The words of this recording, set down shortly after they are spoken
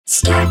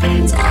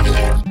Scarpins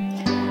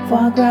Avenue.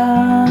 Foie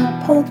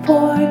gras, pulled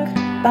pork,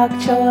 bok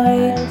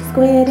choy,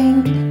 squid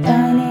ink,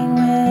 dining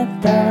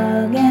with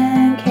Doug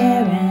and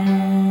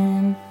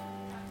Karen.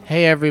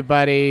 Hey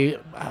everybody,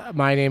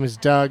 my name is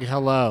Doug.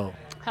 Hello.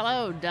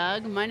 Hello,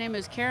 Doug. My name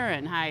is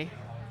Karen. Hi.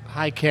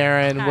 Hi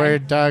Karen. Hi. We're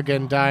Doug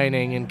and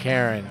Dining and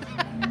Karen.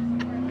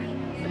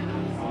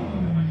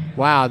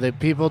 Wow, the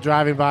people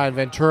driving by on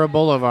Ventura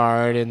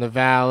Boulevard in the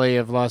Valley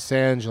of Los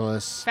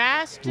Angeles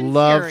Fast and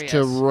love furious.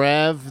 to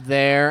rev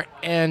their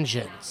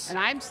engines. And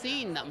I'm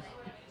seeing them.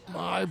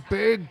 My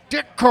big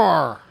dick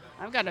car.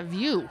 I've got a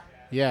view.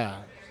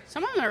 Yeah.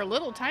 Some of them are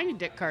little tiny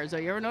dick cars, though.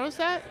 You ever notice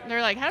that?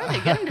 They're like, how do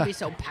they get them to be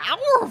so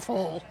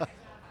powerful?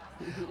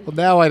 Well,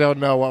 now I don't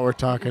know what we're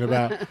talking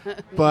about,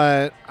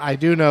 but I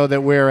do know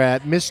that we're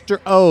at Mr.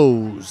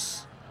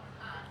 O's.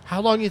 How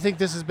long do you think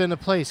this has been a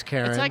place,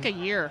 Karen? It's like a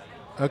year.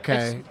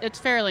 Okay. It's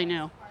fairly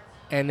new.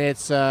 And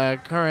it's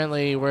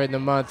currently, we're in the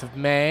month of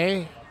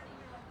May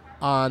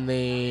on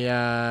the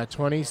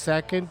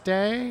 22nd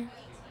day.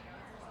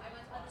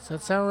 Does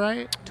that sound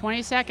right?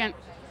 22nd.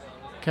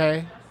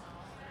 Okay.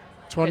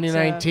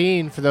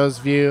 2019 for those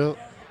of you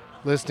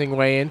listening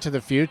way into the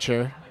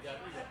future.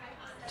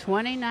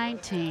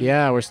 2019.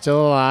 Yeah, we're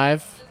still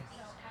alive.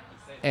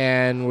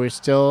 And we're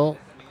still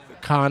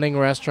conning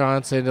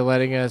restaurants into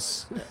letting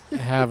us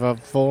have a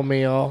full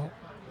meal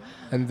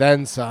and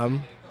then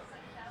some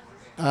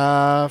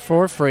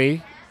for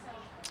free.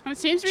 It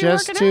seems to be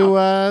Just working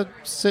out. to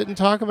sit and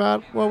talk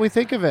about what we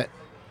think of it.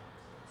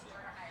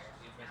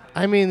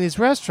 I mean, these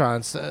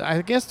restaurants,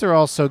 I guess they're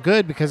all so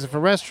good because if a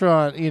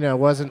restaurant,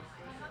 wasn't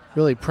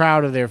really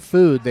proud of their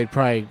food, they'd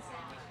probably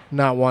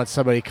not want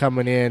somebody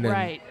coming in and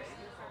Right.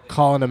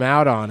 calling them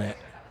out on it.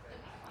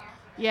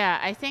 Yeah,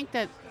 I think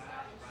that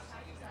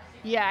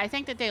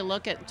they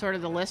look at sort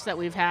of the list that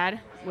we've had,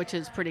 which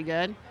is pretty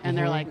good, and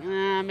they're like,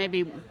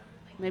 maybe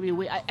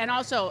we. And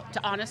also,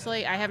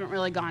 honestly, I haven't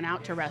really gone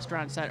out to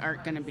restaurants that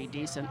aren't going to be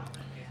decent.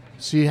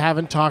 So you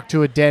haven't talked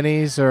to a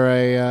Denny's or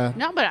a...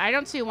 No, but I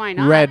don't see why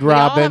not. Red We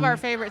all Robin. have our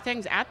favorite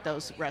things at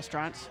those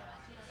restaurants.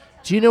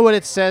 Do you know what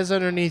it says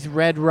underneath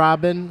Red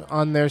Robin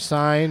on their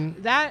sign?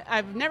 That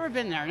I've never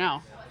been there.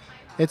 No.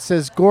 It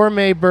says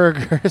gourmet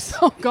burgers.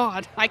 Oh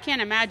God, I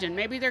can't imagine.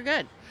 Maybe they're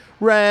good.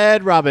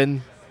 Red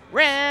Robin.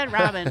 Red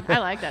Robin. I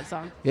like that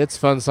song, It's a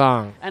fun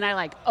song. and I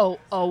like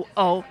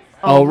O'Reilly.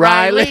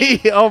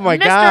 O'Reilly. Oh my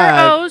Mr.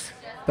 God. O's.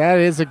 That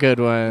is a good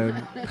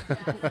one.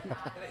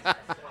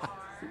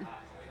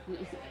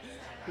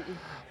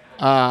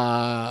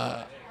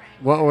 I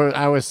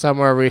was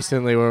somewhere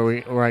recently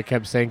where I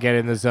kept saying get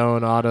in the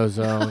zone, auto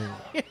zone.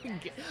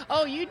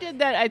 Oh, you did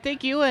that. I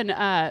think you and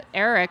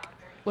Eric,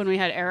 when we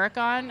had Eric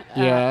on.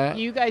 Yeah.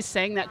 You guys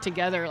sang that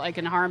together, like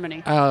in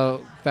harmony.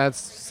 Oh, that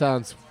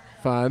sounds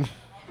fun.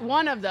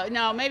 One of the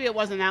maybe it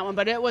wasn't that one,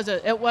 but it was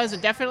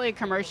definitely a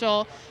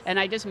commercial, and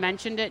I just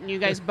mentioned it, and you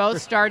guys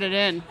both started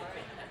in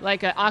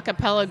like an a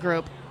cappella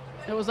group.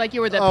 It was like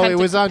you were the It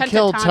was on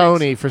Kill Pentatonics.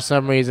 Tony for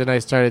some reason. I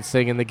started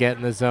singing the Get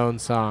in the Zone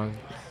song.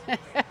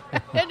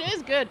 It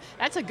is good.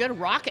 That's a good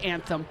rock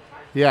anthem.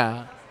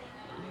 Yeah.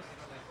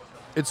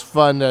 It's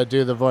fun to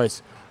do the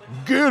voice.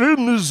 Get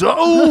in the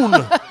zone.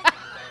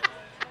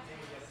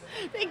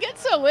 They get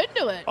so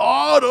into it.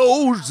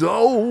 Auto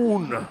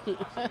zone.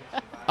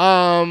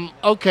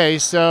 Okay,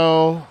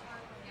 so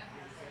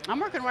I'm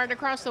working right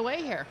across the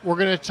way here. we're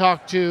going to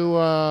talk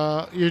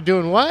to, you're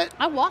doing what?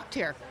 I walked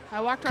here. I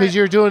walked right. Because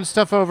you're doing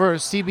stuff over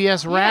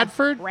CBS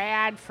Radford?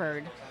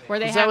 Radford. Where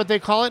they Is have, that what they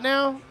call it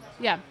now?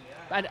 Yeah.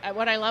 But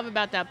what I love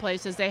about that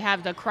place is they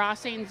have the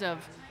crossings of,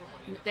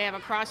 they have a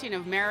crossing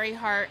of Mary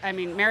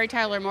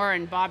Tyler Moore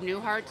and Bob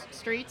Newhart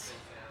streets.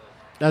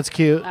 That's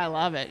cute. I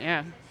love it.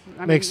 Yeah.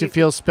 Makes you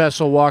feel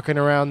special walking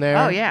around there.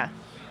 Oh yeah.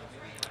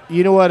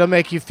 You know what'll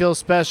make you feel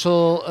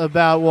special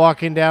about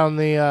walking down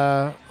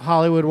the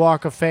Hollywood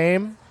Walk of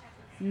Fame?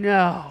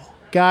 No.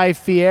 Guy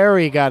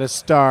Fieri got a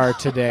star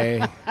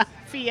today.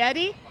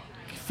 Fieri?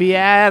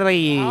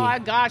 Fieri. Oh my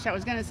gosh, I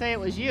was gonna say it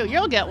was you.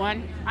 You'll get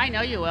one. I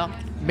know you will.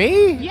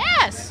 Me?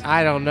 Yes.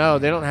 I don't know.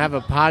 They don't have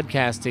a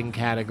podcasting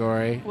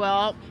category.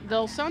 Well,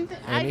 they'll something.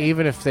 And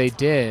even if they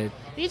did,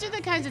 These are the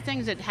kinds of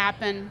things that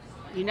happen.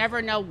 You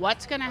never know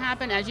what's going to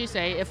happen, as you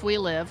say, if we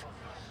live.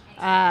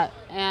 I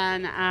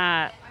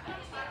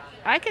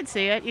could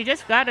see it. You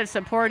just got a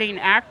supporting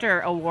actor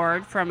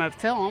award from a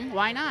film.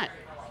 Why not?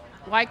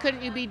 Why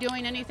couldn't you be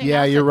doing anything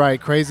yeah, else? you're right.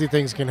 Crazy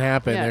things can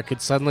happen. Yeah. There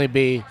could suddenly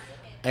be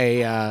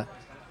an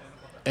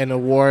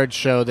award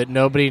show that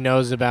nobody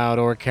knows about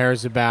or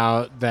cares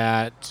about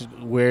that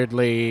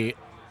weirdly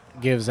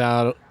gives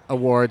out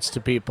awards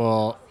to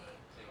people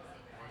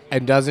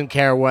and doesn't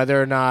care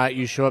whether or not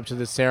you show up to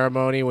the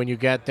ceremony. When you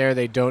get there,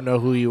 they don't know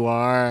who you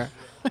are.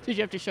 Did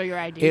you have to show your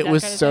ID? It that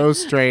was kind of so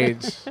thing?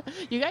 strange.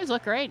 You guys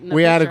look great in the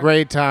We had a picture.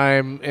 great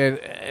time,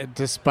 and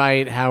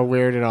despite how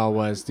weird it all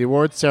was. The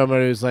award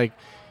ceremony was like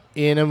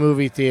in a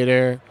movie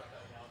theater,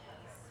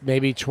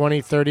 maybe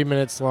 20, 30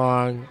 minutes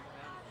long,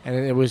 and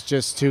it was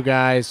just two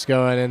guys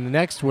going, and the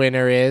next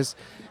winner is,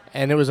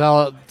 and it was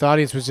all, the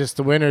audience was just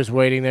the winners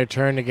waiting their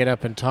turn to get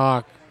up and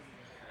talk.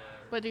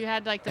 But you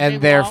had like the and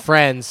big their wall.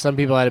 friends. Some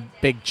people had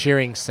big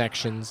cheering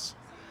sections.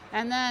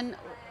 And then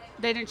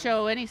they didn't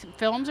show any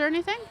films or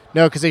anything?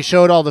 No, because they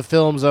showed all the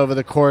films over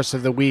the course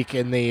of the week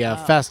in the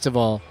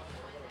festival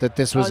that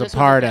this was a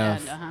part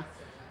of.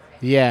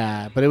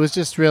 Yeah, but it was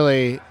just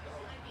really...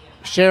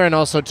 Sharon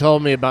also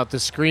told me about the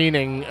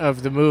screening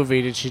of the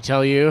movie. Did she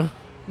tell you?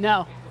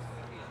 No.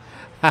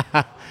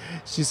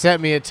 She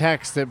sent me a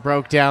text that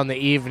broke down the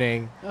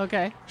evening.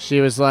 Okay. She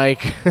was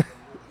like,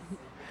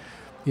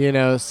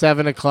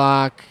 7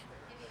 o'clock,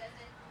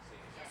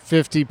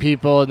 50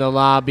 people in the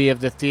lobby of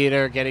the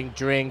theater getting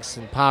drinks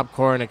and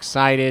popcorn,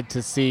 excited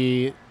to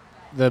see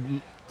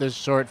the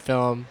short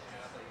film.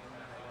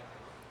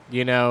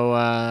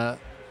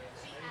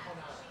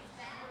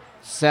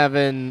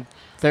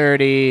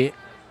 7:30.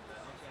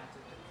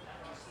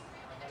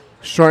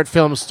 Short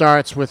film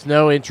starts with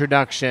no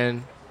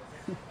introduction.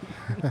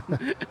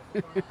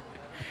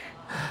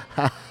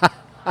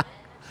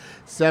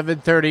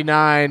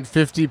 7:39,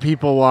 50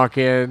 people walk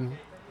in.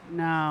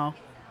 No.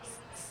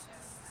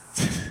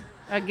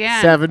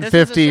 Again.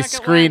 7:50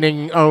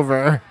 screening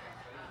over.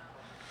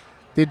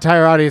 The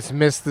entire audience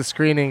missed the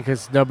screening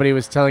because nobody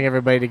was telling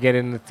everybody to get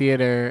in the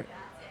theater.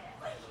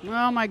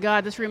 Oh my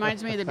God! This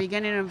reminds me of the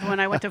beginning of when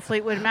I went to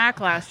Fleetwood Mac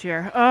last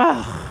year.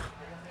 Ugh.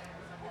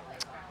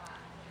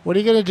 What are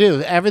you gonna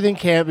do? Everything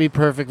can't be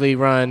perfectly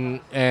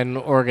run and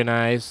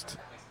organized.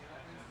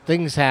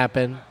 Things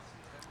happen.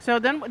 So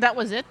then that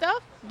was it, though?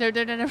 There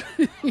didn't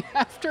everything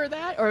after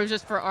that, or it was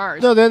just for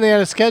ours? No, then they had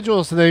a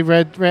schedule, so they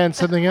ran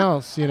something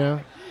else.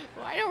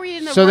 Why are we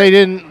in the? So they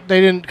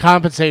didn't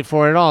compensate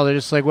for it at all. They're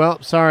just like, well,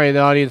 sorry, the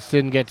audience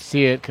didn't get to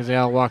see it because they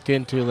all walked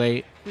in too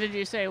late. Did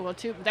you say, well,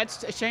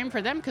 that's a shame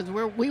for them because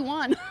we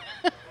won.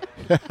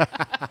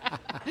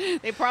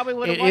 They probably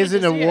would have. It is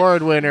an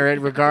award winner,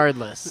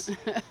 regardless.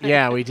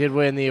 Yeah, we did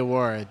win the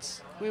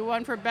awards. We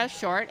won for Best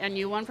Short, and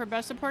you won for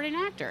Best Supporting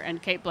Actor,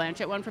 and Cate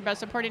Blanchett won for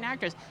Best Supporting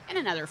Actress in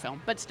another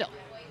film, but still.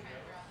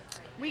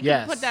 We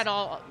can put that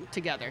all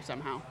together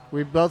somehow.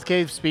 We both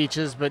gave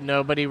speeches, but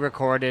nobody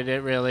recorded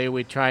it, really.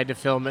 We tried to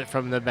film it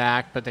from the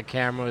back, but the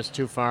camera was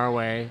too far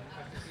away.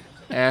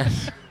 And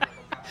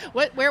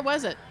Where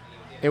was it?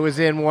 it was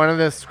in one of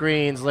the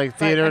screens, like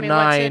Theater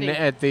 9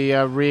 at the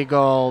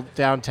Regal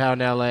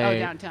downtown L.A. Oh,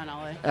 downtown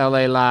L.A.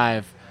 L.A.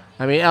 Live.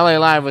 I mean, L.A.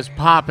 Live was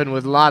popping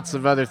with lots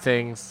of other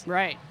things.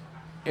 Right.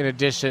 In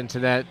addition to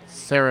that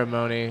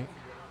ceremony.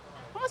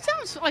 Well, it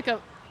sounds like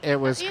it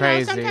was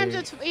crazy. Sometimes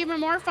it's even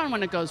more fun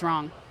when it goes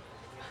wrong.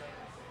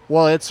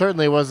 Well, it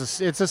certainly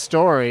was. It's a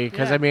story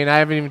because I mean, I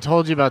haven't even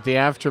told you about the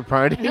after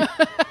party.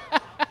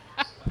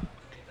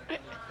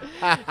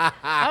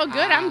 Oh,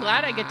 good. I'm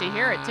glad I get to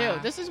hear it too.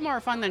 This is more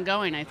fun than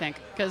going, I think,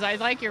 because I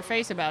like your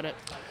face about it.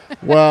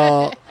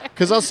 Well,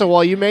 because also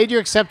while you made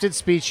your acceptance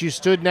speech, you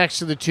stood next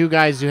to the two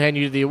guys who handed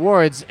you the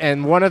awards,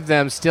 and one of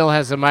them still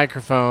has a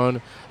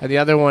microphone, and the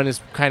other one is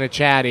kind of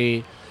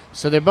chatty.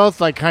 So they're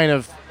both like kind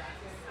of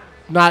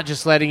not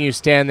just letting you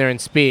stand there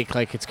and speak.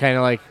 Like it's kind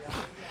of like,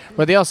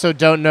 but they also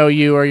don't know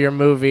you or your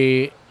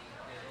movie.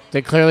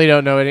 They clearly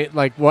don't know any.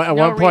 Like at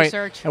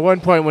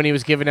one point when he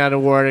was giving out an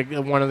award,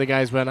 one of the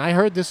guys went, "I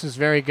heard this is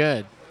very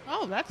good."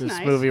 Oh, that's nice.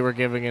 This movie we're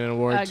giving an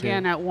award to.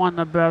 Again, it won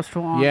the best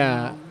one.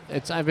 Yeah,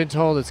 I've been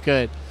told it's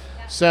good.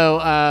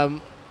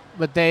 So,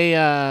 but they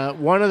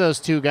one of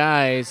those two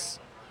guys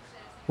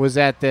was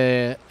at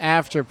the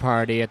after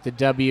party at the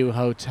W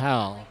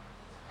Hotel,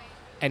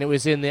 and it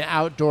was in the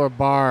outdoor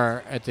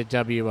bar at the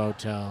W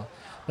Hotel.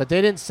 But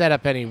they didn't set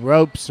up any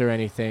ropes or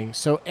anything,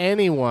 so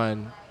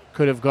anyone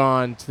could have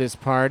gone to this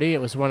party.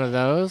 It was one of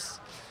those.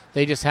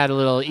 They just had a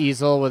little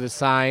easel with a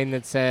sign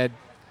that said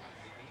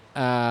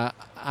IFS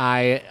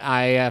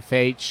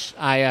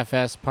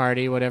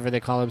party, whatever they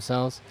call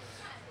themselves.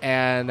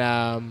 And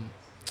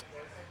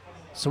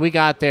so we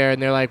got there,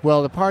 and they're like,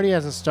 well, the party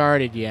hasn't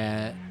started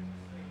yet.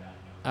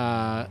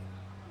 You're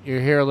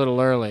here a little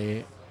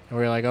early. And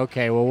we're like,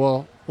 okay,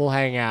 well, we'll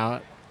hang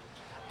out.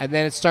 And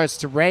then it starts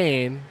to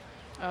rain.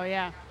 Oh,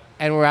 yeah.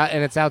 And we're out,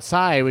 and it's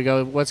outside. We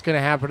go, what's going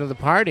to happen to the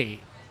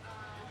party?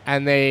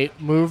 And they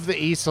moved the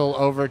easel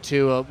over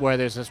to where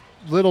there's this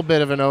little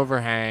bit of an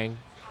overhang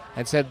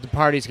and said the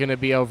party's going to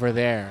be over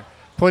there.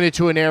 Pointed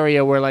to an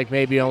area where like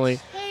maybe only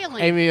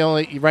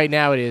right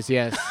now it is,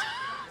 yes.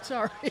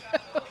 Sorry.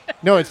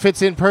 No, it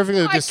fits in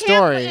perfectly with the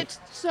story. It's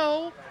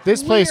so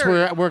this place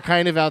weird. we're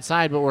kind of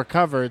outside, but we're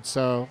covered,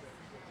 so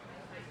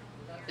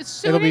as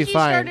soon it'll be as you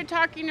fine. started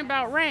talking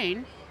about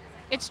rain,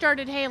 it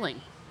started hailing.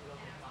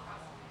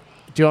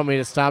 Do you want me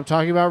to stop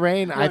talking about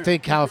rain? I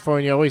think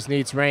California always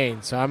needs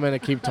rain, so I'm going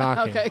to keep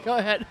talking. Okay, go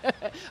ahead.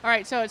 All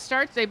right, so it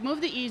starts. They've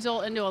moved the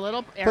easel into a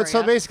little area. But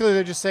so basically,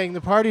 they're just saying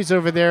the party's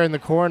over there in the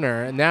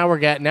corner, and now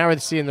we're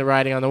seeing the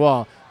writing on the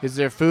wall. Is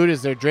there food?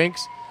 Is there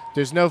drinks?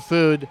 There's no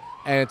food,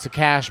 and it's a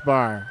cash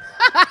bar.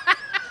 Oh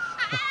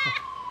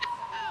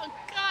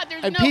God,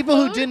 there's and no people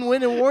food? who didn't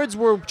win awards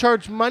were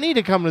charged money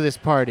to come to this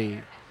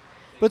party.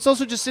 But it's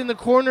also just in the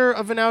corner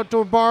of an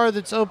outdoor bar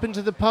that's open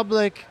to the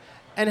public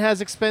and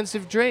has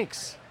expensive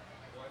drinks.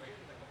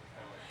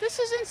 This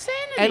is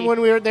insanity. And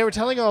when they were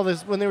telling all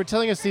this, when they were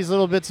telling us these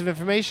little bits of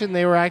information,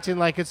 they were acting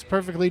like it's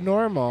perfectly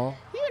normal.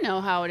 you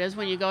know how it is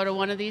when you go to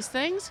one of these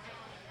things.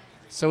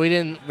 So we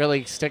didn't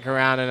really stick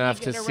around enough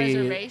You to get a see the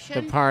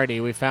reservation? party.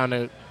 We found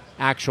an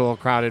actual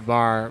crowded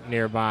bar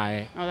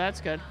nearby Oh, that's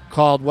good.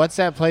 called, what's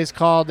that place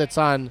called? It's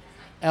on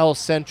El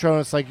Centro.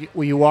 It's like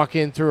where you walk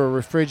in through a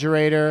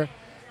refrigerator,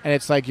 and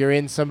it's like you're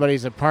in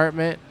somebody's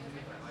apartment,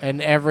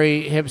 and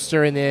every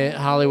hipster in the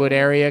Hollywood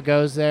area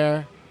goes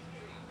there.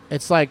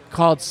 It's like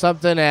called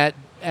something at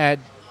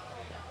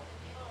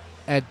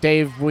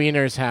Dave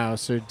Wiener's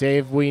house or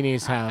Dave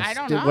Weenie's house. I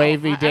don't The know.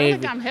 Wavy I don't Davy.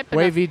 think I'm hip enough.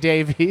 Wavy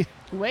Davy.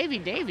 Wavy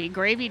Davy,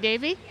 Gravy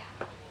Davy.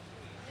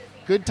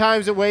 Good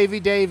times at Wavy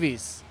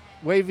Davies.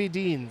 Wavy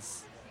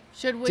Deans.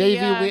 Should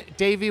we?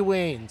 Davy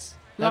Wayne's.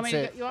 you want That's me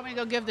it. to, you want me to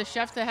go give the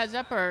chef the heads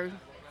up, or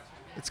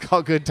It's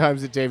called Good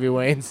Times at Davy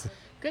Wayne's.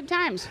 good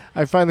times?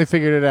 I finally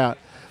figured it out.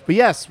 But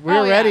yes, we're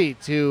Oh, yeah. ready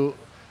to.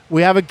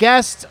 We have a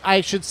guest, I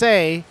should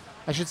say.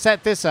 I should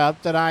set this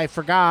up that I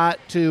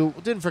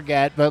didn't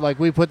forget, but like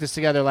we put this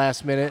together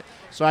last minute,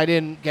 so I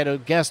didn't get a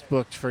guest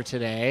booked for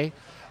today.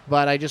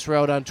 But I just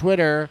wrote on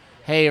Twitter,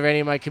 hey, are any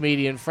of my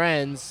comedian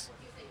friends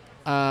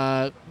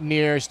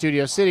near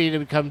Studio City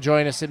to come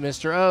join us at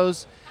Mr.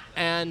 O's?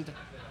 And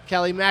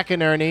Kelly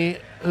McInerney,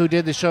 who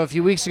did the show a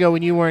few weeks ago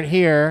when you weren't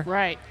here,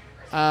 Right.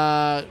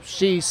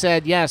 she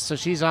said yes, so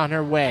she's on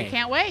her way. I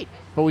can't wait.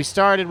 But we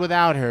started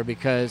without her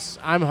because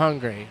I'm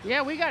hungry.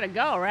 Yeah, we gotta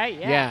go, right?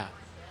 Yeah.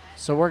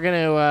 So we're going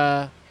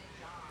to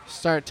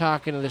start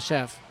talking to the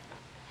chef.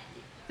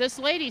 This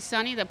lady,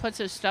 Sunny, that puts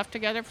his stuff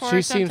together for She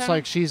us. seems sometimes,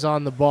 like she's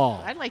on the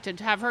ball. I'd like to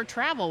have her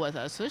travel with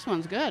us. This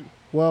one's good.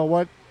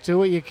 Well, do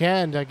what you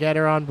can to get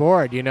her on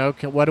board, you know?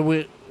 Can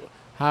we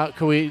afford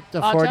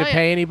to tell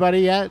pay anybody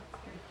yet?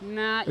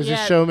 Not Is yet.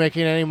 this show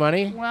making any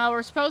money? Well,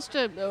 we're supposed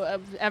to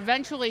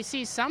eventually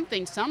see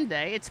something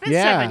someday. It's been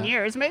Yeah. 7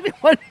 years. Maybe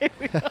one day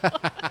we will.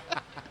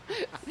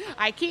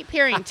 I keep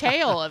hearing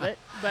tale of it,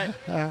 but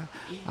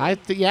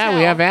We Tell.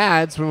 have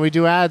ads. When we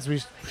do ads, we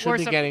should we're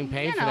be getting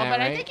paid you for know, that, but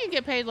right? I think you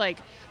get paid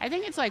I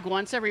think it's like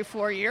once every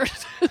 4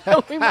 years.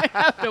 So we might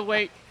have to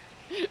wait.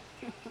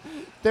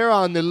 They're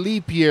on the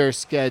leap year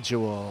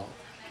schedule,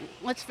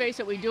 Let's face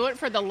it, we do it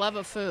for the love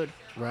of food.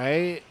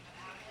 right?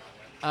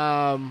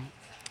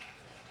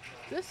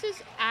 This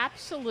is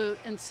absolute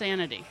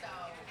insanity.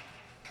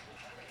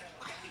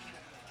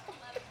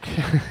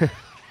 What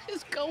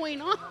is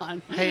going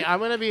on? Hey, I'm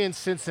going to be in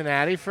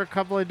Cincinnati for a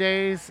couple of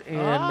days in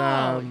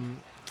Oh.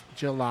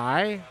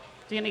 July.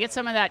 You gonna get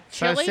some of that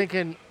So I was chili?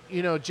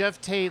 thinking,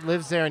 Jeff Tate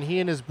lives there, and he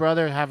and his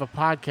brother have a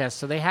podcast,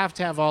 so they have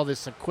to have all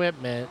this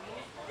equipment.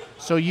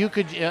 So you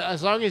could,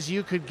 as long as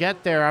you could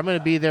get there, I'm going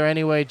to be there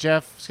anyway.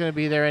 Jeff's going to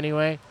be there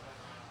anyway.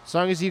 As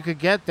long as you could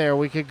get there,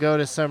 we could go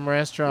to some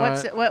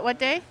restaurant. What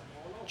day?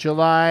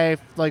 July,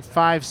 like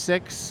 5,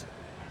 6.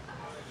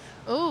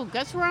 Ooh,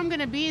 guess where I'm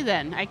gonna be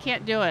then? I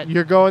can't do it.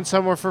 You're going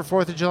somewhere for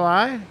 4th of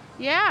July?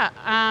 Yeah,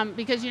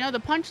 because the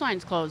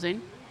Punchline's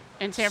closing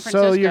in San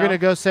Francisco. So you're going to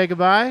go say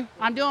goodbye?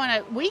 I'm doing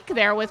a week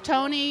there with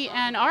Tony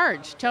and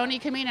Arj. Tony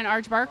Kameen and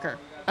Arj Barker.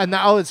 And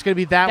it's going to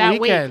be that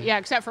weekend. week. Yeah,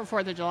 except for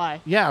 4th of July.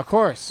 Yeah, of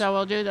course. So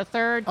we'll do the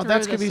 3rd Oh, through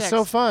that's the going to be 6th.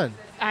 so fun.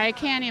 I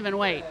can't even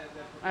wait.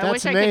 I That's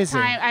wish I amazing.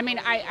 could time. I mean,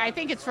 I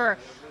think it's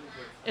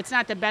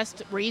not the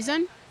best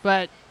reason,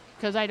 but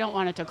because I don't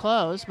want it to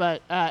close.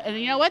 But and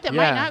you know what? That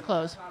Yeah. might not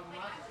close.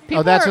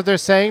 That's what they're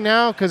saying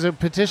now because of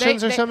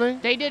petitions or something?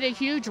 They did a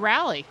huge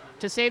rally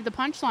to save the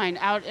Punchline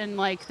out in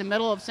like the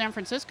middle of San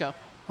Francisco.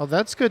 Oh,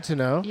 that's good to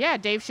know. Yeah,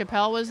 Dave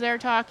Chappelle was there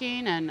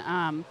talking,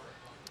 and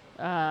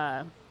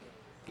a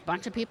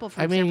bunch of people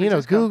from I mean, San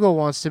Francisco. Google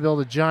wants to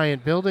build a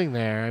giant building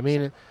there. I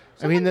mean,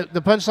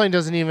 the Punchline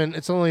doesn't even.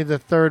 It's only the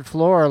 3rd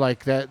floor.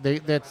 Like that.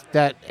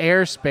 That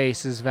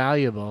airspace is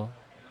valuable.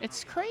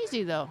 It's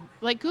crazy though.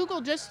 Like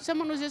Google,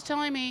 someone was just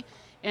telling me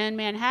in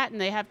Manhattan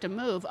they have to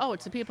move. Oh,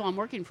 it's the people I'm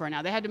working for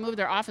now. They had to move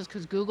their office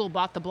because Google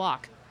bought the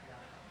block.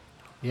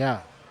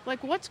 Yeah.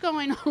 Like, what's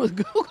going on with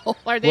Google?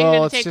 Are they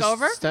going to take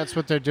over? That's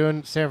what they're doing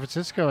in San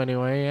Francisco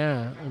anyway.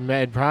 Yeah,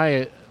 and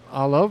probably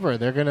all over.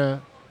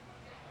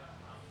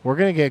 We're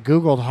gonna get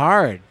Googled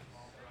hard.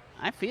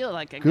 I feel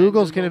like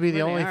Google's going to be the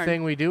really only hard.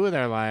 thing we do with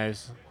our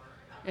lives.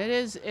 It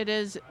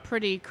is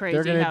pretty crazy.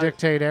 They're going to how-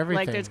 dictate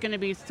everything. Like, there's going to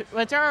be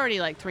it's already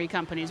like 3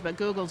 companies, but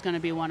Google's going to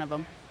be one of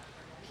them.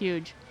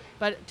 Huge.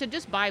 But to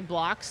just buy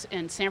blocks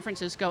in San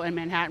Francisco and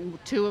Manhattan,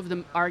 2 of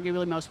the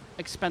arguably most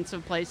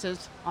expensive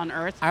places on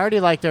Earth. I already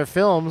like their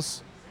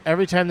films.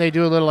 Every time they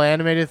do a little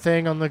animated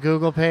thing on the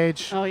Google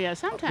page, Oh yeah,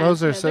 sometimes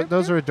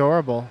those are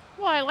adorable.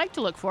 Well, I like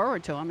to look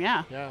forward to them.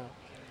 Yeah. Yeah.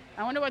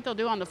 I wonder what they'll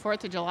do on the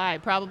 4th of July.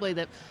 Probably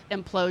the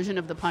implosion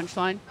of the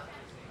Punchline.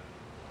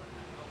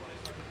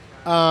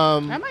 I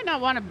might not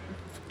want to.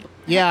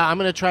 Yeah, I'm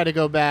going to try to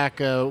go back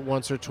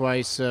once or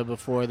twice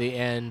before the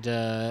end.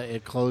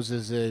 It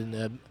closes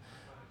in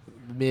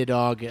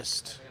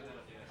mid-August.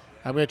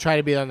 I'm going to try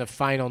to be on the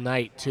final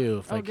night, too,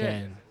 if I good.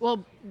 can.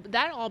 Well,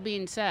 that all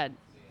being said,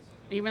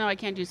 even though I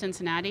can't do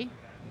Cincinnati,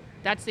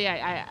 that's the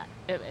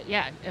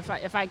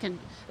if I can.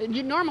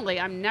 Normally,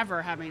 I'm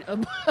never having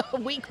a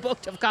week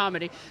booked of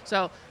comedy,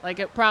 so like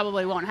it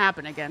probably won't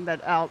happen again.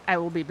 But I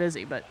will be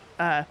busy. But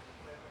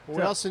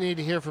We also need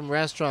to hear from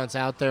restaurants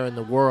out there in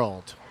the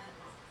world,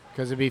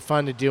 because it'd be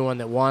fun to do one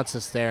that wants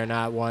us there,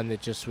 not one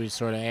that just we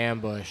sort of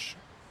ambush.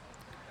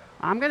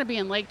 I'm going to be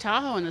in Lake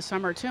Tahoe in the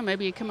summer too.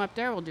 Maybe you come up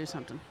there, we'll do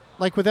something.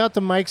 Like without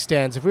the mic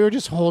stands, if we were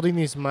just holding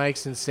these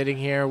mics and sitting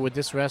here, would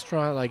this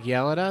restaurant like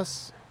yell at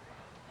us?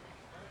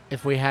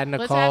 If we hadn't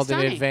Let's called ask in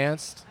Sonny.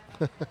 advance?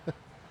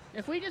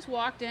 If we just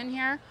walked in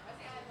here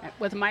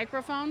with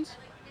microphones,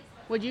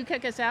 would you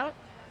kick us out?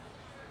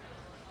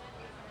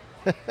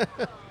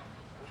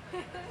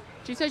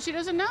 She said she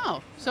doesn't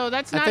know, so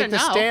that's not I think a the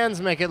no. stands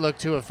make it look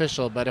too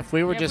official, but if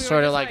we were If just we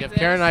were sort of just like, like if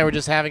Karen and this. I were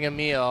just having a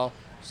meal,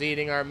 just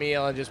eating our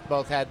meal and just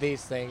both had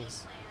these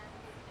things,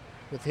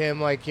 with him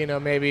like,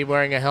 maybe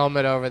wearing a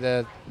helmet over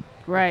the...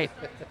 Right.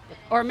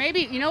 Or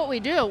maybe you know what we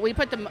do? We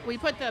put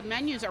the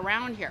menus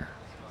around here.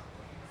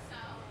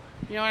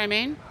 You know what I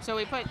mean? So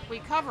we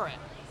cover it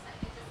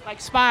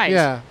like spies.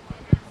 Yeah.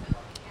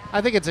 I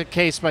think it's a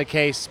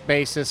case-by-case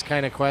basis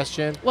kind of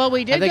question. Well,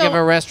 we I did think go. if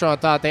a restaurant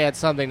thought they had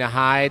something to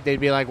hide, they'd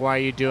be like, "Why are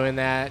you doing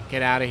that?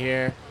 Get out of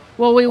here!"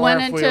 well, we Or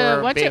went if into we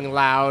were what's being it?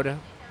 loud.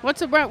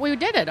 We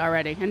did it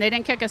already, and they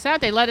didn't kick us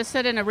out. They let us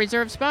sit in a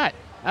reserved spot.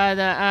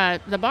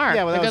 The bar.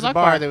 Yeah, well, the that Good was a Luck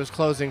bar that was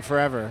closing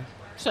forever.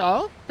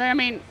 So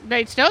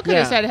they still could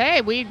have Yeah. said, "Hey,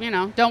 we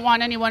don't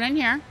want anyone in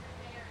here."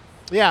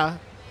 Yeah,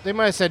 they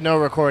might have said no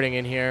recording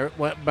in here,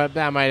 but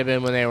that might have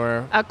been when they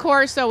were. Of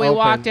course, so we Open.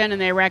 walked in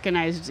and they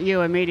recognized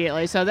you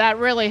immediately. So that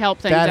really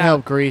helped things That out.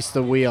 helped grease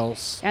the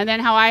wheels. And then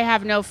how I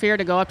have no fear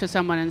to go up to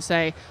someone and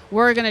say,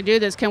 "We're going to do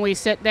this. Can we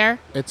sit there?"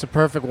 It's a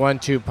perfect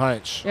 1-2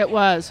 punch. It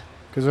was.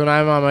 Because when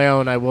I'm on my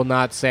own, I will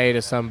not say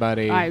to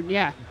somebody,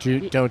 Yeah.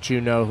 Don't you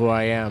know who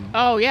I am?"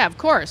 Oh yeah, of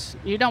course.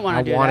 You don't want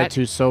I to do wanted that.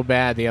 to so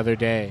bad the other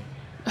day.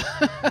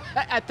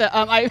 At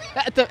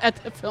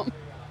the film.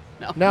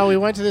 No, we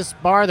went to this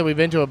bar that we've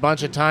been to a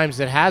bunch of times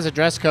that has a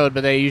dress code,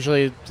 but they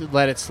usually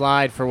let it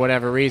slide for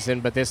whatever reason.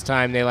 But this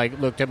time they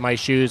looked at my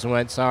shoes and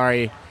went,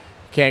 "Sorry,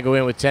 can't go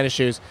in with tennis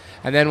shoes."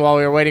 And then while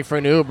we were waiting for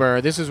an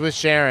Uber, this was with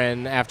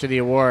Sharon after the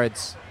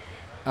awards.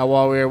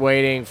 While we were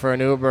waiting for an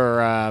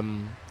Uber,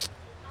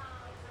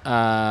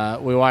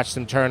 we watched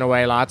them turn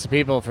away lots of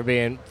people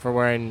for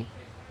wearing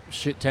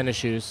tennis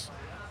shoes.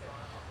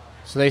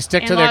 So they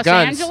stick to In their Los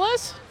guns.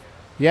 Angeles?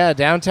 Yeah,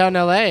 downtown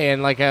LA,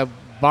 and like a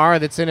bar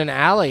that's in an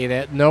alley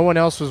that no one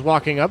else was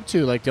walking up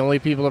to. Like the only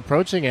people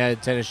approaching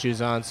had tennis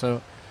shoes on.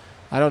 So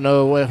I don't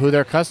know who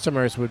their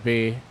customers would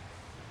be.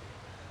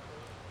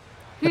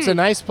 It's a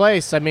nice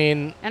place. I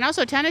mean, And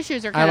also tennis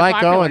shoes are I kind of like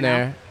popular going now.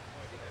 there.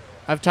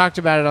 I've talked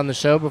about it on the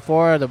show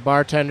before. The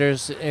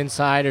bartenders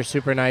inside are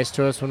super nice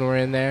to us when we're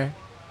in there.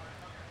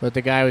 But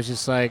the guy was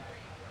just like,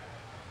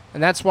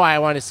 and that's why I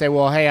wanted to say,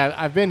 well, hey,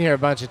 I've been here a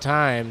bunch of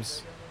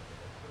times.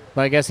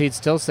 But I guess he'd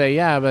still say,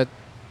 yeah, but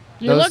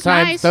You look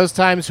nice. those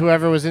times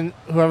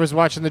whoever's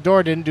watching the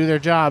door didn't do their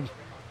job.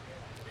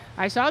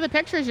 I saw the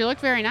pictures. You look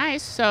very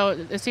nice. So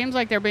it seems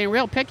like they're being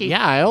real picky.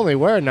 Yeah, I only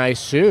wear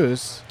nice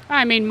shoes.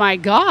 I mean, my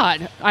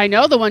God. I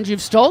know the ones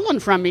you've stolen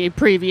from me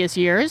previous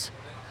years.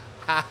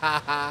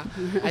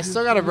 I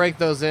still got to break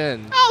those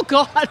in. Oh,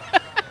 God.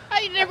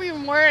 I never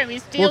even wear them. You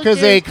steal Well, because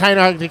shoes. they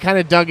kind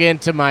of dug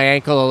into my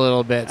ankle a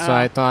little bit, so Oh.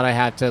 I thought I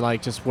had to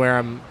just wear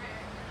them.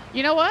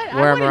 You know what?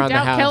 Wear I 'em wouldn't around the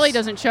doubt house. Kelly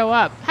doesn't show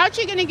up. How's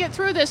she going to get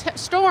through this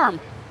storm?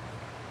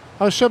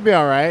 Oh, she'll be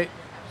all right.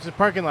 There's a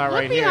parking lot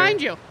Look right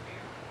behind here. you.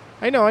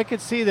 I know. I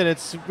could see that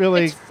it's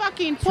really, It's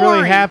fucking it's pouring.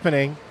 really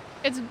happening.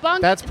 It's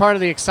bunk. That's part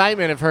of the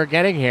excitement of her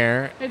getting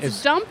here. It's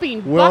is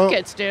dumping will-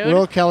 buckets, dude.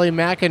 Will Kelly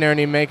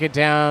McInerney make it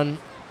down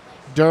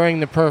during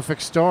the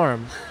perfect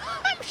storm?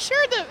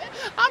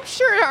 I'm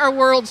sure our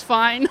world's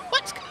fine.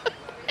 What's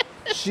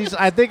going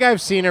I think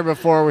I've seen her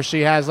before where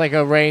she has like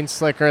a rain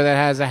slicker that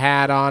has a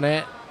hat on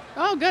it.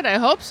 Oh, good. I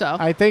hope so.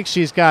 I think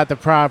she's got the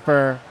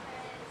proper.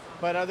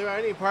 But are there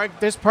any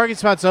there's parking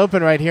spots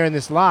open right here in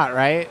this lot,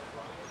 right?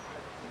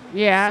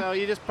 Yeah. So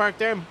you just park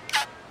there and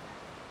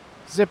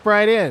zip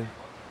right in.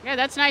 Yeah,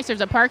 that's nice.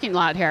 There's a parking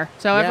lot here,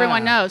 so Yeah.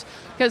 everyone knows.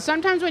 Because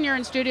sometimes when you're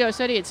in Studio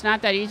City, it's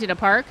not that easy to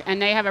park,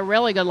 and they have a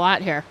really good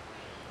lot here.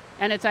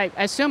 And it's, I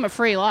assume, a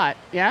free lot.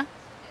 Yeah?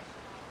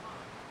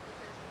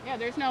 Yeah,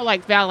 there's no,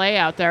 valet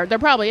out there. There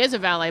probably is a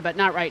valet, but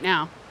not right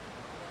now.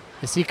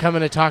 Is he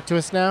coming to talk to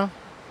us now?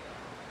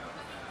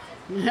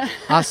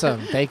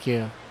 Awesome. Thank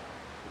you.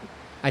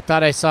 I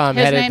thought I saw him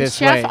His headed name's this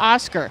Chef way.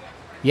 Oscar.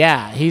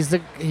 Yeah, he's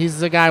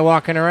the guy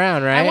walking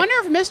around, right? I wonder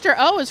if Mr.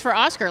 O is for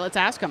Oscar. Let's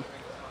ask him.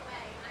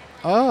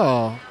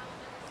 Oh.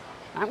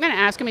 I'm going to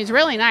ask him. He's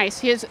really nice.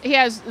 He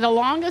has the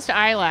longest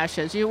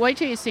eyelashes. You wait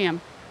till you see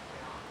him.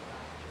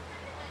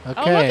 Okay.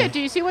 Oh, look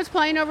do you see what's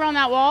playing over on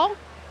that wall?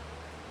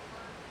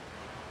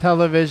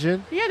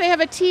 Television. Yeah, they have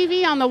a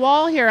TV on the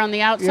wall here on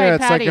the outside Yeah,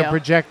 it's patio. like a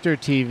projector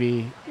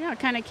TV. Yeah, it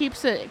kind of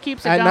keeps it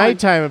At going.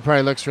 nighttime, it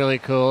probably looks really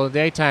cool.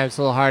 Daytime, it's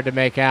a little hard to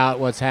make out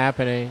what's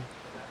happening.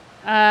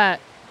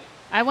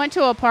 I went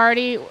to a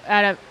party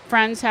at a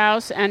friend's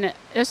house, and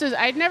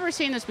I'd never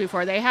seen this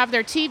before. They have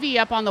their TV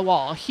up on the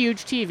wall, a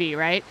huge TV,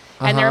 right?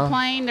 And they're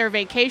playing their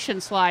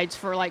vacation slides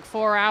for like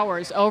 4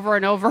 hours over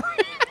and over.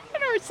 I've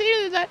never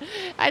seen that.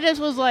 I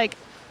just was like,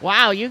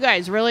 wow, you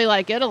guys really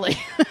like Italy.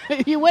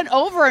 You went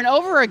over and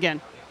over again.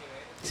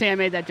 See, I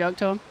made that joke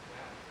to him.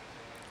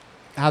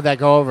 How'd that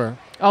go over?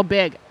 Oh,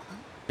 big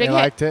They hit.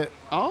 liked it?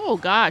 Oh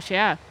gosh,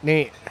 yeah,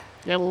 Neat.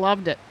 they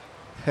loved it.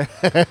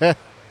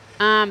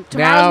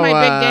 Tomorrow's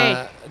my big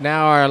day.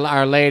 Now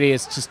our lady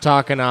is just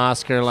talking to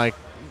Oscar like,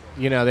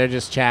 they're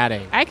just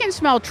chatting. I can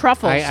smell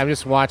truffles. I'm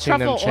just watching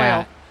them Truffle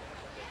chat. oil.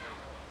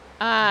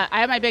 I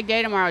have my big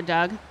day tomorrow,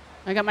 Doug.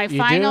 I got my You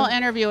final do?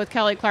 interview with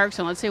Kelly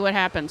Clarkson. Let's see what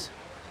happens.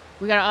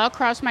 We got to all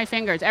cross my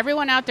fingers.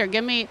 Everyone out there,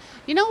 give me,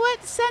 you know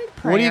what? Send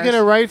prayers. What are you going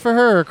to write for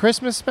her? A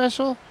Christmas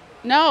special?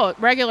 No,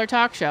 regular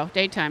talk show,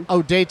 daytime.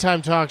 Oh,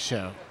 daytime talk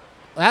show.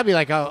 That'd be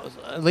like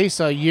at least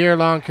a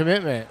year-long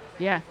commitment.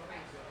 Yeah.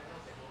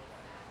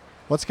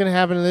 What's going to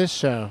happen to this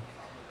show?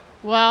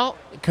 Well,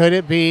 Could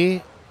it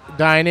be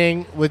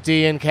dining with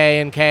D and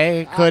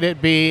K? Could it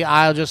be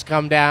I'll just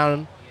come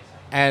down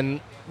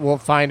and we'll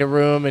find a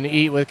room and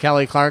eat with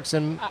Kelly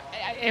Clarkson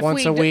if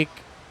once a do- week?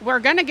 We're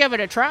going to give it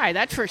a try,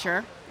 that's for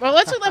sure. Well,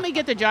 let me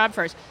get the job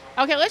first.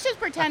 Okay, let's just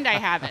pretend I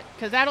have it,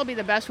 because that'll be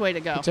the best way to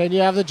go. Pretend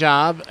you have the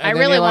job. And I then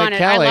really you're like want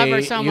it. I Kelly, love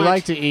her so you much.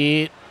 like to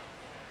eat.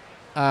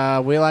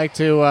 We like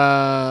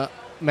to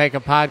make a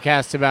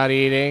podcast about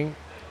eating.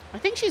 I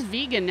think she's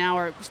vegan now,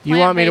 or You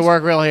want me to plant-based.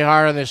 work really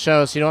hard on the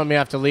show, so you don't want me to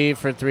have to leave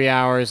for 3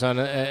 hours in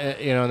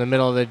the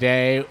middle of the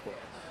day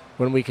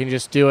when we can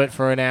just do it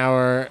for an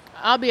hour.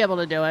 I'll be able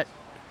to do it.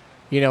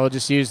 We'll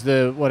just use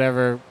the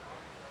whatever.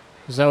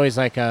 There's always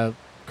like a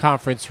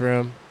conference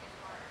room,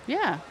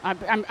 Yeah,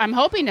 I'm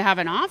hoping to have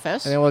an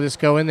office. and then we'll just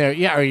go in there.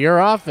 Yeah, or your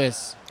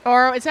office.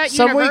 Or is that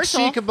Some universal?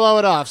 weeks she could blow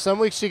it off.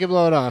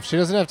 She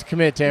doesn't have to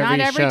commit to every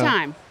Not every show.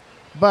 time.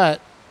 But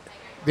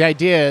the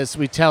idea is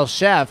we tell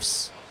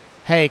chefs,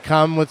 hey,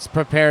 come with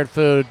prepared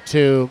food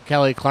to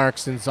Kelly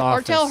Clarkson's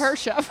office. Or tell her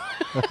chef.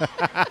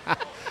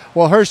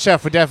 Well, her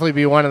chef would definitely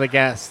be one of the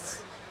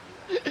guests.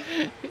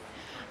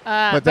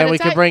 But then we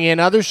it's could at- bring in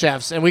other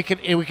chefs, and we could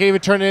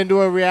even turn it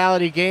into a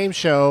reality game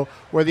show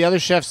where the other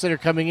chefs that are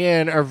coming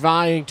in are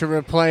vying to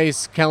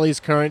replace Kelly's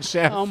current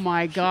chef. Oh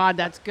my God,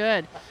 that's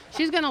good.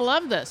 She's gonna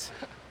love this.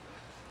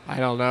 I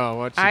don't know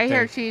what you I hear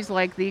think. she's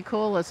like the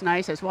coolest,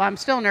 nicest. Well, I'm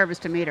still nervous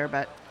to meet her,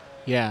 but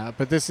Yeah,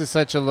 but this is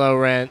such a low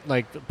rent.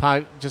 Like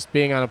just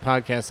being on a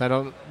podcast, I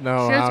don't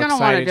know She's how gonna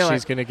wanna excited do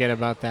she's it. going to get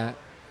about that.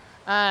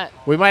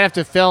 We might have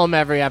to film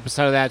every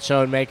episode of that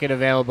show and make it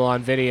available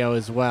on video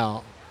as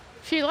well.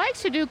 she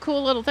likes to do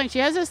cool little things. She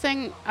has this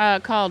thing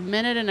called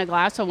Minute and a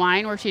Glass of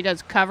Wine where she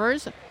does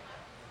covers.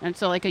 And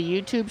so like a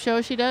YouTube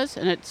show she does,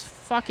 and it's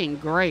fucking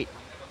great.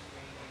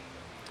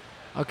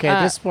 Okay,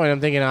 at this point, I'm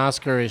thinking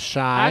Oscar is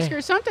shy.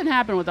 Oscar, something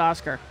happened with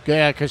Oscar.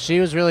 Yeah, because she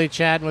was really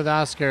chatting with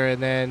Oscar,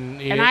 and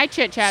then... And I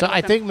chit-chatted So with I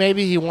him. think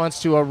maybe he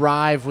wants to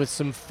arrive with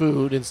some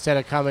food instead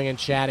of coming and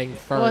chatting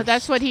first. Well,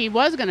 that's what he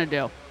was going to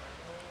do.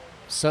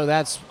 So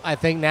I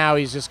think now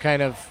he's just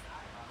kind of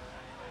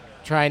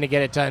trying to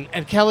get it done.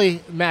 And Kelly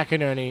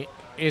McInerney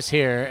is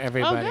here,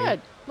 everybody. Oh,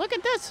 good. Look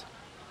at this.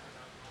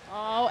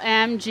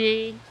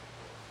 OMG.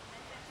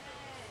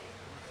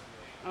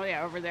 Oh,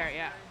 yeah, over there,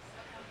 yeah.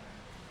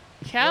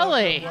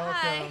 Kelly,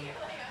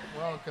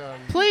 Welcome.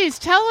 please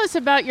tell us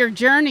about your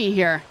journey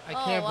here. I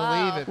can't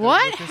wow. believe it.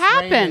 What With this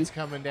happened? rain that's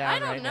coming down I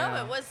don't right know.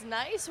 now. It was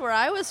nice where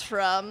I was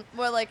from.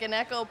 We're like in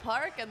Echo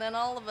Park, and then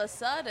all of a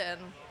sudden,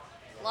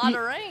 a lot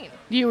of rain.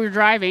 You were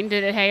driving.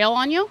 Did it hail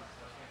on you?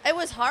 It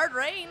was hard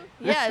rain.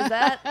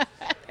 Yeah,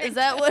 is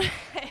that what?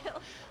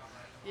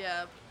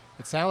 Yeah.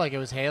 It sounded like it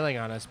was hailing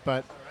on us,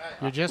 but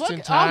you're just Look,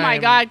 in time. oh, my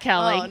God,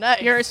 Kelly. Oh,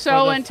 nice. You're for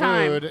so the in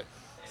time. food.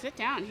 Sit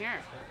down here.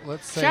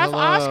 Let's say Chef hello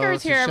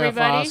Oscar's to here, Chef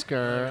everybody.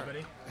 Oscar.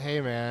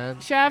 Hey, man.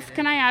 Chef,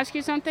 can I ask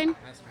you something?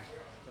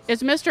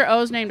 Is Mr.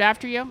 O's named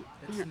after you?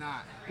 It's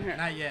not.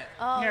 Not yet.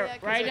 Oh, Here, yeah,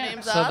 'cause right her in-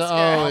 name's So Oscar. the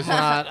O is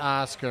not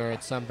Oscar.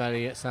 It's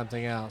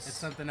something else. It's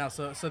something else.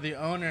 So the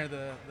owner,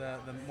 the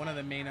one of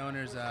the main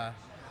owners,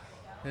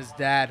 his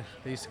dad,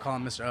 they used to call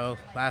him Mr. O.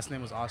 Last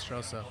name was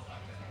Ostro, so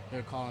they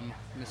would call him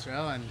Mr.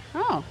 O. And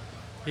Oh,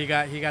 he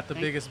got the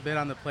biggest bid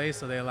on the place,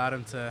 so they allowed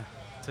him to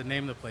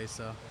name the place.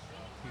 So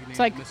he It's named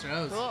like- it Mr.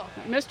 O's. Cool.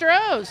 Mr.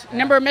 O's.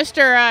 Remember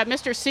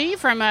Mr. C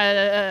from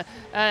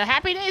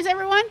Happy Days,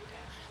 everyone?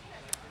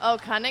 Oh,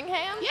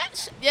 Cunningham?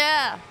 Yes.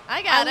 Yeah,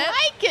 I got it.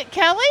 like it,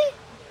 Kelly.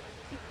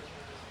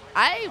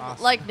 I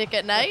Awesome. like Nick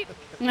at Night.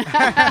 Yeah.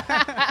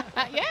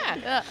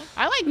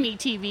 I like Me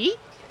TV.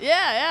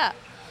 Yeah.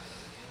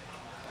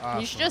 Awesome.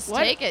 You should just What?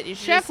 take it. You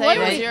should Chef, just say what it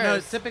are was we- No,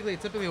 yours.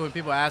 typically when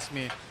people ask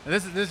me, and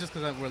this is just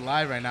because we're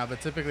live right now,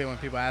 but typically when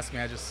people ask me,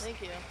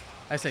 Thank you.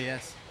 I say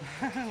yes.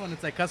 When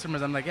it's like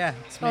customers, I'm like, yeah,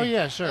 it's me. Oh,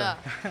 yeah, sure. Yeah.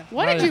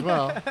 What Might did as you,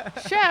 well.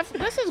 Chef?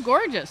 This is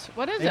gorgeous.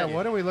 What is Yeah, it?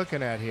 what are we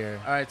looking at here?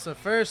 All right, so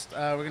first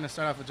we're going to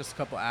start off with just a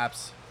couple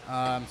apps.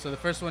 So the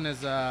first one is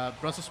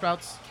Brussels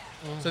sprouts.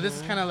 So this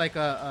is kind of like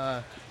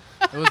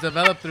It was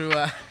developed through.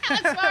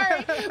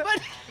 Sorry,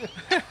 but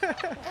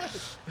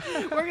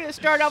we're gonna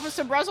start off with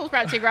some Brussels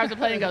sprouts. He grabs the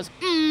plate and goes,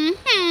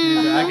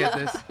 I get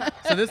this.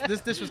 So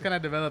this dish was kind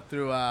of developed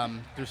through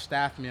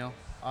staff meal.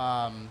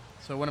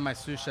 So one of my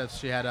sous chefs,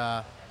 she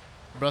had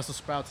Brussels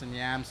sprouts and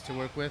yams to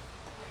work with,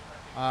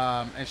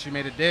 and she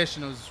made a dish,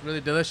 and it was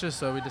really delicious.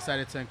 So we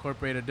decided to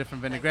incorporate a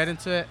different vinaigrette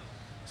into it.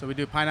 So we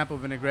do pineapple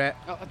vinaigrette,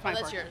 "Oh, that's Oh, my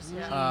that's fork." yours.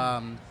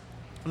 Yeah.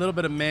 a little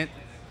bit of mint,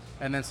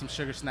 and then some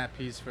sugar snap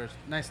peas for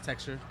nice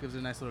texture. Gives it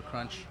a nice little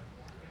crunch.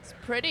 It's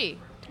pretty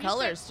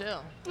colors too.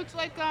 It's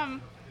like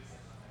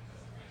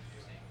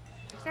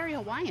it's very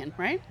Hawaiian,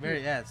 right?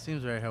 It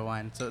seems very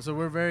Hawaiian. So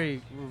we're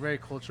very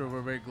cultural.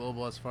 We're very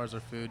global as far as our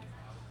food.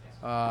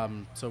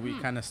 So we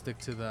kind of stick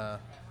to the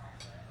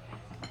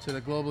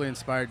globally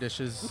inspired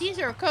dishes. These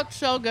are cooked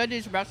so good.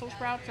 These Brussels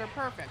sprouts are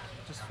perfect.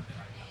 Just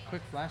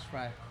quick flash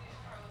fry.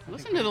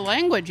 Listen to the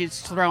language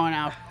he's throwing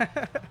out.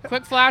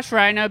 Quick flash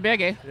fry, no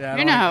biggie. Yeah,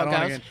 you know how I don't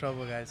want it to goes. get in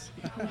trouble, guys.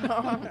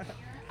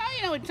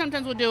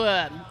 Sometimes we'll do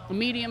a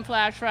medium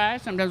flash fry.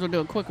 Sometimes we'll do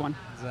a quick one.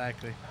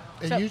 Exactly.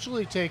 It So-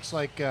 usually takes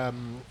like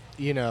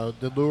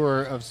the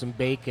lure of some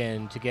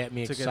bacon to get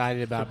me To get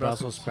excited the about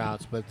Brussels Brussels.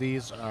 sprouts, but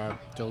these are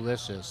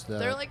delicious.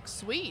 They're like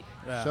sweet.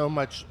 Yeah. so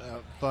much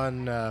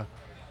fun, a lot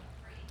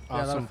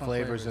awesome of fun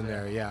flavors flavors in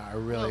there. there. Yeah, I A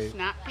little really,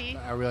 snap pea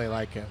I really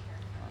like it.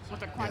 with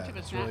the crunch Yeah, of a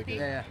it's really snap pea.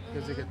 good. Yeah,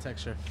 gives it a good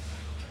texture.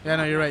 Yeah,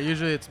 no, you're right.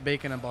 Usually it's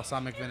bacon and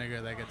balsamic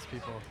vinegar that gets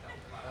people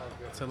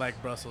to like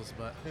Brussels,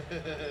 but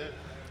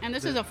And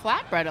this is a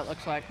flatbread, it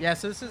looks like. yeah.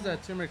 So this is a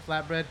turmeric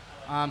flatbread.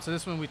 So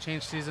this one we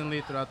change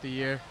seasonally throughout the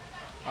year.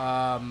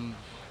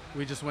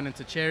 We just went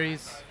into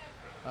cherries.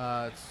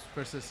 It's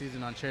first of the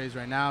season on cherries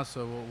right now,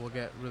 so we'll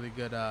get really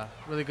good,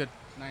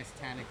 nice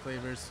tannic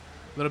flavors.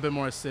 A little bit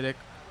more acidic.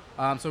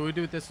 So what we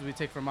do with this is we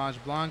take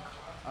fromage blanc.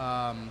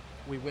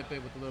 We whip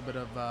it with a little bit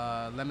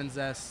of lemon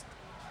zest,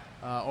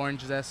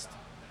 orange zest,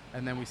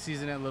 and then we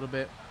season it a little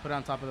bit. Put it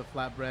on top of the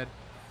flatbread.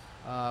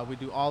 We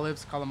do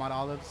olives, Kalamata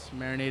olives,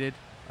 marinated,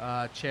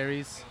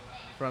 cherries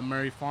from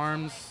Murray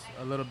Farms,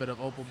 a little bit of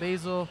opal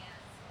basil,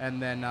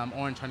 and then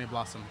orange honey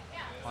blossom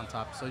on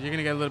top. So you're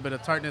gonna get a little bit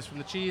of tartness from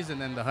the cheese, and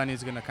then the honey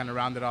is gonna kind of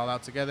round it all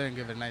out together and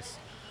give it a nice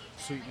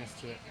sweetness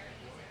to it.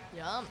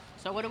 Yum.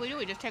 So what do?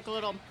 We just take a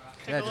little,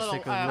 Just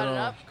take a cut it little,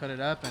 up. cut it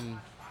up, and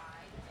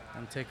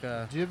take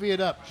a. Divvy it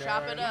up.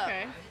 Chop it up.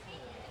 Okay.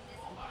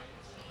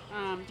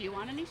 Do you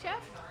want any, chef?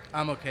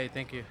 I'm okay,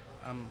 thank you.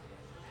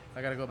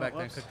 I gotta go back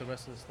there and whoops. cook the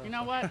rest of the stuff. You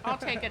know what? I'll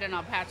take it and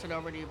I'll pass it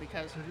over to you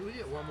because Do we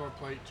get one more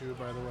plate too,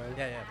 by the way?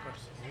 Yeah, of course.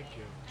 Thank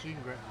you. So you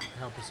can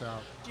help us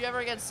out. Do you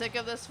ever get sick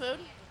of this food?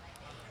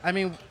 I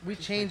mean, we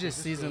change it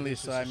this seasonally, delicious,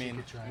 so I you mean,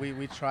 should try it.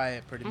 we try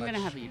it pretty I'm much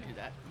gonna have you do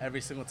that.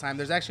 every single time.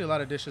 There's actually a lot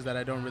of dishes that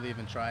I don't really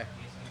even try.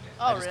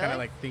 Oh, I just really? kind of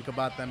like think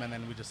about them and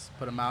then we just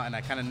put them out, and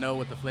I kind of know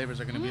what the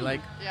flavors are gonna be like.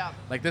 Yeah.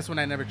 Like this one,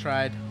 I never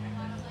tried.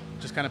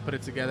 Just kind of put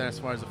it together as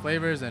far as the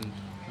flavors, and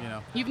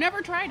You've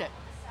never tried it.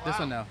 this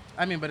one no.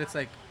 I mean, but it's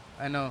like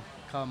I know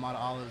Kalamata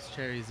olives,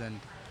 cherries, and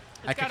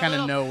I It's can got a kind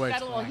of little- know where got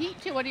it's a little going.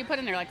 heat too. What do you put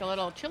in there? Like a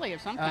little chili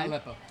of some kind.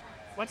 Aleppo.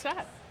 What's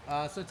that?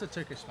 So it's a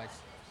Turkish spice.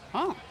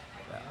 Oh,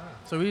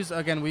 So we use a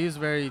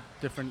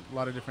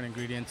lot of different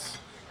ingredients.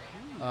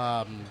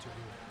 Kind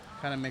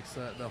of makes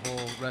the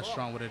whole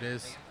restaurant what it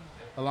is,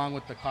 along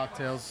with the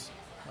cocktails.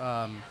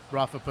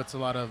 Rafa puts a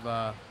lot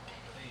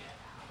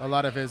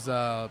of his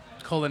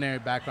culinary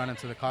background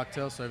into the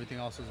cocktails, so everything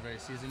also is very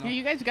seasonal. yeah,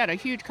 you guys got a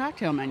huge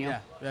cocktail menu. Yeah,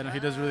 no, he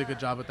does a really good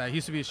job with that. He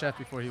used to be a chef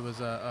before he was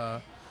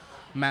a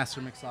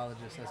master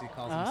mixologist, as he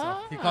calls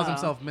himself. He calls Ah.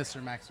 himself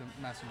Mr. Master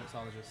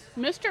Mixologist.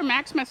 Mr.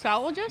 Max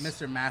Mixologist?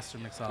 Mr. Master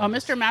Mixologist. Oh,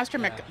 Mr. Master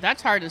Mix.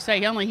 That's hard to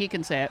say. Only he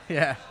can say it.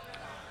 Yeah.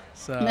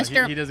 So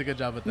Mr. he does a good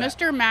job with that.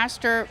 Mr.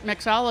 Master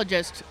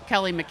Mixologist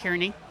Kelly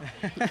McKierney.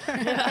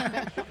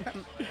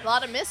 A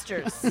lot of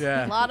misters.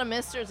 Yeah. A lot of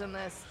misters in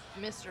this.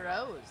 Mr.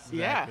 O's.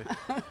 Yeah.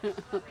 Exactly.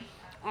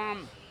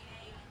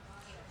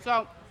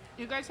 So,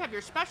 you guys have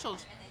your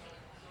specials.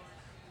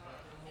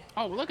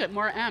 Oh, look at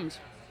more M's.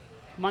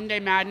 Monday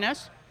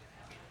Madness.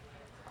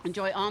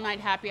 Enjoy all night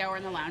happy hour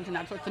in the lounge, and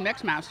that's what's the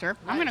Mixmaster.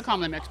 I'm going to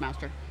call him the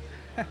Mixmaster.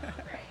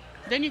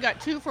 Then you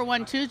got 2 for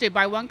 $1 Tuesday.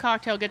 Buy one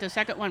cocktail, get the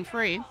second one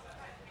free.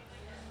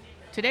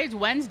 Today's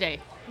Wednesday.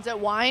 Is it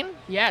wine?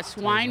 Yes,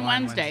 Wine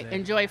Wine Wednesday. Wednesday.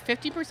 Enjoy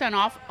 50%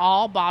 off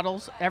all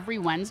bottles every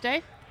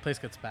Wednesday. Place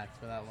gets packed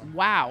for that one.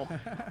 Wow.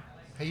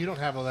 Hey, you don't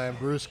have a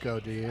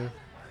Lambrusco, do you?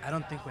 I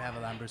don't think we have a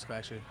Lambrusco,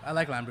 actually. I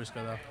like Lambrusco,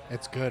 though.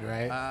 It's good,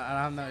 right? I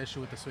have no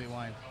issue with the sweet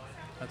wine.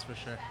 That's for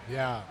sure.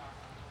 yeah.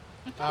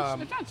 It's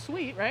not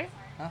sweet, right?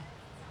 Huh?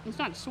 It's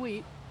not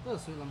sweet. A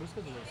little sweet. Lambrusco's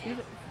a little sweet.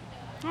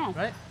 Oh,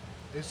 Right?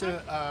 Is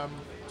it?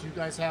 Do you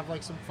guys have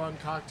like some fun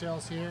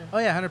cocktails here? Oh,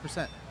 yeah,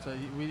 100%. So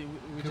we Can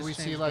just we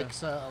see changed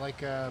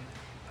like a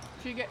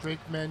so you get, drink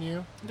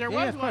menu? there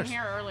Yeah, was of one course.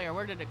 here earlier.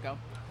 Where did it go?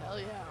 Hell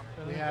yeah.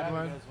 We had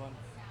one.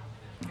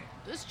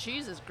 This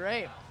cheese is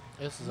great.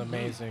 This is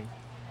amazing.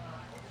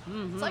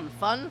 It's like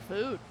fun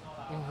food.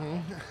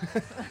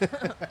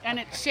 And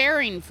it's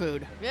sharing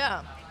food.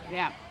 Yeah.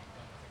 Yeah.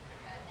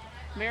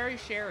 Very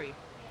sherry.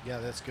 Yeah,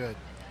 that's good.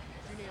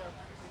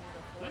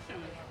 Listen,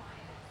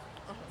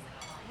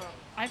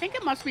 I think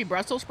it must be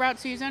Brussels sprout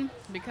season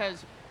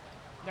because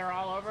they're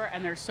all over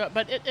and they're so.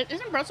 But it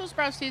isn't Brussels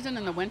sprout season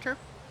in the winter.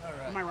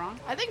 Am I wrong?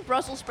 I think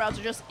Brussels sprouts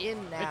are just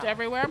in now. It's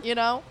everywhere. You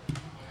know?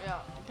 Yeah.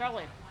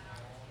 Totally.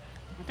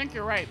 I think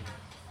you're right.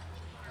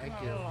 Thank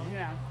you. Oh,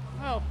 yeah.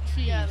 Oh,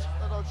 cheese. Yeah,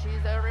 little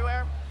cheese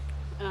everywhere.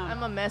 Um,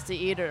 I'm a messy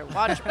eater.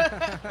 Watch me.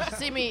 You should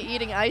see me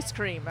eating ice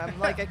cream. I'm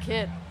like a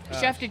kid.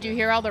 Chef, did you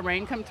hear all the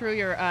rain come through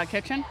your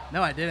kitchen?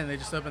 No, I didn't. They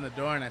just opened the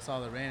door and I saw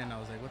the rain and I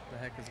was like, what the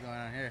heck is going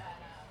on here?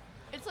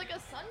 It's like a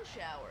sun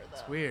shower, though.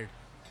 It's weird.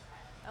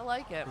 I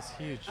like it. It's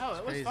huge. Oh, It's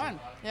it was crazy. fun.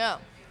 Yeah.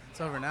 It's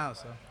over now,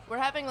 so. We're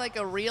having like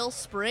a real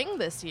spring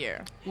this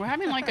year. We're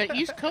having like an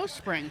East Coast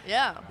spring.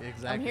 Yeah.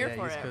 Exactly. I'm here yeah,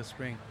 for East it. Coast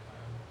Spring.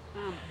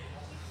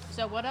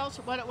 So what else?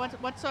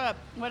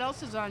 What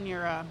else is on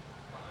your?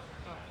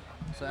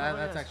 So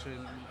that's actually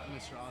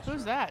Mr. Austria.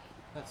 Who's that?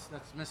 That's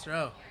Mr.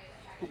 O.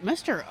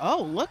 Mr.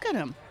 Oh, look at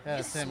him. Yeah,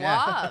 He's that's him.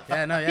 Yeah. suave.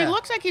 Yeah, no, yeah. He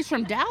looks like he's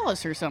from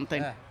Dallas or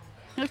something. Yeah.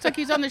 He looks like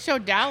he's on the show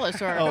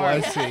Dallas or Oh, or,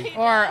 I see.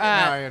 or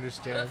Now I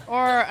understand.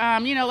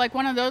 you know, like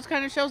one of those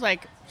kind of shows,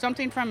 like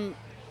something from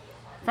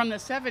the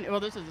 70s. Well,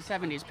 this is the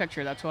 70s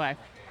picture. That's why.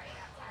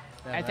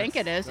 Yeah, I think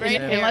it is. that's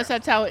him.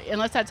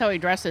 Unless that's how he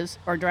dresses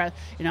or dress.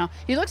 You know,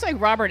 he looks like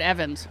Robert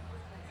Evans.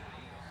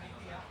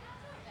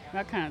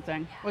 That kind of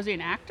thing. Was he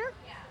an actor?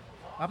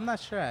 I'm not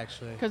sure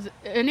actually. Because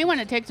anyone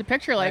that takes a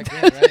picture like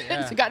Yeah, that, right,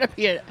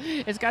 yeah.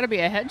 it's got to be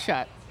a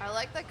headshot. I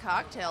like the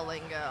cocktail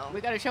lingo. We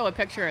got to show a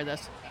picture of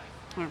this.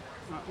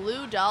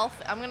 Blue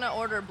dolphin. I'm gonna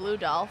order blue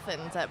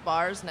dolphins at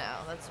bars now.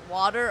 That's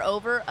water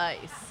over ice.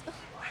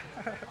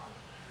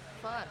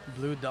 Fun.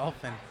 Blue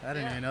Dolphin. I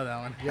didn't even know that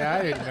one. Yeah,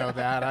 I didn't know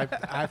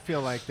that. I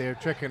feel like they're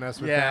tricking us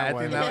with Yeah, that I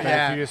one. think that- If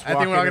yeah. you just I think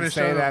walk we're all in gonna and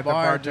show say the that, the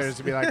bar, bartenders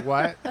would be like,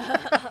 "What?" I'm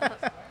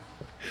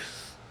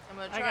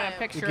gonna I try got a it.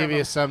 picture We'll give of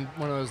you him.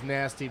 one of those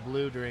nasty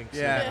blue drinks.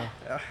 Yeah.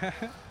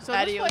 So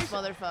this Adios, place,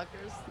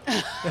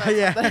 motherfuckers.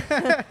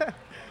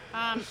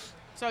 Yeah.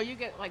 so you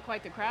get like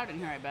quite the crowd in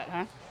here, I bet,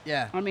 huh?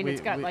 Yeah. I mean,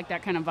 it's got like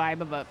that kind of vibe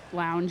of a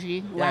lounge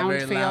very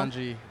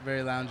feel.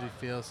 very loungy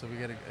feel. So we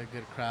get a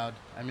good crowd.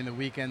 I mean, the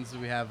weekends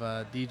we have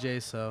DJ,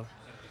 so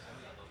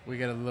we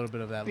get a little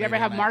bit of that. You ever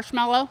later have night.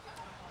 Marshmallow?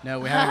 No,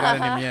 we haven't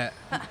gotten him yet.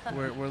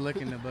 We're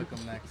looking to book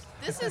him next.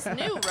 This is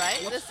new, right?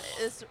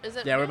 Is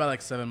it? Yeah, we're new? about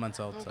like 7 months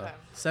old, so Okay.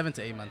 7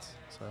 to 8 months.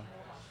 So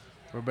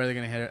we're barely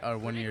gonna hit our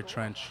 1 year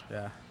trench.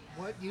 Yeah.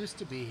 What used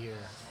to be here?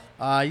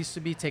 Used to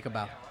be Take a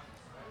Bow.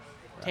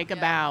 Take a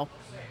bow.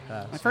 So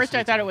At first, I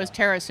used to thought be it was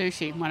Terra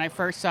Sushi when I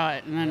first saw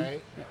it, and then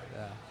Right?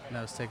 Yeah.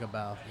 No, it's Take a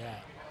Bow. Yeah.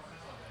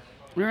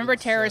 remember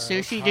Terra it's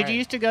Sushi? Did hard. you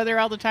used to go there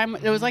all the time?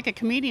 It was like a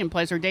comedian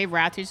place where Dave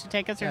Rath used to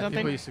take us or Yeah, something.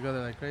 people used to go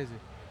there like crazy.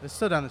 It's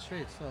still down the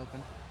street. It's still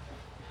open.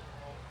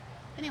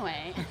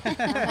 Anyway.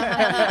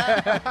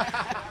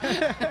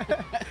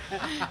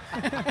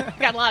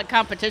 Got a lot of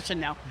competition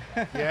now.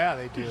 Yeah,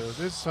 they do.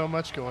 There's so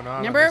much going on.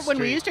 Remember when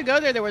we used to go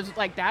there was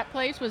like that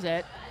place was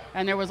it,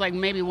 and there was like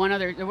maybe one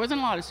other. There wasn't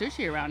a lot of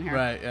sushi around here.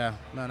 Right. Yeah.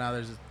 No. Now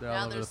they're Now all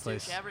over the there's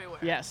place. sushi everywhere.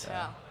 Yes.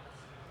 Yeah.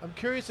 I'm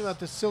curious about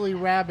the Silly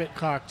Rabbit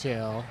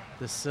cocktail.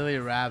 The Silly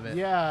Rabbit.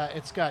 Yeah,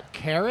 it's got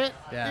carrot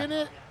Yeah. in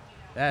it.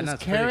 Yeah. Does No,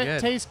 it's pretty carrot good.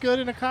 taste good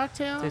in a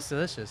cocktail? Tastes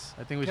delicious.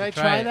 I think we Can I should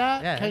try it.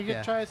 that? Yeah. Can I heck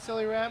yeah. try a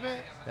Silly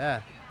Rabbit?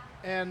 Yeah.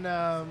 And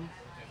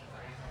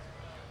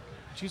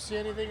did you see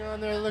anything on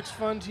there that looks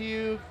fun to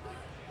you,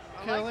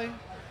 Kelly?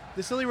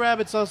 The Silly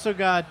Rabbit's also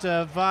got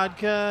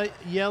vodka,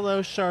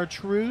 yellow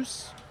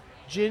chartreuse,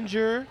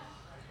 ginger.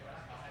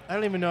 I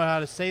don't even know how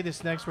to say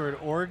this next word.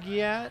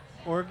 Orgeat?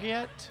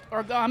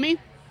 Origami.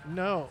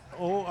 No,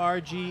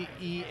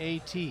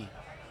 O-R-G-E-A-T.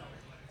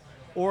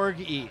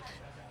 Orgeat.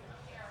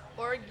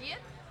 Orgeat.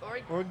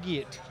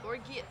 Orgeat.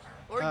 Orgeat.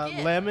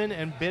 Orgeat. Lemon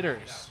and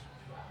bitters.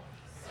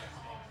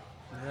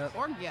 Yep.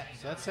 Orgeat.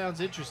 So that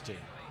sounds interesting.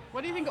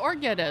 What do you think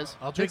Orgeat is?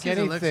 I'll drink Pixie's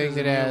Elixir anything is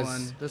that a new has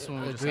one. This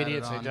one we just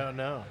ingredients I added on. don't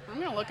know.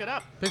 I'm gonna look it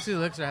up. Pixie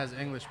Elixir has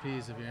English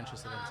peas if you're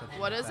interested in something.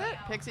 What like is that. it?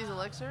 Pixie's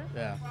Elixir?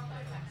 Yeah.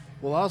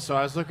 Well, also,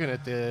 I was looking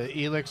at the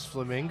Elix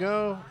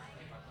Flamingo.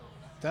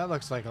 That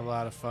looks like a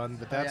lot of fun,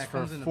 but Oh, yeah, that's it for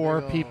comes in a 4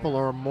 big ol' people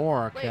or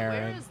more, Wait,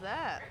 Karen. where is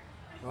that?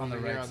 On the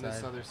Over right here on this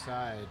side. other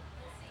side.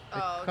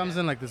 Oh, okay. Comes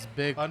in like this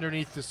big,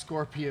 Underneath the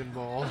scorpion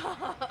bowl.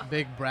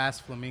 big brass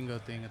flamingo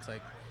thing. It's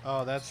like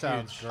Oh, that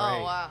sounds huge. great.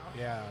 Oh, wow.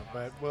 Yeah,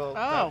 but well,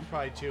 Oh. that's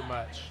probably too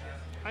much.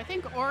 I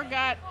think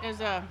Orgeat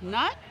is a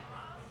nut.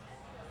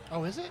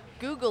 Oh, is it?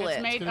 Google It's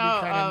it. made It's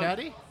gonna be kind of of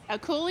nutty. a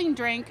cooling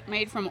drink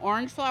made from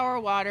orange flower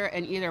water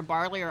and either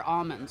barley or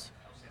almonds.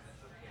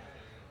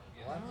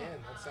 Well, again,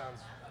 that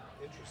sounds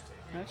interesting.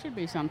 That should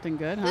be something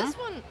good, huh? This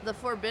one, the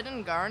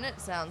Forbidden Garnet,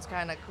 sounds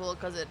kind of cool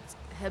because it's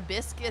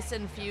hibiscus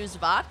infused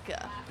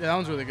vodka, yeah, that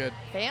one's really good.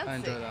 Fancy. I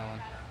enjoy that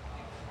one.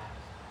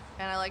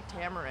 and I like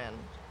tamarind.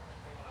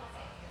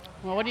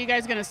 Well, what are you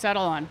guys gonna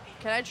settle on?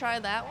 Can I try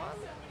that one?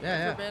 Yeah,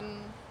 The yeah.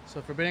 Forbidden.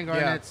 So Forbidden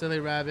Garnet, Yeah. Silly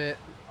Rabbit.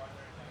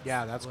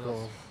 Yeah, that's What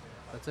cool. else?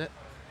 That's it.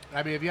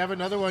 I mean, if you have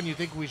another one you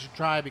think we should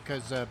try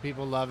because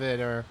people love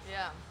it, or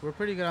Yeah. We're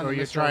pretty good on or the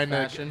you're Mr. trying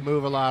Old to Fashioned.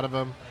 move a lot of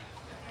them.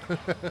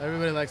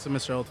 Everybody likes the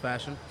Mr. Old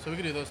Fashioned. So we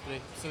could do those 3: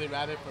 Silly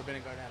Rabbit,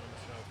 Forbidden Garnet, and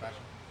Mr. Old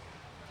Fashioned.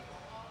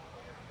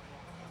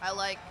 I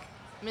like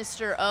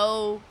Mr.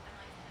 O.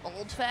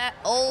 Old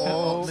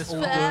Old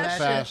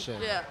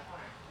fashioned. Yeah.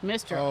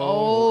 Mr.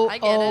 Oh. I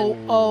get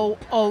it.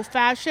 O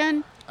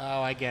fashion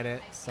Oh, I get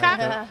it. So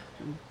Ca-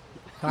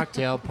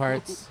 cocktail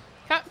parts.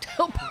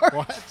 cocktail party.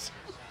 What?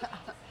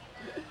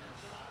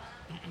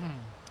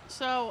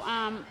 So,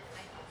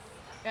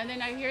 and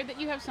then I hear that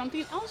you have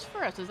something else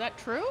for us. Is that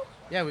true?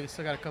 Yeah, we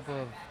still got a couple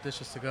of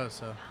dishes to go,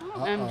 so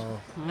Oh, and- Uh-oh.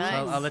 Nice.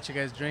 I'll let you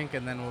guys drink,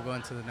 and then we'll go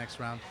into the next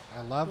round.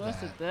 I love Look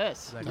that. at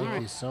this. Like, Thank All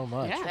right. you so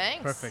much. Yeah.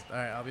 Thanks. Perfect. All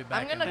right, I'll be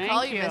back. I'm gonna Thank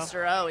call you you.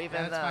 Mr. O, even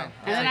Yeah, that's though. fine.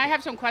 And then I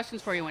have some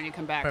questions for you when you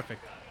come back.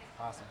 Perfect.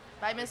 Awesome.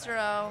 Bye, Mr.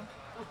 O.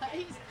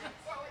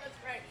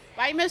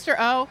 Bye, Mr.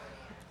 O.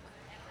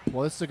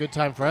 Well, this is a good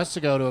time for us to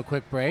go to a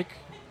quick break.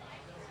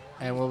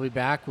 And we'll be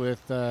back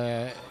with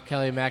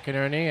Kelly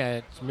McInerney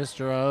at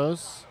Mr.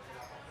 O's.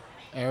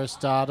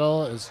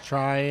 Aristotle is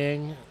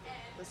trying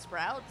The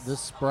Sprouts. the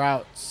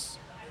Sprouts.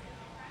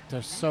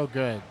 They're so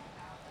good.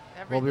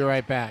 We'll be Everything.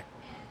 right back.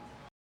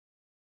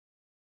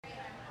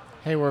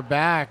 Hey, we're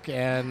back,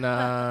 and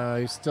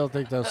I still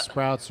think those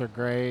Sprouts are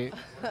great.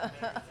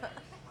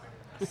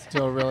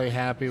 Still really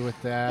happy with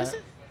that. This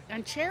is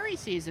and cherry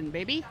season,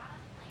 baby.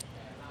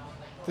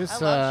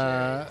 This, I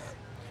love cherries.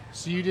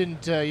 so you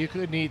didn't, you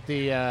couldn't eat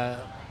the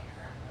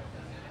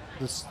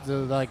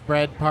like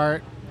bread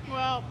part.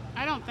 Well,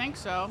 I don't think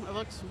so. It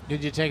looks.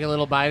 Did you take a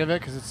little bite of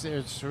it? Because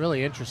it's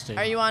really interesting.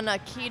 Are you on a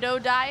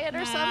keto diet or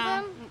Nah.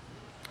 something?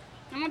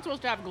 I'm not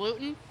supposed to have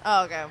gluten,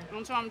 Oh, okay.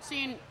 and so I'm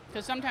seeing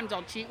because sometimes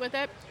I'll cheat with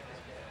it,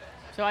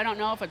 so I don't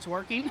know if it's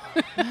working.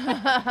 So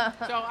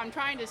I'm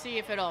trying to see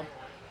if it'll.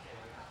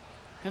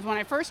 Because when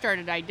I first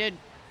started,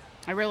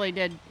 I really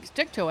did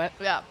stick to it,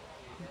 Yeah.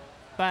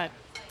 but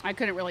I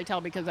couldn't really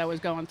tell because I was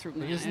going through.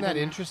 Isn't that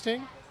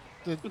interesting?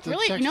 The really- you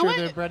texture know of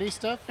the what? bready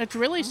stuff? It's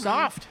really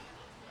soft,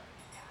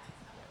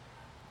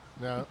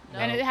 No. No.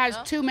 and it has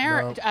No?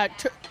 turmeric. No.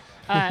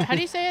 How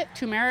do you say it?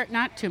 Turmeric,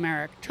 not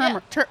turmeric. Yeah.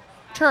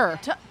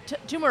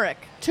 Turmeric.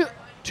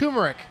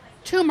 Turmeric.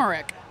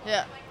 Turmeric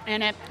Yeah.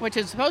 in it, which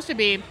is supposed to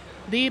be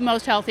the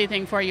most healthy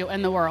thing for you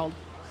in the world.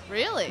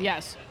 Really?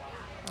 Yes.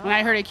 And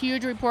I heard a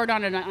huge report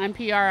on it on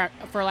NPR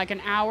for like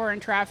an hour in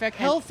traffic.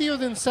 and- Healthier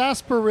than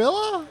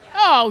sarsaparilla?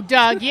 Oh,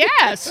 Doug,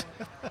 yes.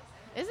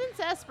 Isn't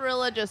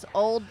sarsaparilla just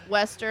old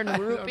Western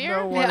root I beer?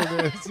 don't know what Yeah.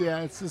 it is. Yeah,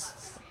 it's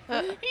just.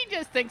 He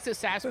just thinks of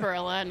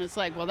sarsaparilla, and it's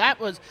like, well, that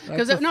was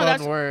That's a fun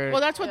that's word. well,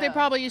 that's what they Yeah.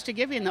 probably used to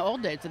give you in the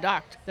old days, the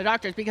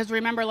doctors, because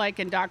remember, like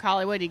in Doc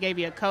Hollywood, he gave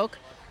you a Coke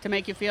to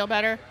make you feel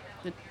better.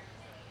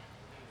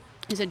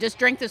 He said, just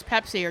drink this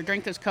Pepsi or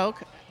drink this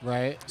Coke.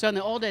 Right. So in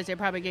the old days, they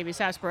probably gave you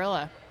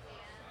sarsaparilla,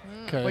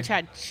 Okay. which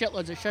had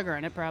shitloads of sugar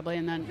in it, probably,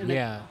 and then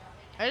Yeah.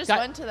 I just Got-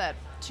 went to that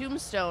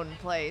Tombstone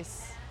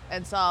place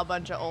and saw a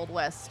bunch of Old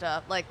West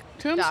stuff, like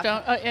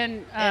Tombstone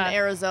in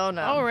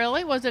Arizona. Oh,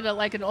 really? Was it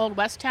like an old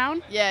West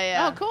town? Yeah,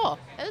 yeah. Oh, cool.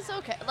 It's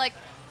okay. Like,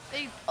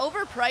 they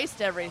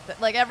overpriced everything.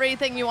 Like,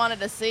 everything you wanted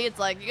to see, it's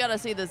like, you gotta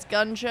see this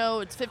gun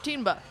show. It's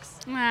 $15.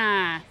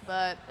 Ah,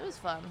 But it was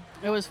fun.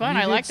 it was fun.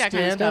 You I did like that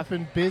kind of stand up stuff.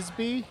 in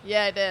Bisbee.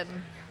 Yeah, I did.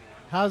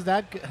 How's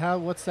that?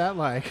 What's that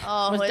like?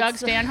 Oh, Was it's- Doug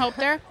Stanhope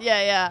there?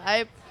 Yeah,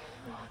 yeah.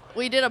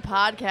 We did a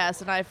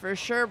podcast, and I for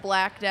sure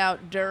blacked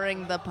out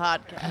during the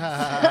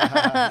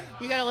podcast.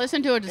 You got to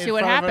listen to it to In see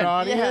what front of an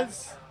happened.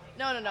 audience?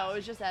 No. It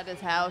was just at his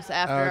house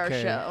after Okay.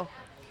 our show.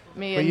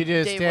 Me But and you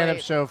did a Dave stand-up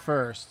Waite. show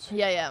first.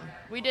 Yeah.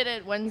 We did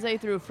it Wednesday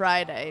through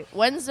Friday.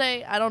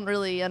 Wednesday, I don't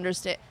really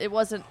understand. It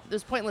was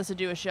pointless to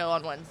do a show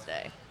on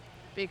Wednesday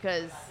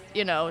because,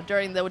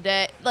 during the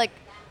day, like,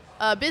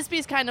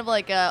 Bisbee's kind of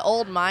like a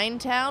old mine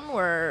town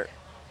where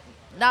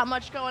not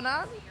much going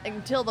on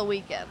until the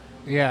weekend.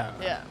 Yeah.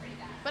 Yeah.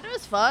 But it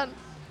was fun.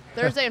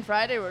 Thursday and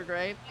Friday were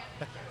great.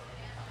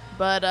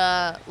 But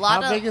a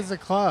lot How of big is the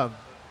club?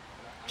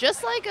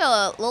 just like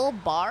a little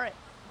bar,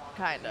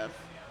 kind of.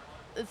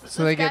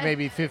 So they get guy-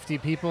 maybe 50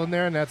 people in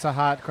there, and that's a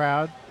hot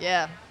crowd.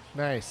 Yeah.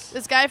 Nice.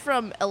 This guy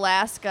from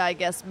Alaska, I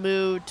guess,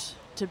 moved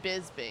to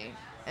Bisbee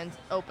and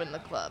opened the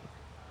club.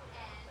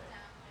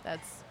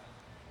 That's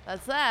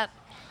that.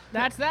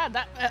 That's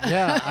that.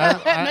 Yeah,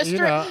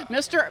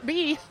 Mr.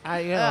 B.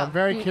 Yeah. I'm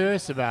very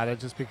curious about it,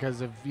 just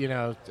because of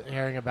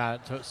hearing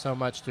about it so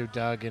much through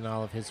Doug and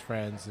all of his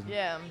friends. And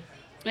Yeah.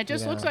 It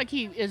just looks Yeah. like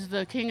he is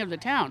the king of the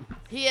town.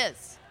 He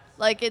is.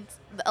 Like, it's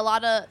a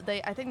lot of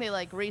I think they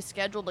like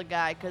rescheduled a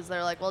guy because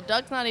they're like, well,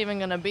 Doug's not even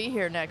gonna be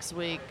here next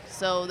week,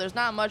 so there's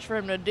not much for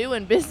him to do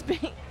in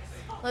Bisbee.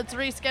 Let's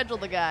reschedule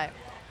the guy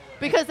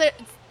because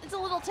it's a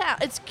little town.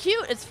 It's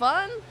cute, it's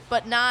fun,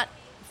 but not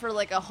for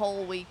like a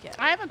whole weekend.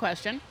 I have a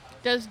question.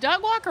 Does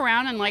Doug walk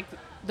around in like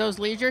those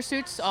leisure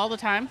suits all the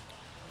time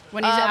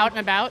when he's out and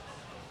about?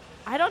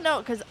 I don't know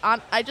because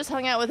I just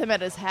hung out with him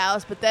at his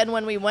house, but then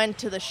when we went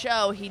to the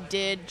show, he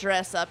did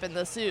dress up in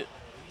the suit.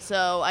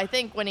 So I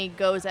think when he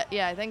goes I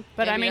think.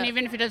 But I maybe mean, that-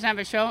 even if he doesn't have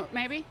a show,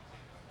 maybe.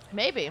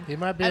 maybe. he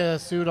might be a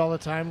suit all the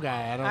time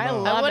guy. I don't I know.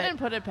 love I it. wouldn't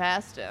put it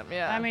past him.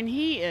 Yeah. I mean,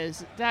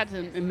 that's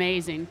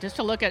amazing. Just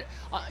to look at,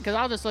 because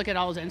I'll just look at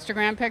all his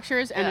Instagram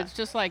pictures, and Yeah. it's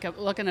just like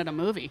looking at a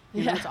movie.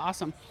 You know, Yeah. it's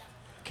awesome.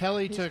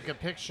 Kelly took a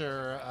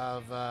picture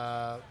of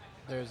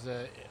there's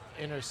a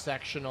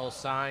intersectional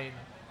sign,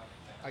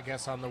 I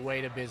guess, on the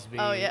way to Bisbee.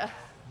 Oh, yeah.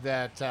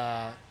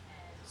 That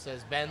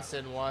says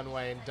Benson one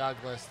way and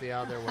Douglas the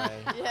other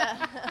way.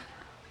 Yeah.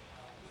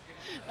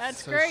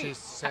 That's So great. she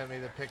sent me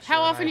the picture.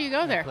 How and often do you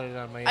go I there? put it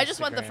on my I just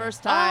went the Instagram.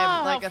 first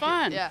time. Oh, how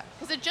fun. Yeah,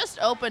 because it just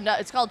opened up.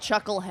 It's called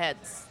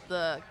Chuckleheads,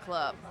 the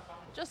club.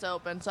 Just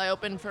opened. So I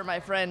opened for my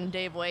friend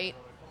Dave Waite.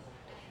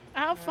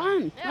 How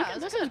fun. Yeah, Look, it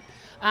was this is.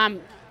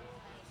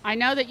 I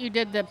know that you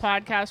did the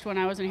podcast when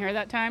I wasn't here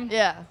that time.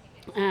 Yeah.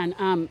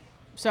 And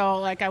so,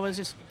 like, I was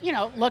just,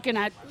 looking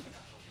at.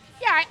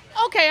 Yeah,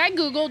 I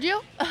Googled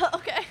you.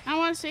 Okay. I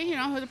want to see,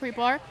 who the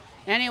people are.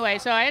 Anyway,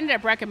 so I ended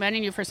up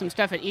recommending you for some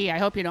stuff at E. I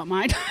hope you don't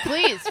mind.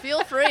 Please,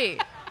 feel free.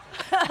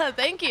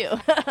 Thank you.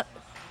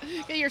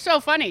 You're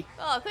so funny.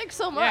 Oh, thanks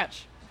so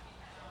much.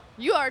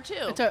 You are too.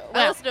 It's a- I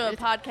well, listened to a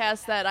it's-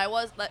 podcast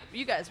that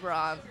you guys were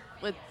on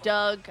with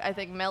Doug, I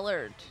think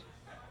Mellard.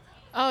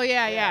 Oh,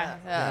 yeah.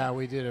 Yeah,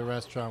 we did a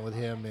restaurant with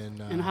him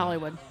In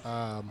Hollywood.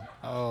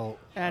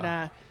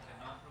 At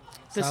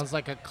This- sounds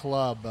like a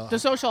club. The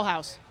Social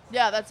House.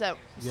 Yeah, that's it.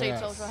 State Yes,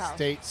 Social House.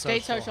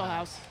 State Social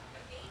House.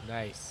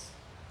 Nice.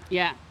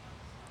 Yeah.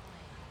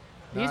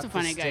 He's Not a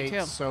funny the guy, State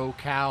too.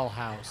 SoCal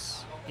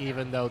House,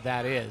 even though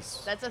that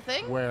is That's a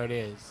thing? where it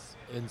is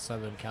in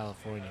Southern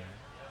California.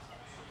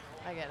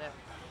 I get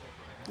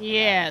it.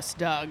 Yes,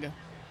 Doug.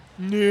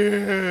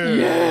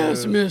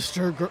 Yes,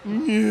 Mr.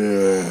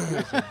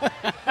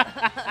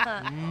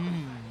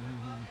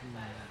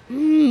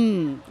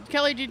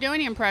 Kelly, do you do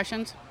any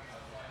impressions?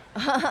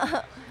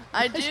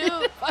 I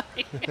do.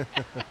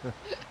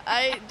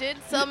 I did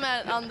some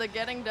on the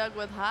Getting Doug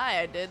with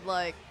High. I did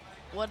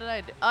what did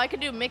I do? Oh, I could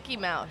do Mickey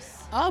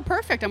Mouse. Oh,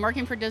 perfect. I'm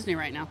working for Disney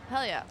right now.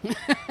 Hell yeah.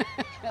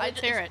 Let's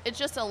hear it. It's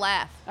just a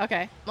laugh.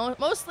 Okay.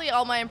 Mostly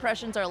all my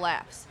impressions are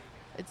laughs.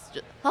 It's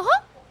just, haha.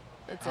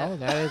 That's Oh, it.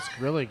 that is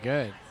really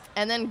good.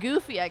 And then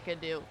Goofy I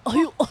could do. Oh,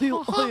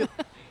 you.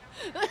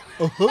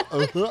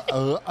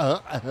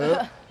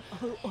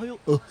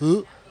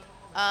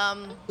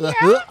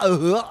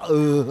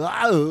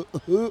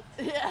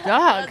 Yeah,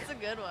 Doug. that's a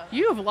good one.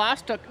 You have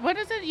lost what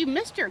is it? You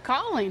missed your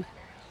calling.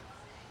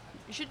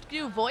 You should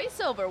do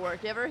voiceover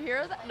work. You ever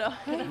hear that? No.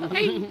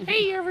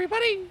 Hey,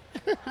 everybody!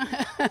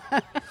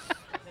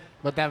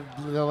 But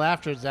the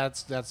laughter,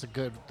 that's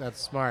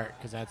smart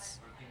because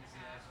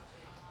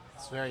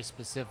it's very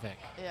specific.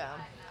 Yeah.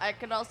 I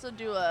could also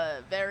do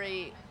a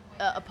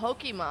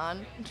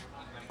Pokemon.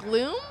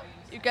 Gloom?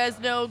 You guys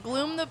know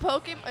Gloom the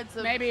Pokemon? It's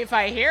a, Maybe if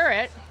I hear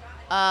it.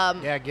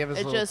 Yeah, give us a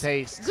it little just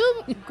taste.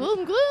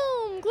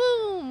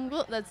 gloom.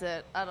 That's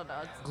it. I don't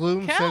know.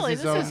 Gloom Kelly,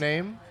 says his this own is-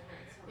 name.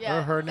 Yeah,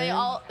 Or her they name?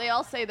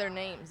 all say their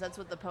names. That's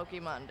what the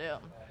Pokemon do.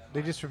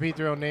 They just repeat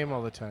their own name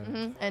all the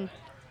time. And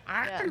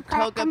yeah,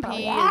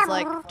 Togepi is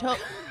like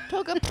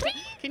Togepi.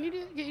 Can you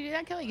do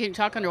that, Kelly? Can you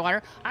talk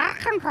underwater? I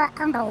can talk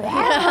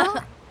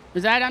underwater.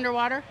 Is that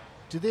underwater?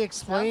 Do they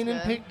explain in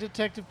Sounds good.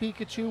 Detective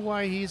Pikachu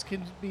why he's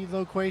can be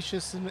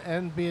loquacious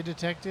and be a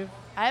detective?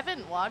 I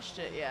haven't watched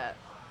it yet,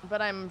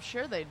 but I'm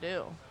sure they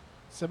do.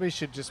 Somebody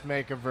should just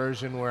make a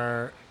version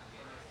where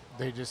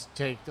they just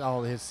take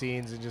all his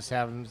scenes and just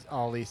have him,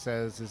 all he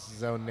says is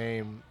his own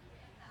name,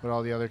 but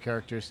all the other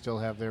characters still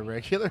have their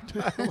regular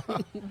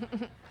dialogue.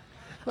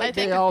 Like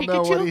think they all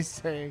know what Pikachu? he's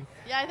saying.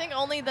 Yeah, I think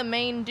only the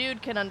main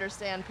dude can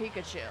understand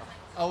Pikachu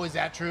Oh, is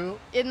that true?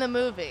 in the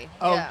movie.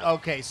 Oh, yeah.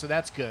 okay, so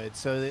that's good.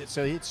 So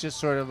it's just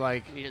sort of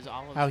like He does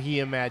all of how it. he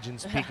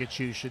imagines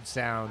Pikachu should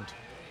sound,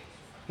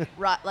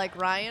 Like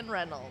Ryan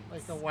Reynolds.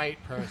 like a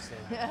white person.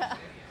 Uh-huh.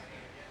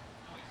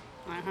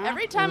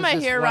 Every It time was I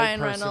this hear white Ryan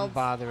person Reynolds,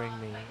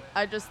 bothering me.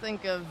 I just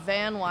think of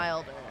Van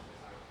Wilder.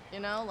 You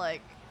know,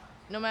 like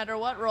no matter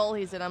what role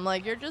he's in, I'm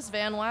like, you're just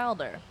Van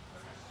Wilder,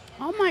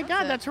 Oh my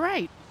God, it. that's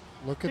right.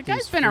 Look at The guy's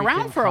these been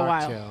around freaking for a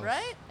while. cocktails.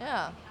 right?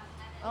 Yeah.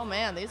 Oh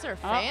man, these are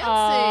fancy.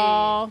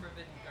 Uh-oh.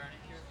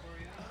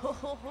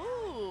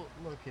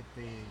 Look at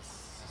these.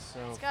 So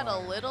It's got a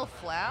fun. little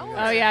flower.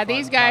 Oh yeah, Fun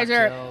these guys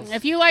cocktails. are.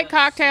 If you like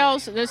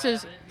cocktails, this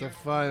is. The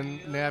fun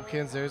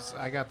napkins.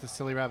 I got the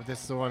silly rabbit.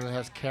 This is the one that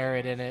has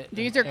carrot in it.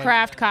 These are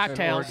craft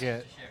cocktails.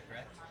 orgeat.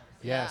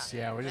 Yes,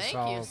 yeah. We're just Thank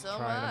all you so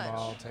trying them much.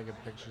 all, taking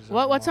pictures.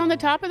 What's on the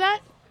top of that?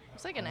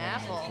 It's like an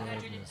apple.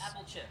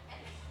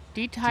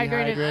 Dehydrated.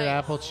 Dehydrated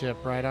apple chip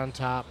right on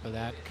top of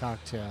that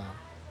cocktail.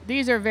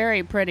 These are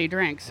very pretty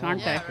drinks, aren't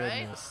Yeah, they? right?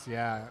 Goodness,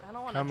 yeah. I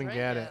don't wanna Come and drink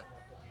get it. it.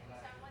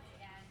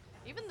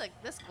 Even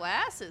this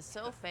glass is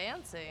so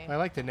fancy. I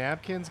like the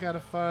napkins. Got a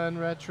fun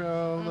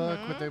retro look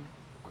with the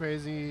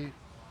crazy.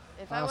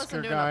 If I Oscar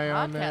wasn't doing a guy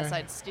on podcast, there.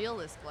 I'd steal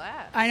this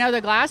glass. I know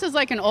the glass is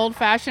like an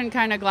old-fashioned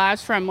kind of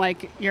glass from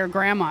like your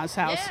grandma's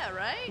house. Yeah,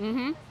 right?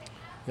 Mm-hmm.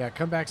 Yeah,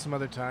 come back some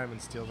other time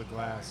and steal the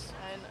glass.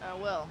 I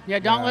will. Yeah,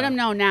 don't let Yeah. them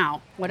know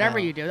now. Whatever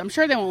Yeah. you do, I'm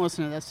sure they won't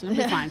listen to this. It'll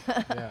be fine.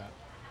 Yeah.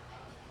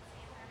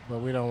 But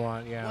we don't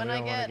want. Yeah, When we I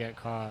don't want to get- get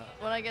caught.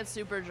 When I get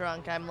super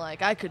drunk, I'm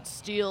like, I could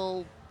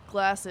steal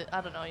glasses.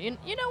 I don't know. You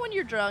know when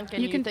you're drunk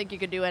and You you, can- think you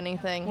could do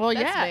anything? Well,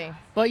 That's yeah. me.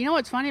 But you know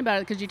what's funny about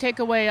it? Because you take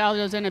away all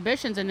those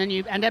inhibitions and then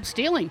you end up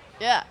stealing.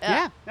 Yeah.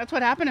 Yeah, that's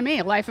what happened to me.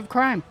 A life of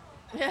crime.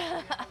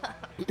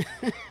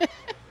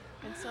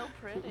 so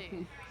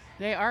pretty.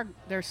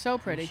 They're so You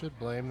pretty. should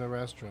blame the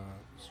restaurant.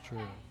 It's true.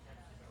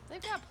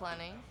 They've got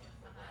plenty.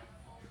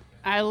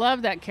 I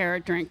love that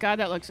carrot drink. God,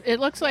 it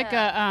looks like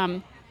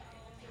a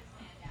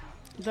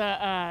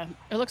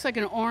it looks like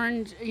an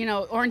orange,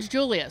 orange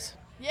Julius.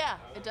 Yeah,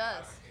 it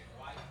does.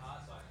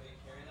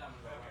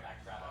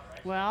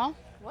 Well,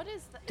 What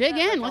is that? dig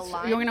Is that in. like a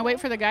lime You're gonna wait form?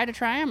 for the guy to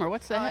try them, or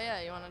what's the Oh heck?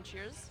 yeah, you want to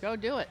cheers? Go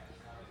do it.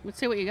 Let's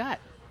see what you got.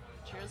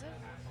 Cheers it.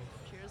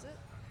 Cheers it.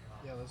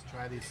 Yeah, let's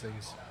try these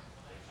things.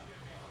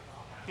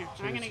 Here,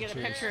 I'm gonna get a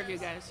cheers. picture of you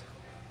guys.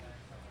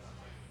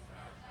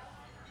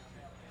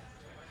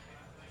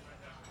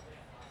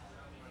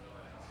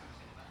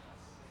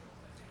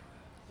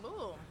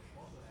 Ooh.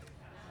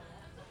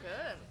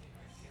 Good.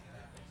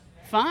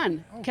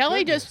 Fun. Oh,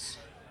 Kelly goodness.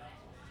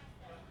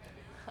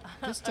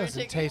 This Are you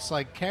doesn't taking- taste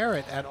like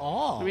carrot at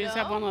all. Let me just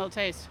have No? one little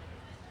taste.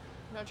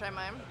 You want to try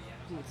mine?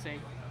 Let's see.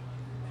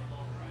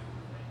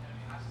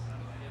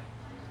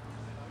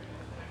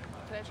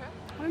 Can I try?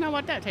 I don't know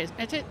what that tastes.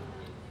 It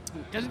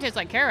doesn't taste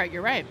like carrot.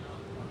 You're right.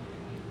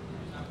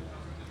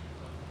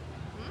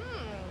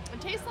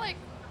 It tastes like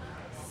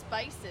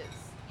spices,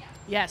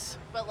 Yes.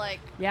 but like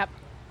Yep.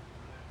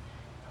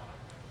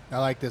 I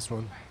like this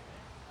one.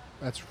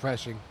 That's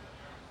refreshing.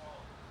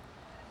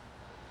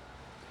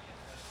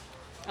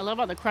 I love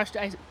all the crushed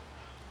ice.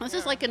 This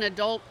is like an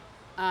adult.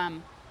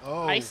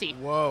 Oh, Icy.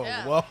 Whoa,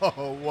 Yeah. whoa,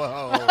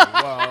 whoa, is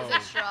whoa,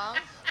 it strong?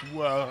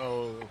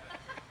 whoa.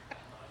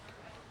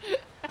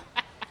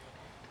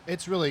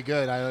 It's really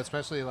good. I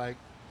especially like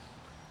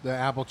the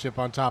apple chip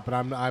on top,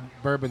 but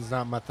bourbon's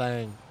not my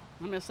thing.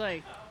 I'm gonna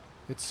say.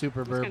 It's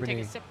super Just gonna take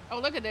bourbony. a sip. Oh,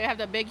 look at they have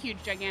the big,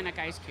 huge, gigantic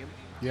ice cube.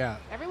 Yeah,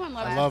 Everyone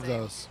loves. I it. love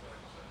Classic. those.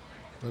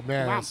 But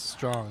man, Wow. it's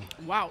strong.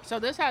 Wow. So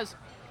this has.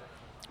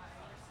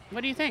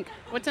 What do you think?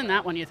 What's in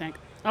that one? You think?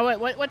 Oh,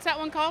 wait, what's that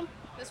one called?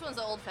 This one's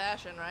the old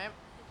fashioned, right?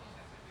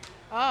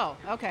 Oh,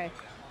 okay.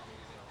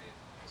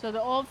 So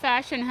the old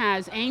fashioned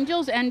has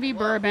Angel's Envy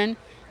bourbon,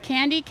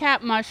 candy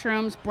cap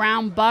mushrooms,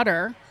 brown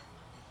butter.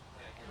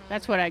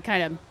 That's what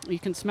you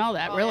can smell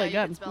that. Oh, Really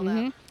yeah, you good. can smell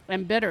that.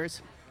 And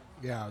bitters.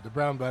 Yeah, the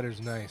brown butter's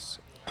nice.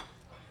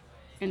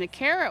 And the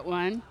carrot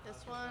one,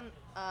 This one,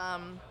 I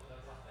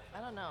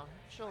don't know.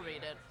 She'll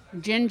read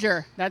it.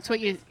 ginger. That's what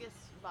you. Hibiscus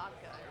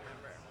vodka, I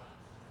remember.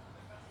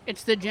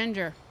 It's the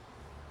ginger.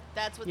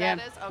 That's what Yeah.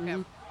 that is? Okay.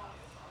 Mhm.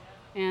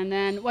 And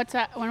then what's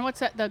that one? What's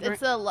that? It's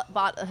the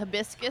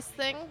hibiscus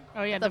thing.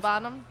 Oh, yeah, At the the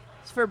bottom.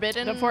 It's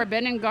forbidden. the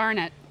forbidden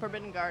garnet.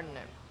 Forbidden garden.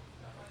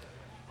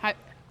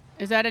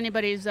 Is that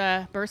anybody's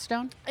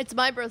birthstone? It's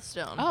my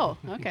birthstone. Oh,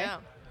 okay. Yeah.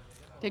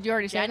 Did you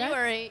already say that?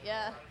 January.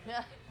 Yeah.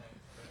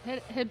 Yeah.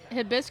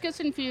 Hibiscus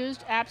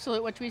infused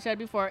absolute, which we said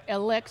before,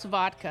 Elix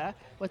vodka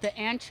with the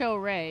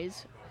ancho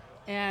rays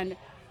and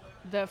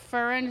the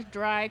Ferrand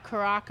dry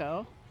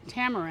Curaçao,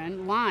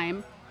 tamarind,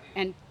 lime,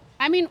 and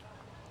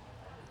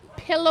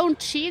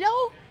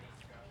Pilonchito?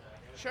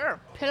 Sure.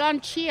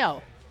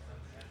 Pilonchio.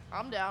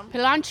 I'm down.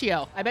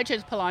 Pilonchio. I bet you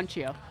it's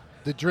Pilonchio.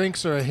 The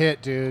drinks are a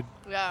hit, dude.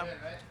 Yeah.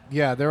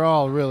 Yeah, they're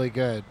all really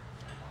good.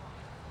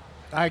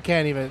 I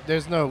can't even.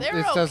 There's no. They're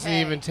This doesn't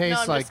okay. even No,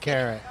 taste I'm like just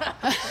kidding.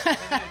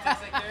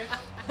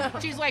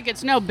 carrot. She's like,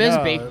 it's no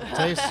Bisbee. No,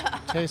 it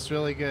tastes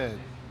really good.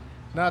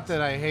 Not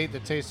that I hate the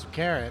taste of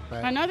carrot,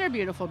 but Another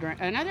beautiful drink,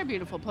 another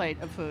beautiful plate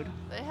of food.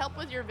 They help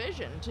with your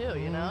vision too,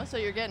 you know. So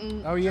you're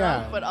getting Oh, yeah.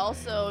 drunk, but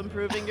also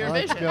improving your I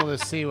like to vision. be able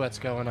to see what's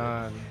going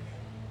on.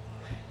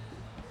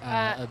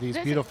 These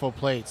this- beautiful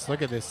plates.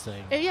 Look at this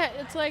thing. Yeah,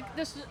 it's like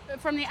this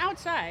from the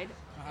outside.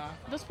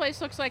 This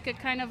place looks like a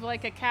kind of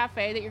like a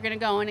cafe that you're going to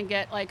go in and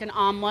get like an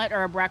omelet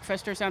or a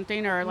breakfast or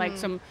something or like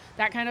some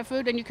that kind of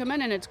food, and you come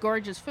in and it's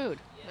gorgeous food.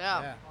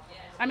 Yeah.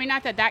 I mean,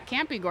 not that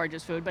can't be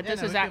gorgeous food, but Yeah,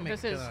 this no, is we can make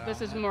this is killer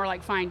this is omelet. more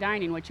like fine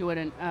dining, which you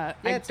wouldn't. I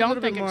it's a don't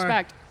little bit think more-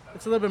 expect.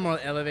 It's a little bit more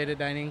elevated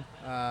dining.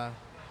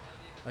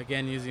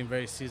 Again, using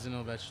very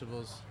seasonal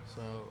vegetables.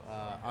 So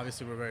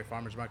obviously we're very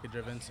farmers market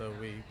driven. So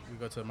we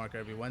go to the market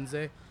every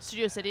Wednesday.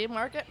 Studio City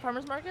Market,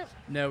 Farmers Market.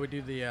 No, we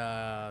do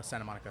the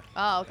Santa Monica.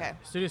 Oh, okay.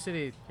 Studio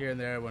City here and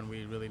there when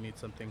we really need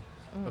something.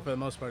 But for the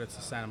most part, it's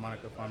the Santa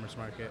Monica Farmers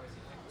Market.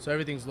 So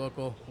everything's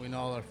local. We know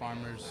all our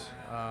farmers.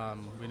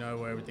 We know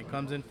where everything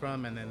comes in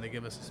from, and then they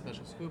give us a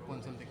special scoop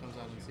when something comes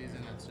out in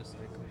season. That's just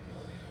like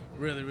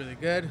really, really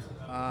good.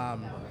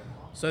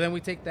 So then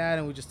we take that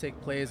and we just take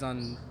plays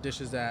on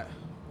dishes that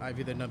I've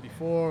either done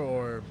before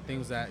or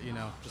things that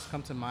just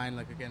come to mind.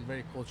 Like again,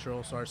 very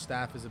cultural. So our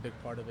staff is a big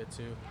part of it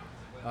too.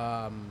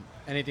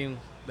 Anything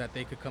that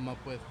they could come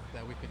up with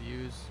that we could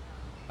use,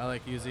 I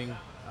like using.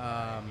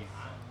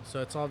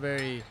 So it's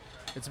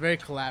very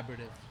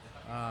collaborative.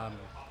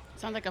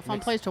 Sounds like a fun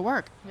place to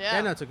work. Yeah.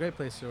 Yeah, no, it's a great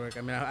place to work.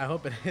 I mean, I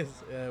hope it is.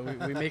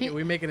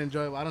 We make it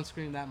enjoyable. I don't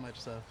scream that much,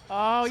 so.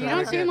 Oh, So you don't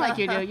we're seem good. like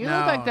you do. You No,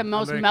 look like the I'm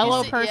most very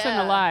mellow calm. person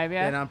Yeah. alive.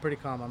 Yeah, Yeah. no, I'm pretty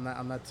calm. I'm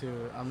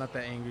not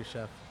that angry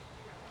chef.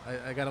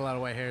 I got a lot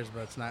of white hairs,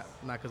 but it's not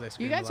because I You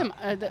screamed got a some.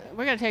 lot.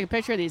 We're gonna take a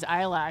picture of these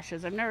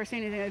eyelashes. I've never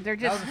seen anything. They're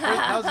just.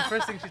 That was the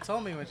first thing she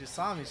told me when she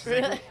saw me. She's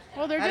Really? like,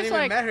 Well, they're I just didn't even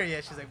like. met her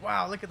yet. She's like,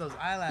 wow, look at those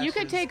eyelashes. You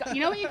could take. You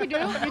know what you could do?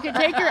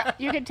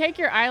 You could take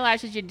your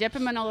eyelashes. You dip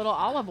them in a little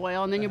olive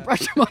oil, and then you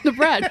brush them on the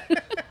bread.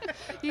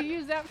 You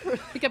use that for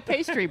like a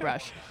pastry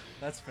brush.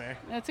 That's fair.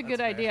 That's a good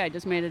fair. idea. I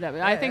just made it up.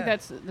 I think yeah.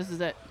 this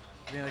is it.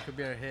 I think that could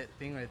be our hit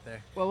thing right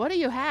there. Well, what do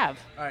you have?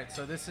 All right,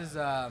 so this is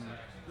our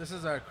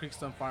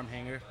Creekstone Farm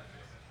hanger.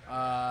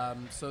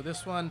 So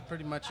this one,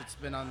 pretty much, it's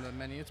been on the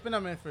menu. It's been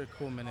on the menu for a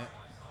cool minute.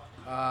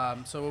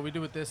 So what we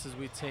do with this is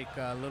we take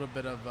a little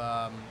bit of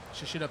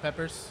shishito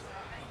peppers,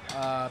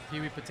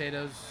 peewee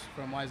potatoes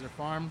from Weiser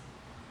Farm,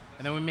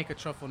 and then we make a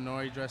truffle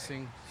nori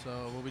dressing. So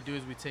what we do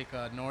is we take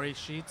nori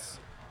sheets,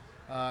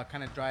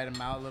 kind of dry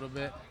them out a little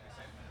bit,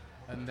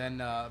 and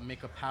then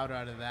make a powder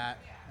out of that,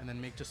 and then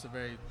make just a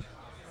very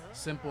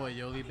simple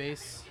aioli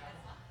base.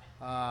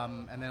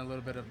 And then a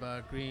little bit of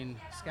green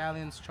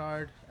scallions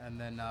charred, and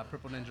then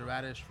purple ninja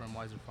radish from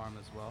Weiser Farm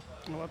as well.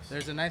 Whoops.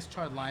 There's a nice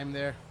charred lime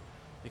there.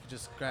 You can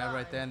just grab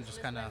right there and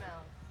just kind of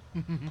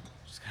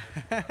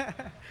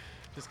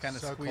So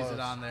squeeze close. it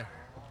on there.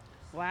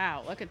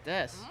 Wow, look at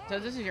this. So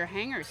this is your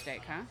hanger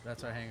steak, huh?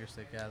 That's our hanger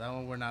steak. Yeah, that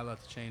one we're not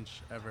allowed to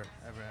change ever.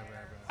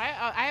 I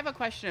have a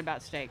question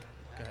about steak.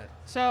 Go ahead.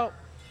 So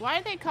why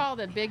do they call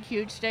the big,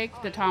 huge steak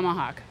the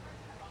tomahawk?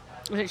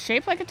 Is it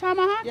shaped like a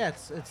tomahawk? Yeah,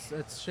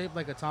 it's shaped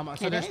like a tomahawk.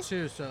 So It there's is?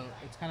 two. So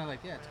it's kind of like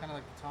it's kind of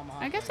like the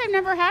tomahawk. I guess like- I've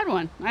never had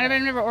one.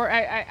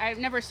 I've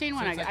never seen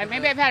one. it's like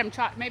Maybe a- I've had them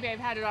chopped. Maybe I've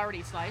had it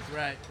already sliced.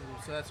 Right.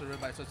 So that's a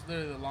ribeye. So it's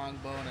literally the long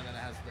bone, and then it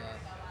has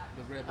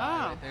the ribeye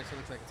Oh. right there. So it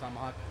looks like a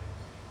tomahawk.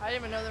 I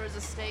didn't even know there was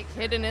a steak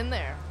hidden in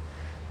there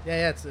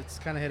Yeah, it's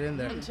kind of hidden in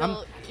there.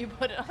 until you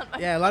put it on my.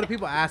 Yeah, a lot of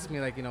people ask me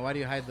like, why do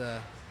you hide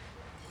the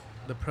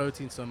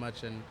protein so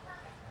much? And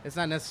it's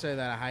not necessarily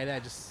that I hide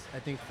it. I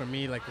think for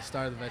me, like the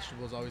star of the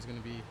vegetable is always going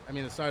to be. I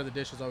mean, the star of the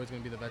dish is always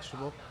going to be the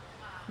vegetable.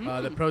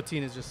 The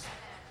protein is just,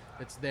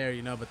 it's there,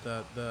 but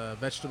the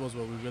vegetable is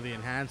what we really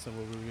enhance and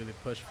what we really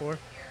push for.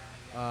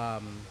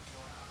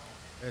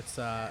 It's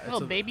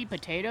Little baby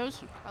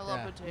potatoes. I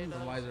love From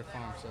potatoes. Weiser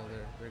Farm, so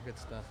they're good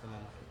stuff. And then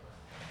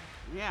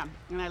Yeah,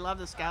 and I love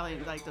the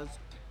scallions, like those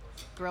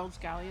grilled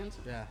scallions.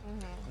 yeah,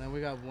 and then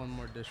we got one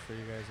more dish for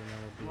you guys, and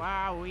then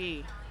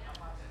Wowee.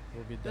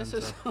 we'll be done. This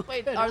is so.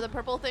 Wait, are the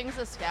purple things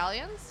the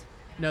scallions?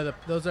 No,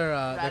 those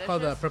are they're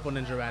called the Radishes? purple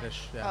ninja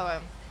radish. Yeah.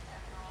 Oh,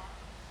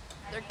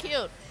 they're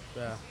cute.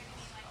 Yeah.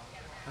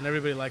 And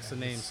everybody likes the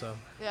name, so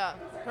Yeah,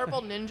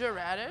 purple ninja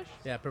radish.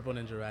 yeah, purple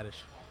ninja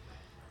radish.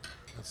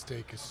 That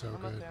steak is so I'm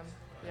with good. him.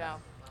 Yeah.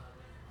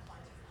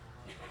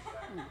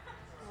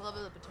 I love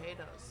the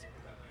potatoes.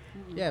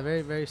 Yeah,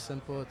 very very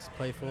simple. It's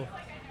playful.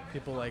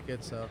 People like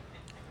it, so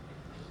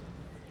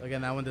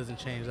again, that one doesn't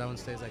change. That one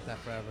stays like that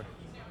forever.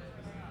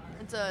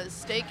 It's a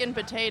steak and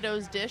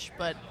potatoes dish,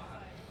 but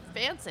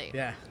fancy.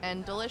 Yeah.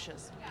 And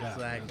delicious. Yeah,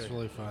 Exactly. it's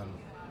really fun.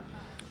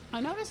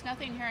 I noticed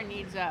nothing here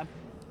needs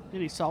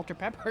any salt or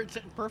pepper. It's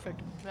perfect.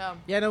 Yeah.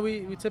 Yeah, no,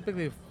 we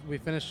typically we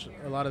finish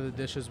a lot of the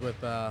dishes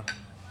with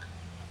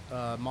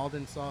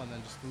Maldon salt and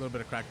then just a little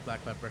bit of cracked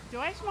black pepper. Do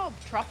I smell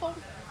truffle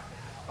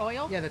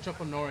oil? Yeah, the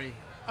truffle nori.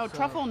 Oh, So-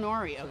 truffle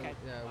nori. so, Okay.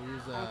 yeah, we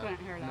use I couldn't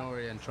hear that.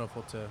 nori and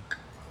truffle to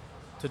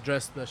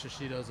dress the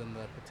shishitos and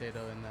the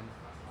potato in them.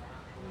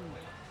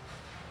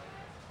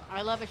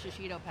 I love a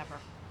shishito pepper.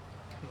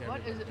 I think What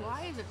is everybody it? does.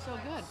 Why is it so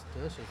good? It's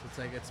delicious. It's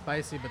like it's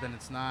spicy, but then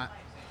it's not.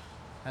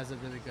 Has a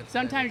really good.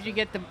 Sometimes flavor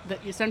you to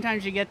it. get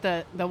sometimes you get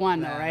the one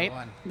though, Yeah, the right?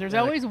 one. There's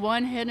Yeah, like- always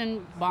one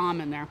hidden bomb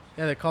in there.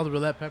 Yeah, they're called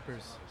roulette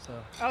peppers. So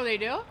Oh, they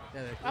do? yeah,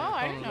 they're Oh, I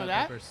called didn't know roulette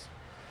that. Peppers.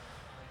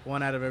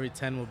 1 out of every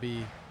 10 will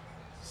be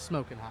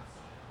smoking hot.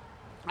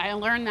 I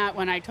learned that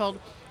when I told,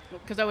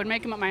 because I would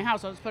make them at my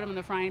house. I just put them in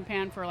the frying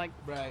pan for like.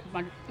 Right.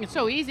 It's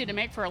so easy to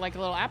make for like a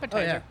little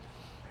appetizer.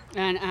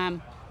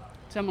 And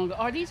someone will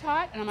go, "Are these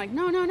hot?" And I'm like,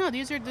 "No.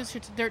 These are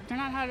they're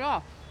not hot at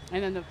all."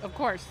 And then of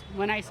course,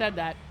 when I said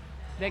that,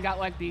 they got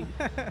like the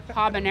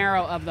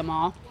habanero of them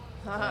all.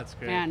 That's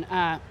great.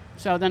 And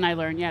so then I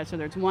learned, yeah. So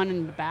there's one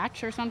in the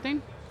batch or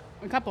something,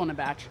 a couple in the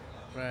batch.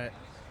 Right.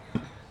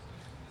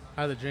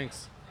 How are the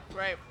drinks?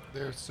 Right.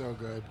 They're so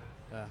good.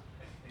 Yeah.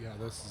 Yeah,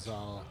 this is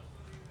all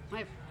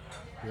I-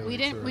 really we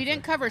didn't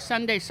terrific. cover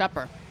Sunday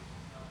supper.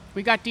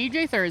 We got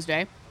DJ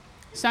Thursday,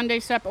 Sunday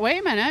supper. Wait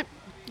a minute,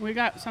 we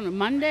got some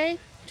Monday,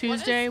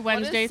 Tuesday,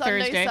 Wednesday, what is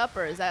Sunday Thursday.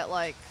 supper? Is that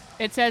like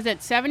It says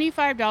it's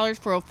 $75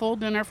 for a full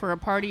dinner for a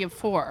party of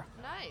 4.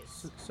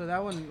 nice? So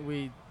that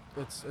one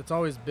it's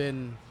always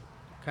been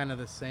kind of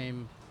the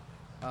same.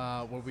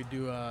 Where we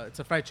do it's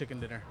a fried chicken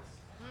dinner.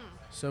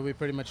 So we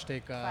pretty much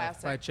take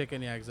Classic. fried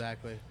chicken. Yeah,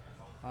 exactly.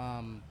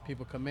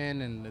 People come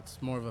in and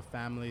it's more of a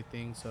family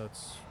thing. So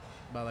it's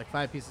about like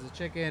 5 pieces of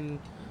chicken,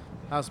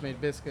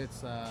 house-made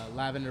biscuits,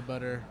 lavender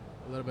butter,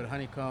 a little bit of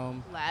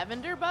honeycomb.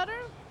 Lavender butter?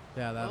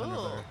 Yeah, lavender Ooh,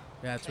 butter.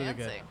 Yeah, it's really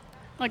good. Fancy.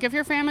 Like if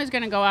your family's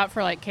going to go out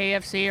for like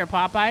KFC or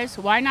Popeyes,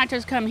 why not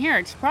just come here?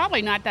 It's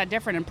probably not that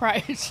different in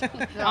price,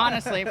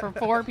 honestly, for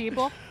 4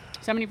 people.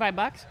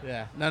 $75.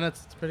 Yeah, no,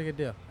 it's a pretty good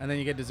deal. And then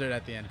you get dessert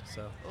at the end.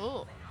 So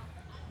Ooh.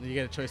 You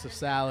get a choice of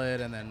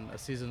salad and then a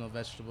seasonal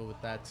vegetable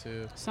with that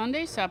too.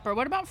 Sunday supper.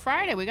 What about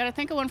Friday? We got to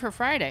think of one for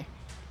Friday.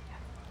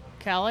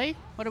 Kelly,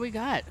 what do we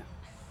got?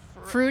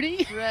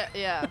 Fruity?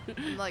 Yeah,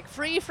 like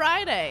Free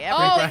Friday.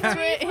 Oh, Everything's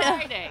Free yeah.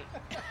 Friday.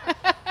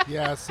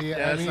 Yeah, see, Yeah,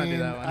 I let's not do mean,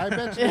 that one. I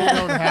bet you they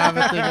don't have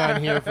a thing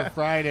on here for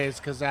Fridays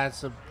because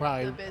that's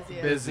probably The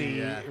busiest. busy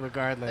Yeah.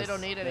 regardless. They don't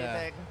need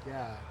anything.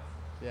 Yeah.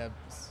 Yeah,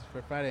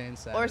 for Friday and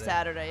Saturday. Or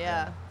Saturday,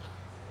 yeah.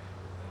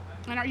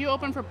 And are you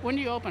open for, when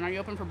do you open? Are you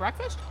open for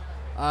breakfast?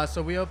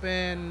 So we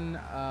open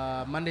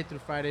Monday through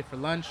Friday for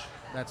lunch.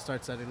 That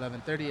starts at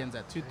 11:30, ends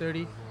at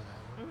 2:30,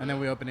 and then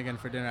we open again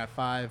for dinner at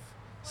 5.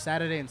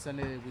 Saturday and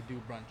Sunday we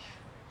do brunch.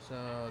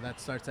 So that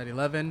starts at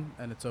 11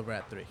 and it's over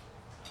at 3.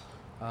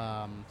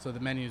 So the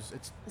menus,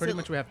 it's pretty it-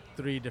 much we have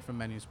 3 different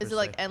menus. Is per it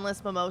like se.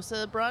 endless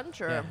mimosa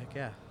brunch or? Yeah, heck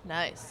yeah.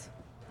 Nice.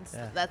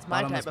 Yeah. That's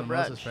my Bottomless type of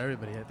mimosas brunch. for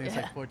everybody. I think it's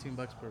Yeah. like $14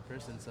 per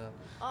person. So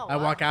Oh, I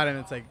wow. walk out and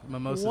it's like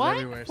mimosas What?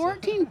 everywhere. so-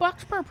 14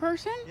 bucks per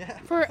person? Yeah.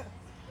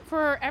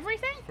 For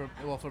everything?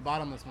 for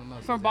bottomless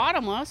mimosas. For yeah.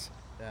 bottomless?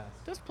 Yeah.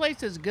 This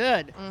place is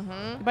good.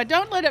 Mm-hmm. But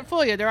don't let it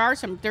fool you. There's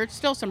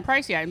still some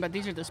pricey items, but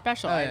these are the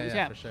special Oh, items.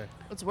 yeah, for sure.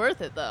 It's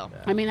worth it though.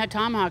 I mean, that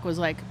tomahawk was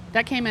like,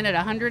 that came in at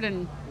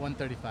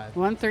 135.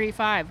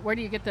 135. Where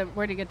do you get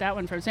that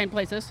one from? Same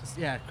place as?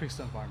 Yeah,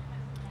 Creekstone Farm.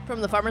 From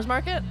the farmer's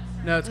market?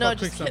 No, it's No, called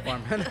just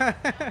Creekstone Farm.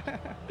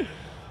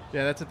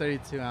 Yeah, that's a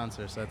 32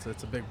 ouncer, so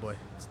it's a big boy.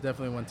 It's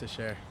definitely one to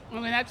share. I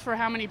mean, that's for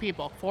how many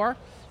people? 4?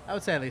 I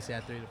would say at least 3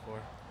 to 4,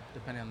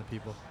 depending on the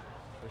people,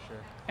 for sure.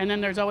 And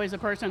then there's always a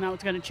person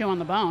that's going to chew on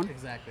the bone.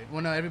 Exactly.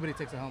 Well, no, everybody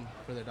takes it home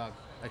for their dog.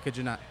 I kid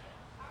you not.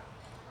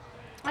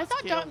 I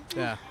thought cute.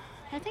 Yeah,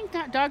 I think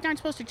that dogs aren't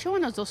supposed to chew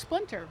on those. They'll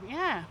splinter.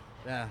 Yeah.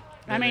 yeah.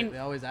 I mean, they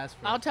always ask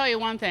for I'll it. tell you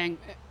one thing.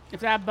 If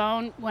that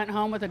bone went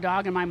home with a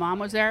dog and my mom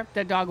was there,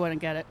 that dog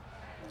wouldn't get it.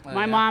 Oh,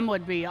 My yeah. mom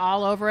would be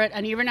all over it,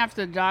 and even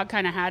after the dog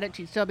kind of had it,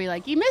 she'd still be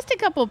like, "You missed a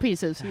couple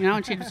pieces,"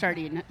 and she'd start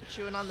eating it.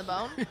 Chewing on the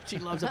bone? She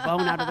loves a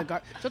bone out of the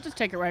garbage. She'll just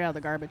take it right out of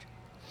the garbage.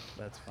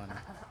 That's funny.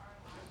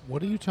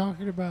 What are you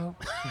talking about?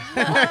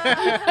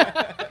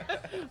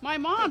 My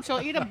mom,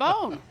 she'll eat a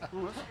bone.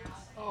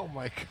 Oh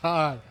my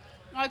God.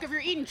 Like if you're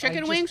eating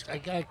chicken wings. I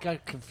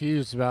got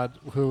confused about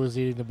who was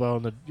eating the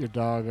bone, your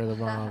dog or the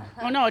mom.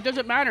 Oh no, it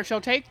doesn't matter.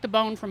 She'll take the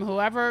bone from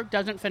whoever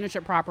doesn't finish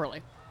it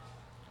properly.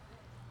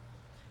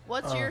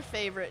 What's your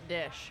favorite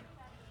dish?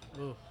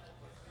 Ooh.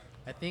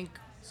 I think,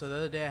 so the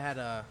other day I had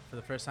for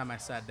the first time I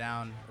sat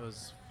down, it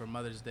was for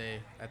Mother's Day.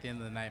 At the end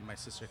of the night, my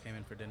sister came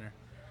in for dinner.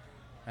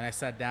 And I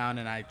sat down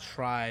and I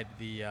tried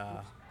the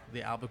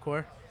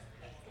albacore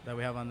that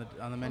we have on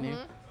the menu,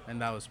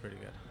 and that was pretty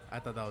good. I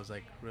thought that was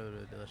like really,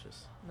 really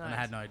delicious. And I Nice.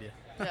 had no idea.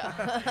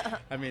 Yeah.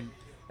 I mean,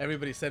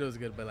 everybody said it was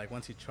good, but like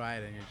once you try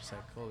it and you're just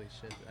like, holy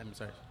shit. I'm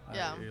sorry.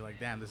 Yeah. You're like,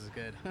 damn, this is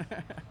good.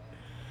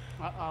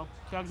 Uh-oh.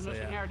 Doug's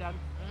missing yeah. hair, Doug.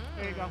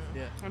 There you go.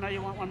 Yeah. I know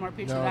you want one more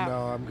piece No, of that. no,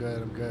 I'm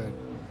good.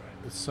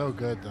 It's so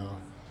good though.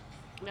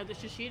 No, the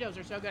shishitos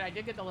are so good. I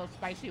did get the little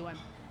spicy one,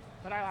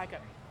 but I like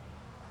it.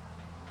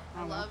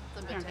 I love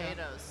the Okay.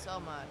 potatoes so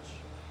much.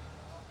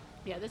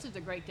 Yeah, this is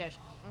a great dish.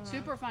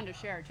 Super fun to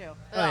share, too.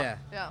 Oh, yeah.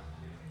 Yeah.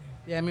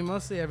 Yeah, I mean,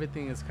 mostly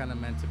everything is kind of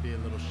meant to be a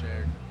little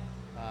shared.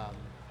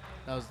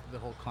 That was the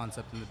whole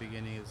concept in the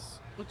beginning is,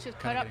 Which is Kinda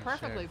cut up getting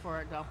perfectly shared.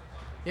 for it, though.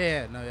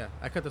 yeah.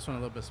 I cut this one a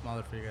little bit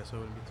smaller for you guys so it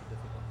wouldn't be too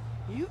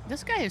difficult.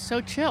 This guy is so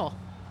chill.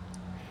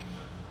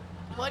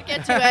 What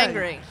gets you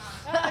angry?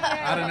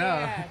 I don't know.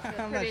 yeah, it's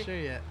I'm not pretty- sure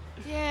yet.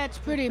 Yeah, it's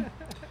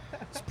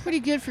pretty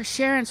good for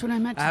sharing. It's what I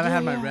meant to I haven't do,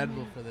 had my yeah. Red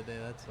Bull for the day,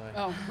 that's why.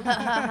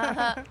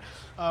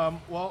 Oh,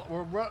 Well,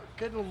 we're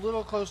getting a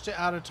little close to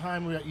out of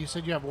time. You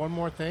said you have one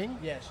more thing?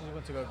 Yeah, she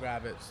went to go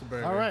grab it. It's the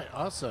burger. All right,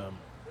 awesome.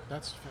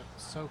 That's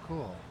so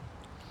cool.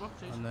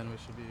 oopsies. And then we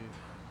should be.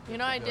 You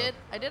know, I Yeah.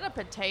 did a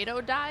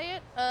potato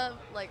diet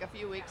like a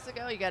few weeks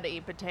ago. You got to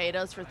eat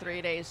potatoes for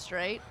 3 days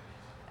straight.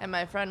 And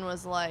my friend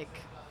was like,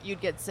 "You'd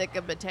get sick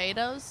of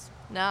potatoes?"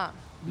 Nah.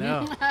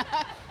 No.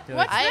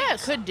 What's I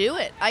this? could do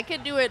it. I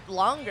could do it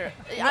longer.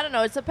 I don't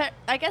know.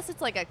 I guess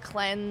it's like a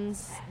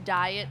cleanse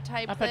diet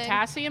type A thing.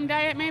 potassium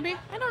diet, maybe?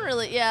 I don't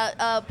really.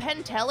 Yeah.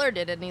 Penn Teller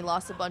did it, and he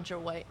lost a bunch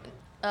of weight.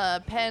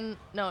 Penn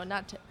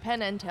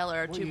and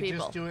Teller are Well, two you people.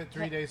 just do it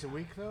 3 days a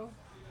week though?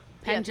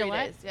 Yeah, 3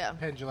 Pendulette? days, yeah.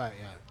 Penn Gillette,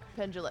 yeah.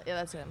 Penn Gillette, yeah,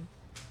 that's him.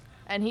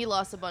 And he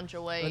lost a bunch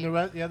of weight.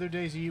 And the other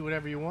days you eat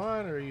whatever you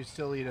want, or you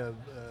still eat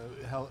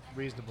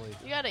reasonably?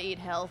 You gotta eat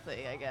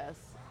healthy, I guess.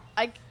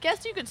 I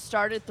guess you could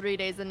start at 3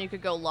 days, then you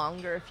could go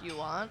longer if you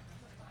want.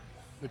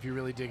 If you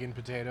really dig in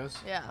potatoes.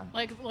 Yeah.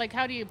 Like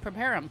how do you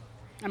prepare them?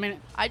 I mean,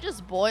 I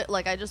just boiled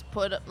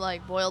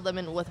them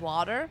in with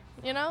water,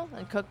 you know,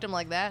 and cooked them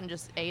like that, and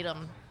just ate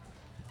them.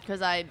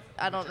 Cause I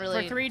don't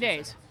really. for 3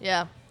 days.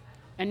 Yeah.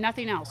 And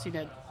nothing else you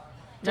did?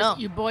 No. Just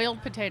you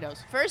boiled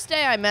potatoes. First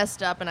day I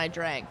messed up and I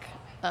drank.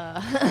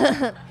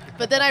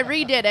 But then I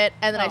redid it,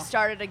 and then I Oh.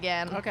 started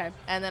again. Okay.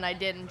 And then I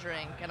didn't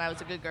drink, and I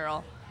was a good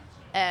girl.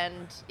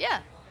 And yeah,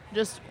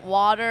 just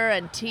water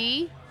and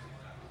tea.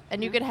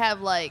 And you could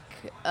have like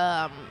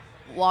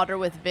water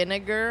with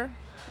vinegar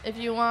if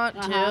you want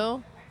Uh-huh.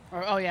 too.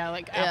 Or, oh, yeah,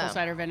 like apple Yeah.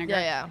 cider vinegar. Yeah,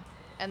 yeah.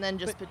 And then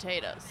just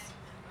potatoes.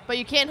 But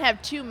you can't have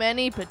too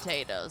many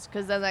potatoes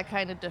because then that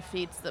kind of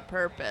defeats the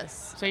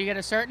purpose. So you get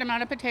a certain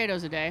amount of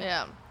potatoes a day.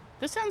 Yeah.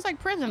 This sounds like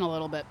prison a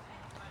little bit.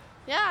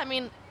 Yeah, I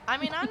mean,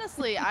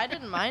 honestly, I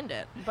didn't mind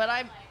it, but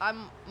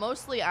I'm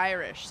mostly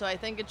Irish, so I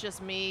think it's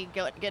just me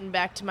getting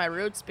back to my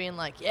roots, being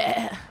like,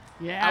 yeah,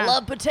 Yeah. I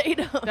love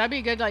potatoes. That'd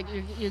be good. Like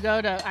you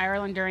go to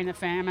Ireland during the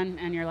famine,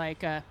 and you're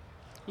like, yeah,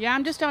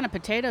 I'm just on a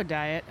potato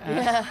diet.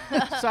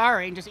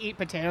 Sorry, and just eat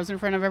potatoes in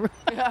front of everyone.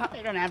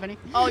 They don't have any.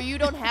 Oh, you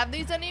don't have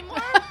these anymore?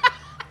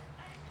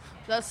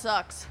 That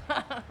sucks.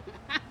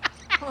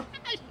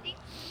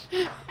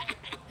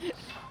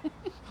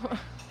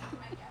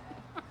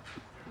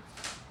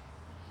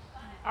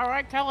 All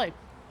right, Kelly.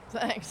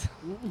 Thanks.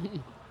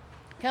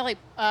 Kelly,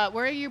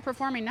 where are you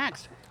performing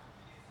next?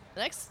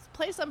 The next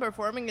place I'm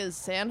performing is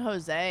San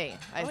Jose,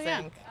 I Oh,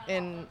 yeah.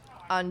 think,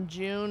 on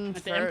June 1st.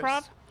 At the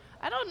Improv?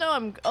 I don't know.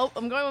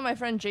 I'm going with my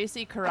friend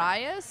JC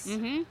Carayas.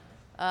 Mm-hmm.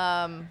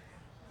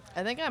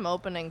 I think I'm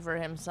opening for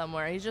him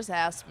somewhere. He just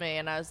asked me,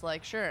 and I was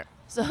like, sure.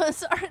 So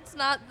sorry, it's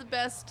not the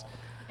best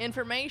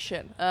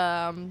information.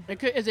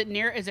 Is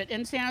it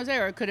in San Jose,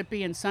 or could it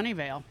be in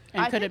Sunnyvale?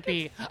 And I could it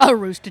think be a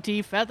Rooster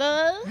Teeth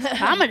Feathers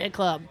Comedy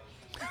Club?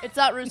 It's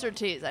not Rooster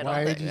Teeth. I don't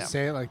Why think. did you no.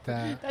 say it like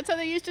that? That's how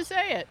they used to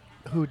say it.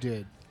 Who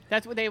did?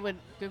 That's what they would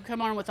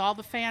come on with all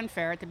the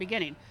fanfare at the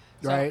beginning.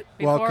 So Right.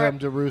 before, Welcome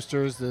to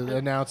Roosters, the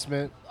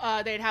announcement.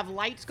 They'd have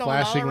lights going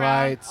Flashing all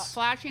around, lights.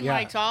 flashing Yeah,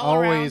 lights all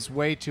around, always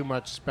way too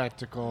much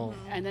spectacle.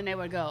 and then they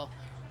would go.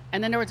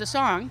 And then there was a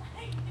song,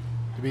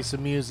 To be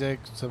some music,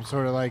 some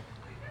sort of like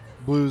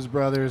Blues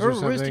Brothers or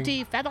Rooster something.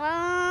 Teeth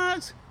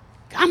Feathers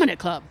Comedy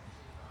Club.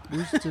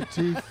 Rooster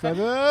Teeth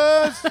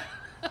Feathers.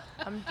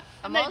 I'm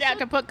And they'd also have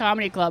to put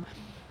Comedy Club.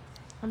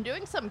 I'm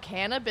doing some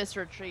cannabis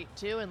retreat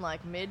too in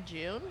like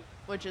mid-June,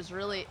 which is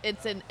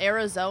it's in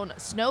Arizona,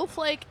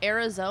 Snowflake,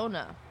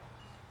 Arizona.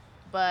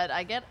 But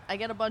I get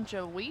a bunch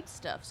of weed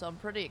stuff, so I'm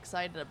pretty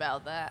excited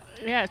about that.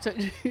 Yeah, so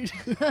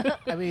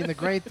I mean, the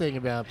great thing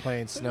about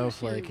playing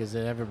Snowflake is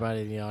that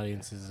everybody in the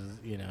audience is,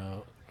 It's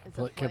a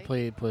flake.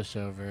 complete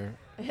pushover.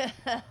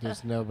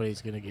 Just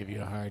nobody's going to give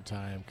you a hard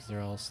time because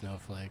they're all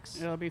snowflakes.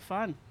 it'll be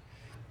fun.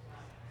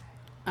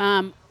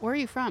 Where are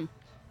you from?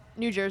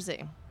 New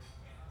Jersey.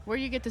 Where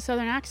do you get the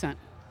southern accent?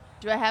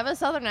 Do I have a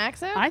southern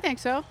accent? I think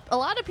so. A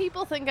lot of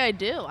people think I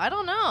do. I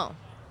don't know.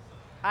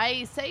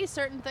 I say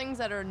certain things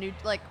that are new,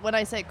 like when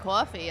I say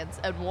coffee and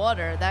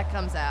water, that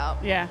comes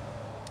out. Yeah.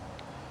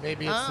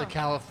 Maybe it's the Oh.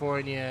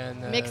 California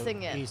and the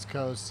Mixing it. East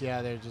Coast.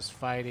 Yeah, they're just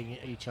fighting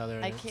each other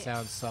and I it can't-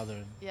 sounds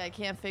southern. Yeah, I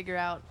can't figure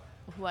out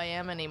who I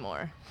am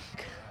anymore.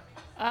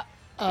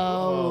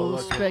 Oh,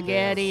 look at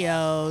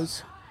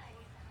SpaghettiOs.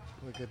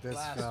 Look at this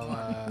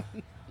fella.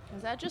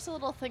 Is that just a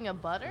little thing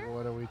of butter?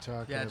 What are we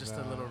talking Yeah, about? just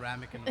a little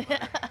ramekin butter.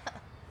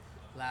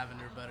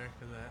 Lavender butter,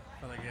 because I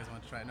felt like you guys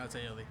want to try it. No, it's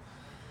aioli.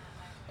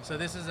 So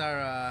this is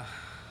our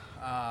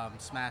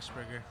smash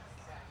burger.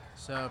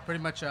 So pretty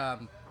much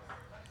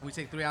we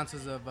take 3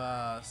 ounces of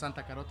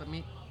Santa Carota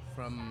meat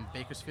from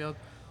Bakersfield.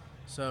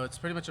 So it's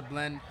pretty much a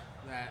blend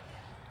that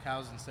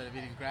cows, instead of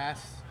eating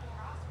grass,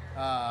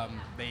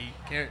 they eat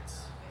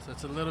carrots. So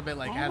it's a little bit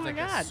like, Oh has my like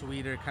God. a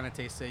sweeter kind of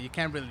taste to it. You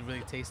can't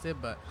really taste it,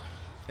 but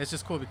it's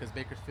just cool because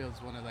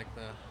Bakersfield's one of like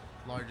the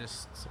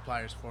largest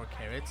suppliers for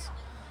carrots.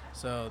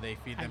 So they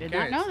feed I them did not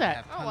carrots. know They that.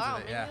 have Oh tons wow,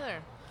 of it, me yeah. neither.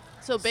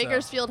 So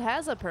Bakersfield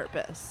has a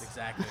purpose.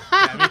 Exactly.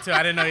 Yeah, me too.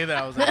 I didn't know either.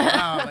 I was like,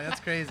 wow, like, that's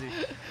crazy.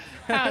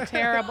 How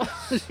terrible.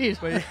 Jeez.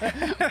 But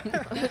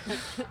yeah,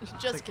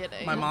 Just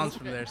kidding. my mom's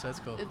from there, so that's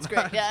cool. It's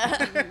great. Yeah.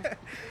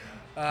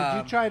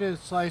 Could you try to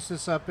slice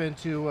this up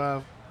into,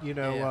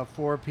 Yeah.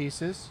 4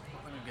 pieces?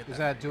 Let me get Is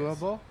that for you guys.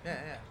 doable? Yeah,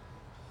 yeah.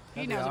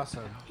 That'd be knows it.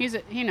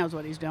 awesome. He knows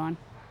what he's doing.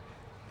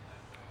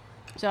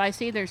 So I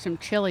see there's some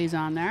chilies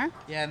on there.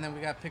 Yeah, and then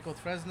we got pickled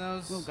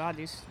Fresnos. Oh God,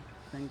 these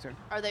things are.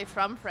 Are they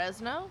from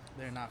Fresno?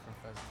 They're not from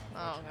Fresno.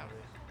 Oh, okay.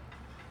 unfortunately.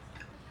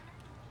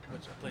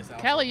 Which a place that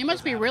Kelly, also you must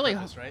doesn't be have a really-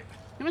 purpose, right?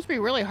 You must be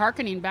really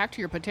hearkening back to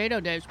your potato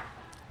days.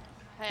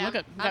 Hey, Look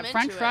at I'm that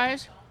French into it.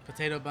 fries,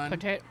 Potato bun.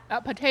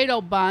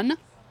 potato bun.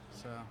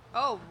 So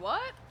Oh,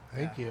 what?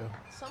 Thank you.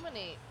 So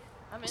many.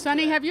 I'm into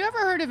Sonny, it. have you ever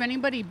heard of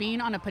anybody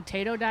being on a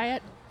potato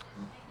diet?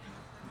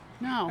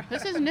 No,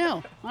 this is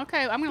new.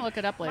 Okay, I'm gonna look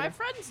it up My later.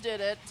 friends did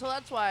it, so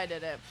that's why I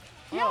did it.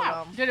 I don't Yeah.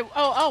 know. Did it?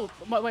 Oh.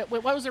 Wait,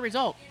 what was the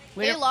result?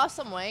 We They don't- lost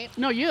some weight.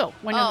 No, you.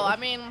 When Oh, I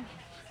mean,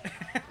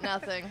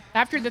 nothing.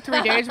 after the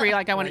 3 days where you're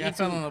like, I want like, to I eat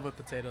fell in some. love with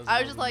potatoes. I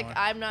a was just little like, bit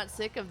more. I'm not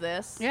sick of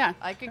this. Yeah.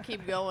 I could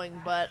keep going,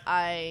 but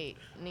I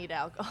need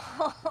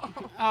alcohol.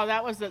 Oh,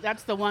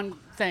 that's the one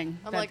thing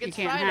I'm that like, you it's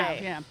can't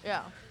Friday. have.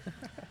 Yeah. Yeah.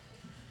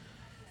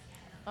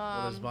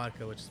 Well, there's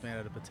vodka, which is made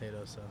out of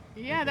potatoes, so.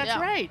 Yeah, that's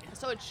Yeah. right.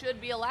 So it should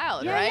be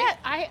allowed, Yeah, right?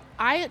 yeah.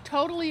 I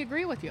totally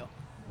agree with you.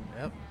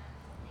 Yep.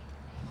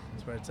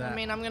 That's where it's at. I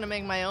mean, I'm gonna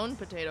make my own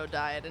potato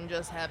diet and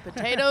just have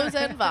potatoes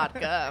and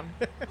vodka.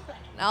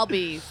 I'll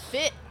be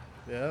fit.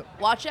 Yep.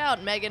 Watch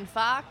out, Megan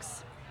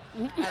Fox. I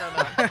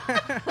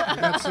don't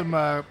know. Got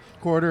some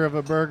quarter of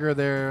a burger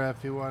there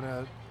if you want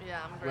to Yeah,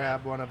 I'm great.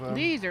 grab one of them.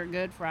 These are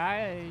good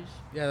fries.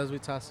 Yeah, those we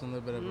tossed in a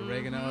little bit of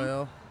oregano Mm-hmm.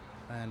 oil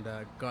and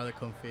garlic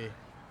confit.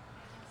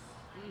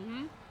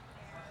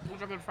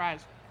 Those are good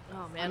fries.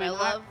 Oh man, I I mean,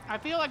 love. I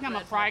feel like I'm a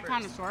red fry peppers.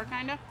 connoisseur,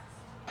 kind of.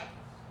 Oh,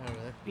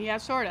 really? Yeah,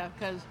 sort of,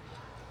 because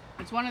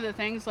it's one of the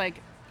things,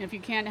 like, if you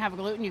can't have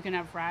gluten, you can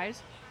have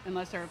fries,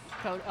 unless they're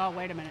coated. Oh,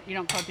 wait a minute. You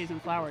don't coat these in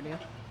flour, do you?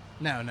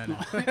 No.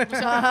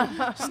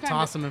 Sometimes Just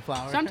toss them in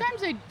flour.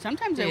 Sometimes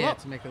they yeah, will.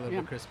 to make it a little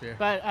Yeah. bit crispier.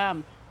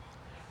 But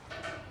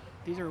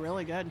these are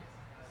really good.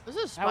 This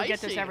is spicy. I would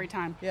get this every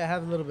time. Yeah,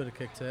 have a little bit of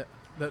kick to it.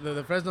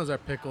 The Fresnos are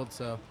pickled,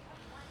 so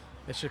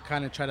it should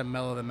kind of try to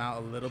mellow them out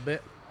a little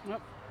bit.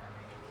 Yep.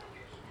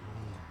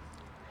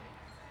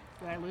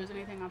 Did I lose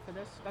anything off of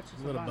this? That's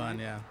just A little bun,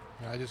 right?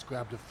 yeah. I just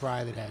grabbed a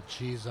fry that had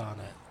cheese on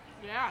it.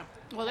 Yeah.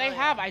 Well, they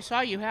have. I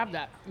saw you have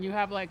that. You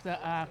have like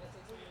the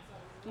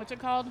what's it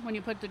called when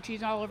you put the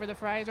cheese all over the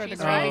fries or Cheese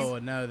the gravy? Oh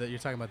no, you're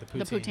talking about the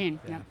poutine. The poutine.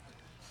 Yeah.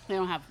 They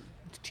don't have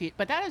cheese,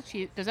 but that is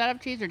cheese. Does that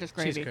have cheese or just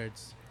gravy? Cheese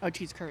curds. Oh,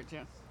 cheese curds.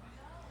 Yeah.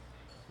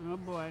 Oh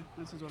boy,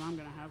 this is what I'm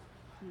gonna have.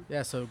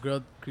 Yeah, so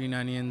grilled green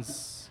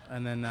onions,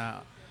 and then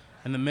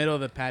in the middle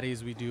of the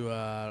patties we do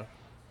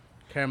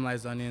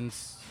caramelized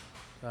onions,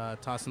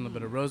 toss in a little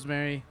bit of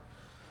rosemary,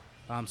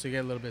 so you get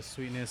a little bit of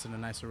sweetness and a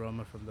nice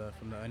aroma from the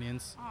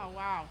onions. Oh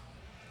wow.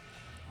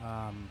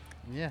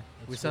 Yeah,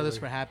 we That's sell this really-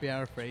 for happy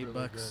hour for $8. really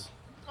good.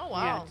 Oh Yeah,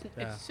 wow.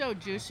 it's so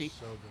juicy.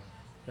 So good.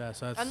 Yeah,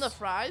 so that's And the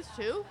fries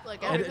too,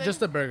 like it- everything.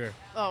 just a burger.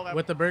 Oh, okay.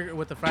 With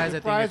the fries, I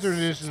think Fries are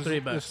it's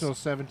additional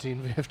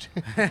 $3.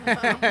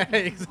 $17.50.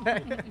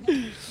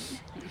 Exactly.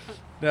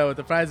 No, with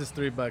the fries it's $3,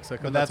 so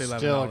it But comes out that's to $11.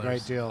 still a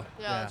great deal.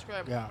 yeah, that's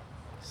great. Yeah.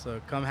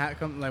 So come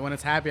like when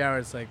it's happy hour,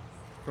 it's like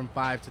from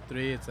 5 to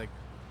 3. It's like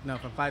no,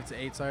 from 5 to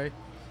 8. Sorry,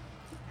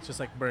 it's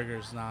just like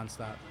burgers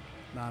nonstop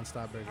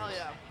burgers. Oh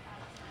yeah.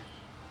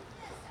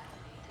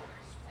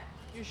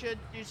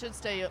 You should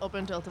stay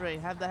open till 3.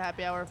 Have the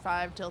happy hour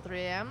 5 till 3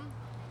 a.m.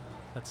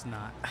 That's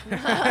not.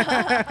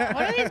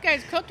 What are these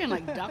guys cooking?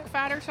 Like duck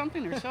fat or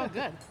something? They're so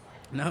good.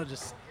 No,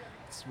 just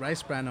it's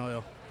rice bran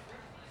oil.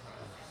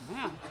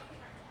 Yeah.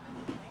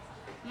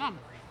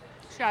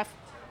 Chef,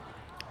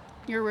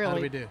 you're really. How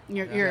do we do?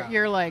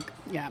 You're like,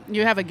 yeah.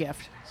 You have a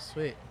gift.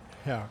 Sweet.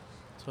 Yeah.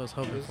 That's what I was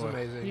hoping This is for.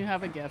 amazing. You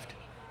have a gift.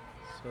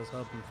 That's what I was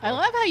hoping for. I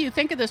love how you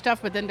think of the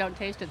stuff, but then don't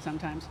taste it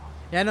sometimes.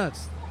 Yeah, no,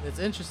 it's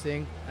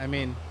interesting. I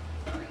mean,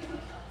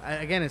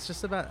 again, it's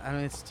just about. I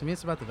mean, to me,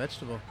 it's about the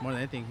vegetable more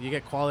than anything. You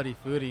get quality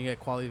food and you get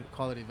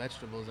quality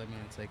vegetables. I mean,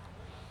 it's like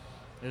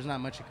there's not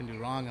much you can do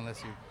wrong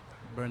unless you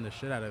burn the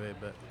shit out of it.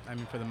 But I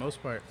mean, for the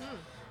most part,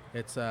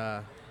 it's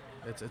a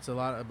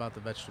lot about the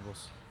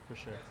vegetables for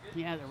sure.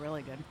 Yeah, they're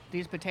really good.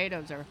 These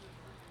potatoes are,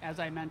 as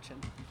I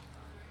mentioned,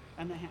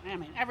 and I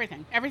mean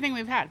everything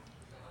we've had.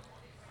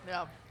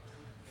 Yeah.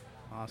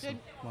 Awesome. Did-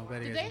 Well, I'm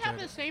glad you Did guys they have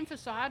enjoyed the it. same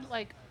facade,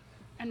 like,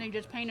 and they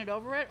just painted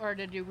over it, or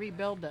did you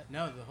rebuild it?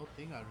 No, the whole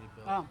thing got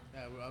rebuilt. Oh.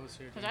 Yeah, I was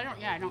here. 'Cause during I don't-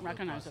 the yeah, I whole don't rebuild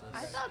recognize it. I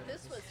process. thought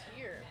this was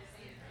here.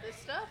 This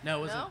stuff? No,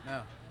 it wasn't.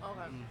 No.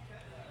 Okay.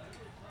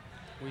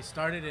 We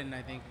started in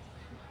I think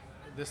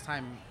this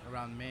time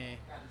around May.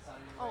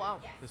 Oh wow.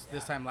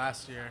 This time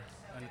last year.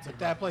 And it took But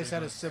that about place 3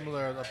 had a months.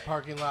 similar. The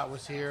parking lot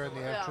was here, and the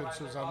Yeah. entrance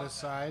was on this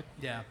side.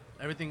 Yeah,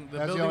 everything. The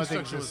That's the building only thing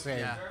structure the was same,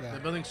 Yeah, yeah. the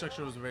building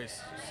structure was very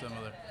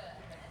similar.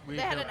 We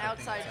They had built an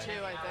everything outside inside.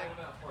 too, I think.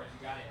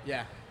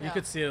 Yeah, you Yeah.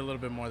 could see it a little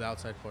bit more the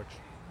outside porch.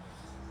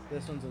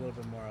 This one's a little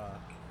bit more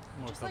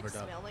Just like covered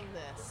up. smelling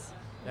this.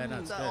 Yeah, no,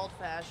 it's The good. old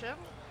fashioned.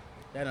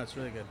 Yeah, no, it's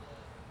really good.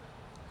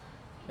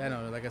 Yeah,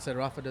 no, like I said,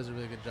 Rafa does a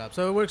really good job.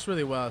 So it works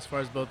really well as far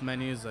as both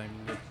menus. I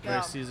mean, they're very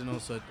Yeah. seasonal,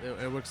 so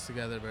it works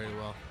together very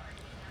well.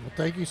 Well,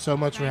 thank you so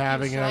much for Thank you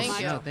having so us. Thank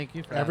you. No, thank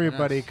you for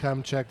Everybody, having us.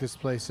 come check this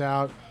place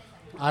out.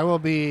 I will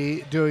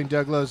be doing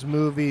Douglas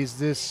Movies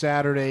this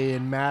Saturday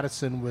in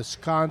Madison,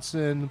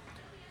 Wisconsin,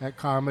 at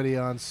Comedy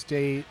on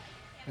State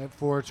at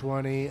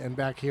 420, and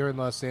back here in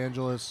Los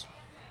Angeles.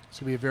 It's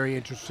going to be a very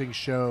interesting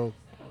show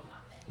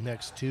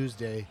next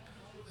Tuesday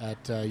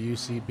at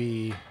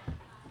UCB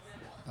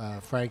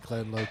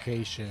Franklin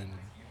location.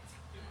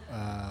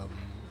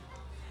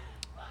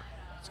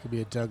 It's going to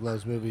be at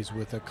Douglas Movies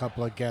with a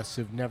couple of guests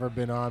who've never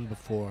been on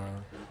before,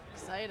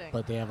 Exciting.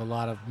 but they have a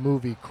lot of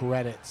movie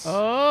credits.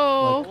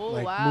 Oh. Oh,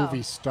 like wow.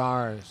 movie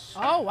stars.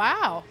 Oh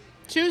wow.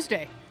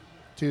 Tuesday.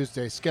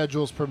 Tuesday,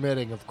 schedules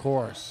permitting, of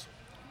course.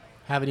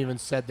 Haven't even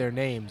said their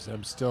names.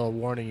 I'm still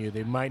warning you,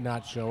 they might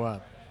not show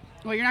up.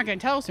 Well, you're not going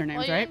to tell us their names,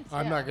 Well, you right? didn't-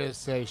 I'm yeah. not going to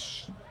say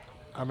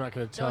I'm not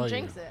going to tell you.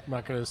 jinx it. I'm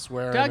not going to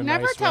swear. Doug in a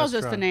never nice tells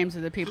us the restaurant. names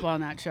of the people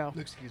on that show.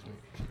 Excuse me.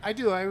 I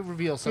do. I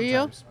reveal Do you?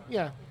 sometimes.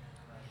 Yeah.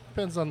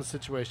 Depends on the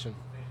situation.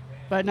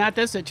 But not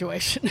this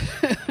situation.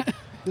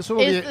 This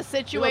will Is be, the it'll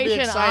situation be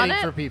on exciting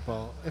it? for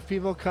people. If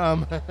people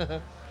come,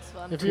 It's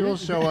fun. if people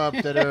show up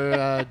that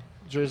are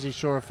Jersey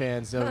Shore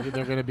fans, they're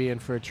going to be in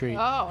for a treat.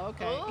 Oh,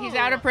 okay. He's Ooh.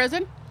 out of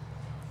prison?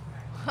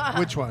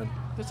 Which one?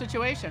 The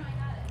situation.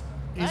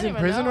 He's don't in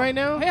even prison know. right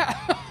now? Yeah.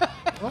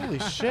 Holy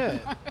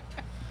shit.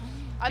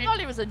 I thought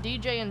he was a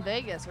DJ in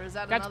Vegas, or is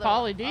that That's another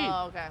Pauly one? D.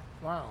 Oh, okay.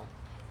 Wow.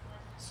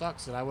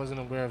 Sucks that I wasn't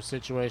aware of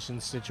situation.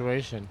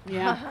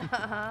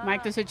 Yeah.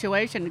 Mike the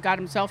Situation got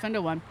himself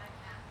into one.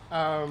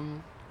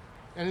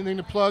 Anything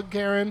to plug,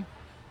 Karen?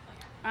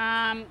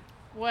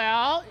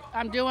 Well,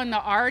 I'm doing the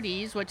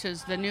Arties, which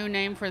is the new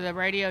name for the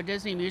Radio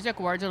Disney Music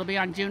Awards. It'll be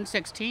on June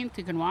 16th.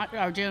 You can watch,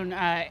 or June,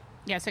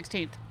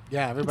 16th.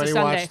 Yeah, everybody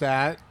Sunday. watch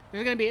that.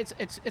 It's gonna be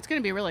it's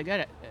gonna be really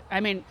good. I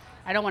mean,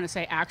 I don't want to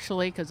say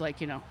actually because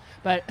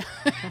but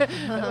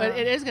but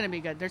it is gonna be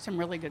good. There's some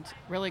really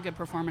good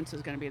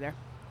performances gonna be there.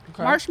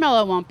 Okay.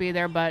 Marshmallow won't be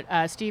there, but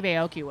Steve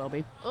Aoki will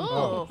be.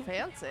 Ooh,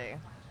 fancy.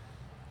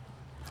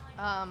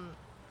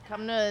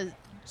 Come to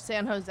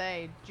San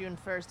Jose June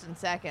 1st and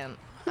 2nd.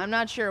 I'm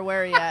not sure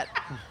where yet,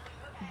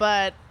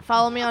 but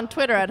follow me on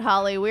Twitter at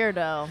Holly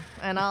Weirdo,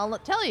 and I'll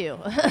tell you.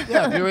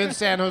 Yeah, if you're in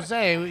San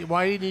Jose,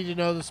 why do you need to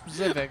know the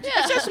specifics?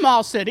 It's a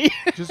small city.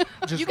 Just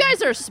You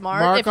guys are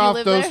smart mark if you off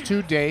live those there.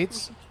 2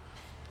 dates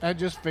and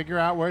just figure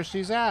out where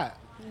she's at.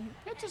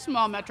 It's a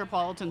small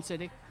metropolitan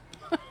city.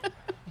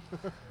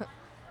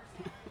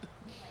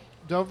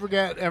 Don't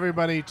forget,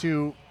 everybody,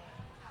 to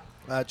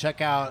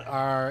check out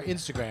our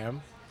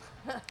Instagram.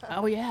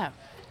 Oh yeah.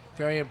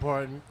 Very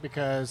important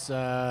because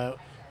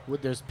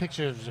there's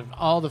pictures of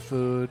all the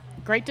food.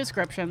 Great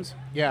descriptions.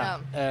 Yeah,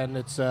 and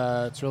it's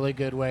a really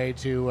good way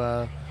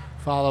to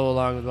follow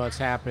along with what's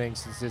happening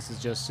since this is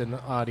just an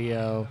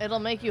audio It'll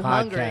make you podcast.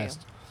 hungry.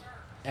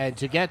 And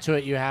to get to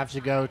it, you have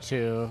to go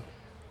to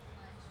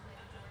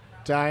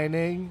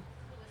dining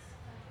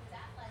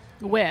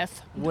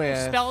With with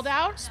spelled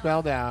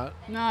out.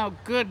 No,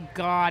 good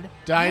God.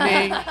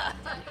 dining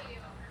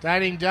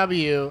dining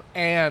W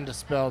and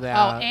spelled Oh,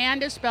 out.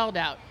 and is spelled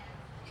out.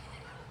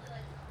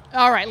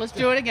 All right, let's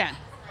do it again.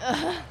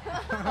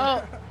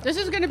 Oh, this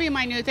is going to be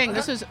my new thing.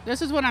 This is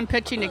what I'm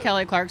pitching to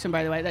Kelly Clarkson,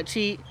 by the way. That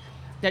she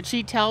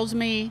tells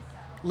me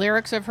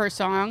lyrics of her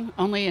song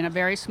only in a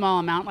very small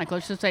amount, like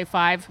let's just say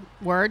 5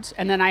 words,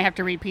 and then I have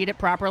to repeat it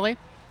properly.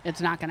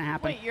 It's not going to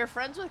happen. Wait, you're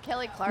friends with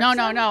Kelly Clarkson?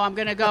 No. I'm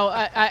going to go.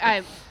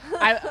 I'm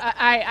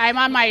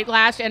on my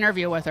last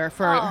interview with her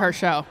for her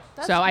show,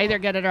 that's so I cool. either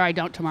get it or I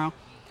don't tomorrow.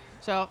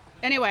 So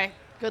anyway,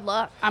 Good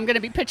luck. I'm going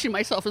to be pitching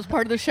myself as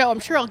part of the show.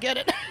 I'm sure I'll get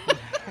it.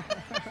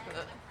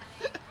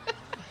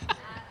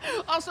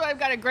 Also, I've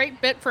got a great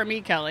bit for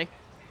me, Kelly.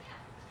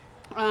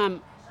 Oscar,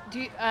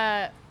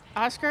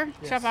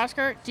 Chef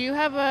Oscar, do you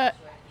have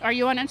are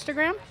you on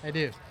Instagram? I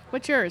do.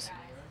 What's yours?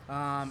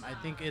 I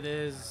think it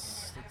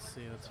is. Let's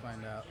see. Let's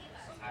find out.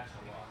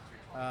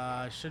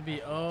 Should be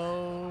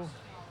O_Torres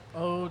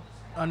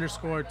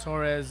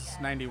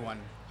 91.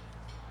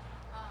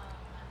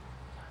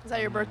 Is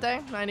that your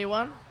birthday?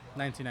 91?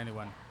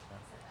 1991.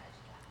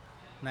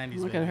 90s.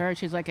 Look baby. at her.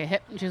 She's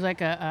like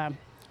a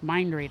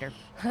mind reader.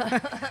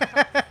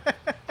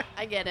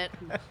 I get it.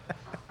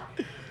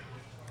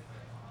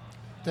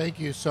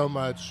 Thank you so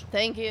much.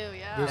 Thank you.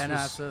 Yeah. This Yeah, no,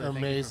 was absolutely. Thank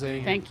you for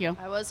amazing. Thank you.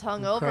 I was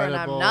hungover and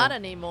I'm Incredible. not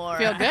anymore.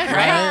 Feel good,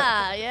 right?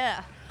 Yeah,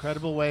 yeah.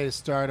 Incredible way to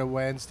start a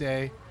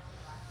Wednesday.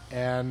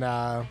 And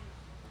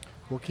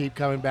we'll keep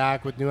coming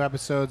back with new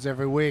episodes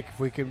every week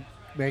if we can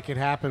make it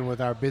happen with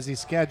our busy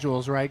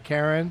schedules, right,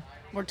 Karen?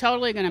 We're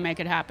totally going to make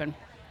it happen.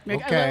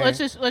 Okay. Let's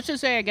just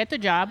say I get the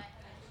job,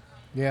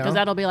 Yeah. because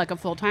that'll be like a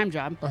full-time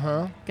job.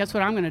 Uh-huh. Guess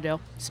what I'm going to do?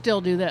 Still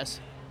do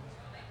this.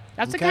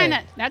 That's the Okay.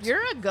 kind of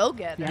You're a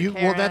go-getter,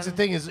 Well, that's the Karen.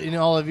 thing is in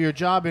all of your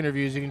job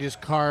interviews, you can just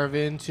carve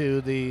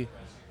into the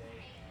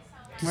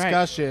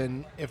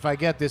discussion. If I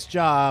get this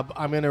job,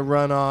 I'm going to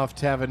run off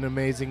to have an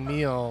amazing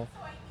meal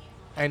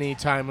any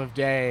time of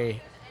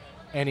day,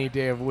 any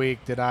day of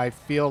week that I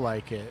feel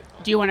like it.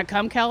 Do you want to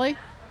come, Kelly?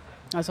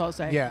 That's all I'll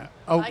say. Yeah.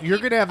 Oh, I you're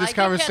keep- going to have I this keep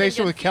getting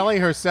conversation with good Kelly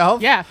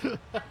herself? Yeah.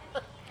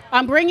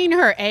 I'm bringing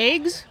her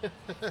eggs.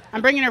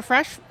 I'm bringing her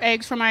fresh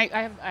eggs from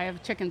I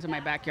have chickens in my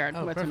backyard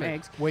Oh, with some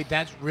perfect. eggs. Wait,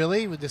 that's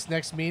really with this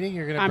next meeting?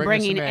 You're going to I'm bring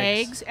her bringing some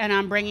eggs, and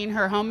I'm bringing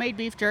her homemade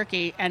beef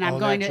jerky, and I'm Oh,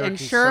 going that to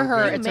jerky's ensure so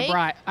her good. it's You a make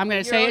bribe. I'm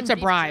going to your say own it's a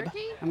beef bribe.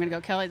 jerky? I'm going to go,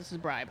 Kelly, this is a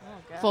bribe.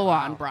 God. Full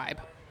on bribe.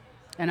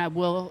 And I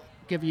will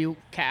give you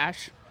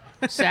cash,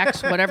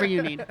 sex, whatever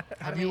you need.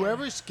 Have you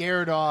ever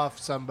scared off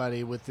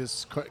somebody with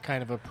this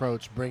kind of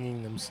approach,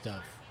 bringing them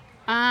stuff?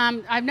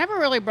 I've never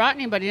really brought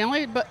anybody. The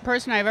only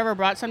person I've ever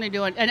brought something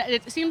to, and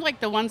it seems like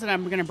the ones that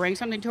I'm going to bring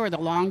something to are the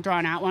long,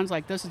 drawn-out ones.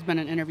 Like this has been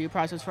an interview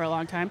process for a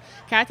long time.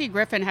 Kathy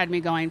Griffin had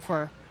me going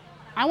for,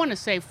 I want to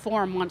say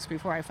 4 months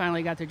before I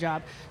finally got the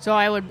job. So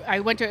I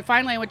went to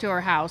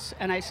her house,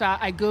 and I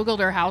Googled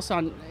her house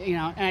on,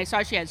 and I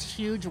saw she has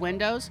huge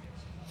windows.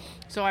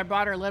 So I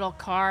brought her little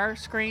car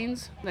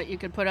screens that you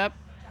could put up,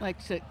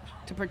 like to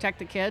protect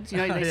the kids.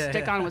 They Yeah,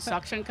 stick yeah. on with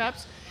suction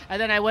cups.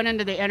 And then I went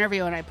into the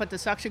interview and I put the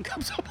suction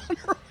cups up on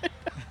her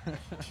window.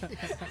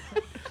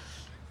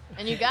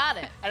 And you got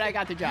it. And I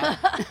got the job.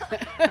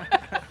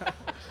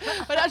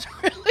 But that's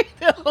really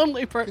the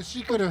only person. Because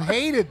she could have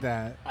hated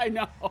that. I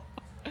know.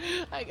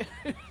 I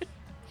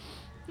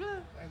I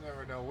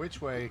never know which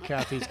way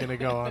Kathy's going to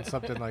go on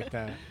something like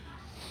that.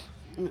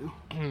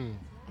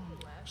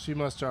 She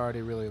must have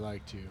already really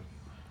liked you.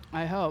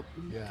 hope,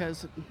 Yeah.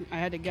 because I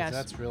had to 'Cause guess.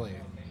 That's really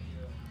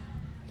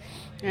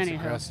it's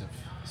Anyhow. impressive.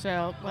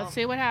 So let's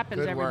see what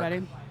happens, Good work.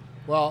 everybody.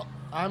 Well,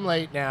 I'm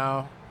late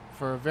now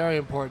for a very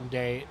important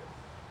date,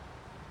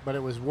 but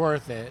it was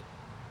worth it.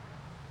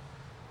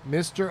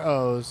 Mr.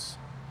 O's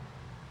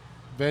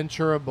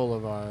Ventura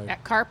Boulevard,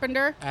 At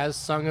Carpenter. as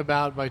sung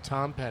about by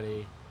Tom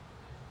Petty.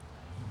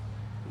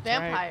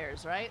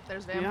 Vampires, right?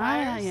 There's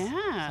vampires.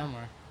 Yeah.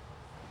 Somewhere.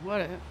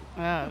 What?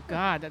 Oh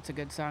God, that's a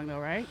good song though,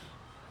 right?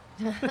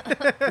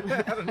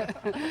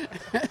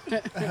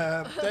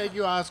 Thank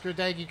you, Oscar.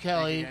 Thank you,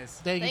 Kelly. guys.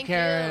 Thank you, Thank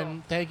Karen.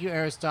 you. Thank you,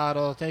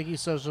 Aristotle. Thank you,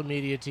 social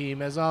media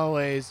team. As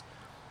always,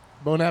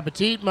 bon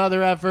appetit, mother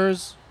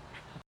effers.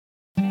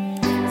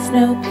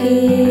 Snow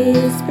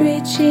peas,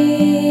 brie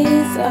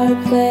cheese, our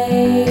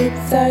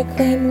plates are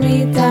clean.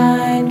 We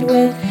dined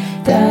with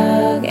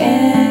Doug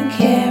and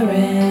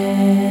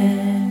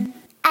Karen.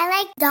 I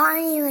like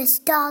Donnie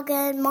with Dog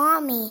and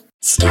Mommy.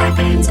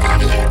 Starbane's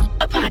Audio,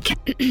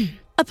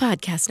 a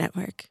podcast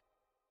network.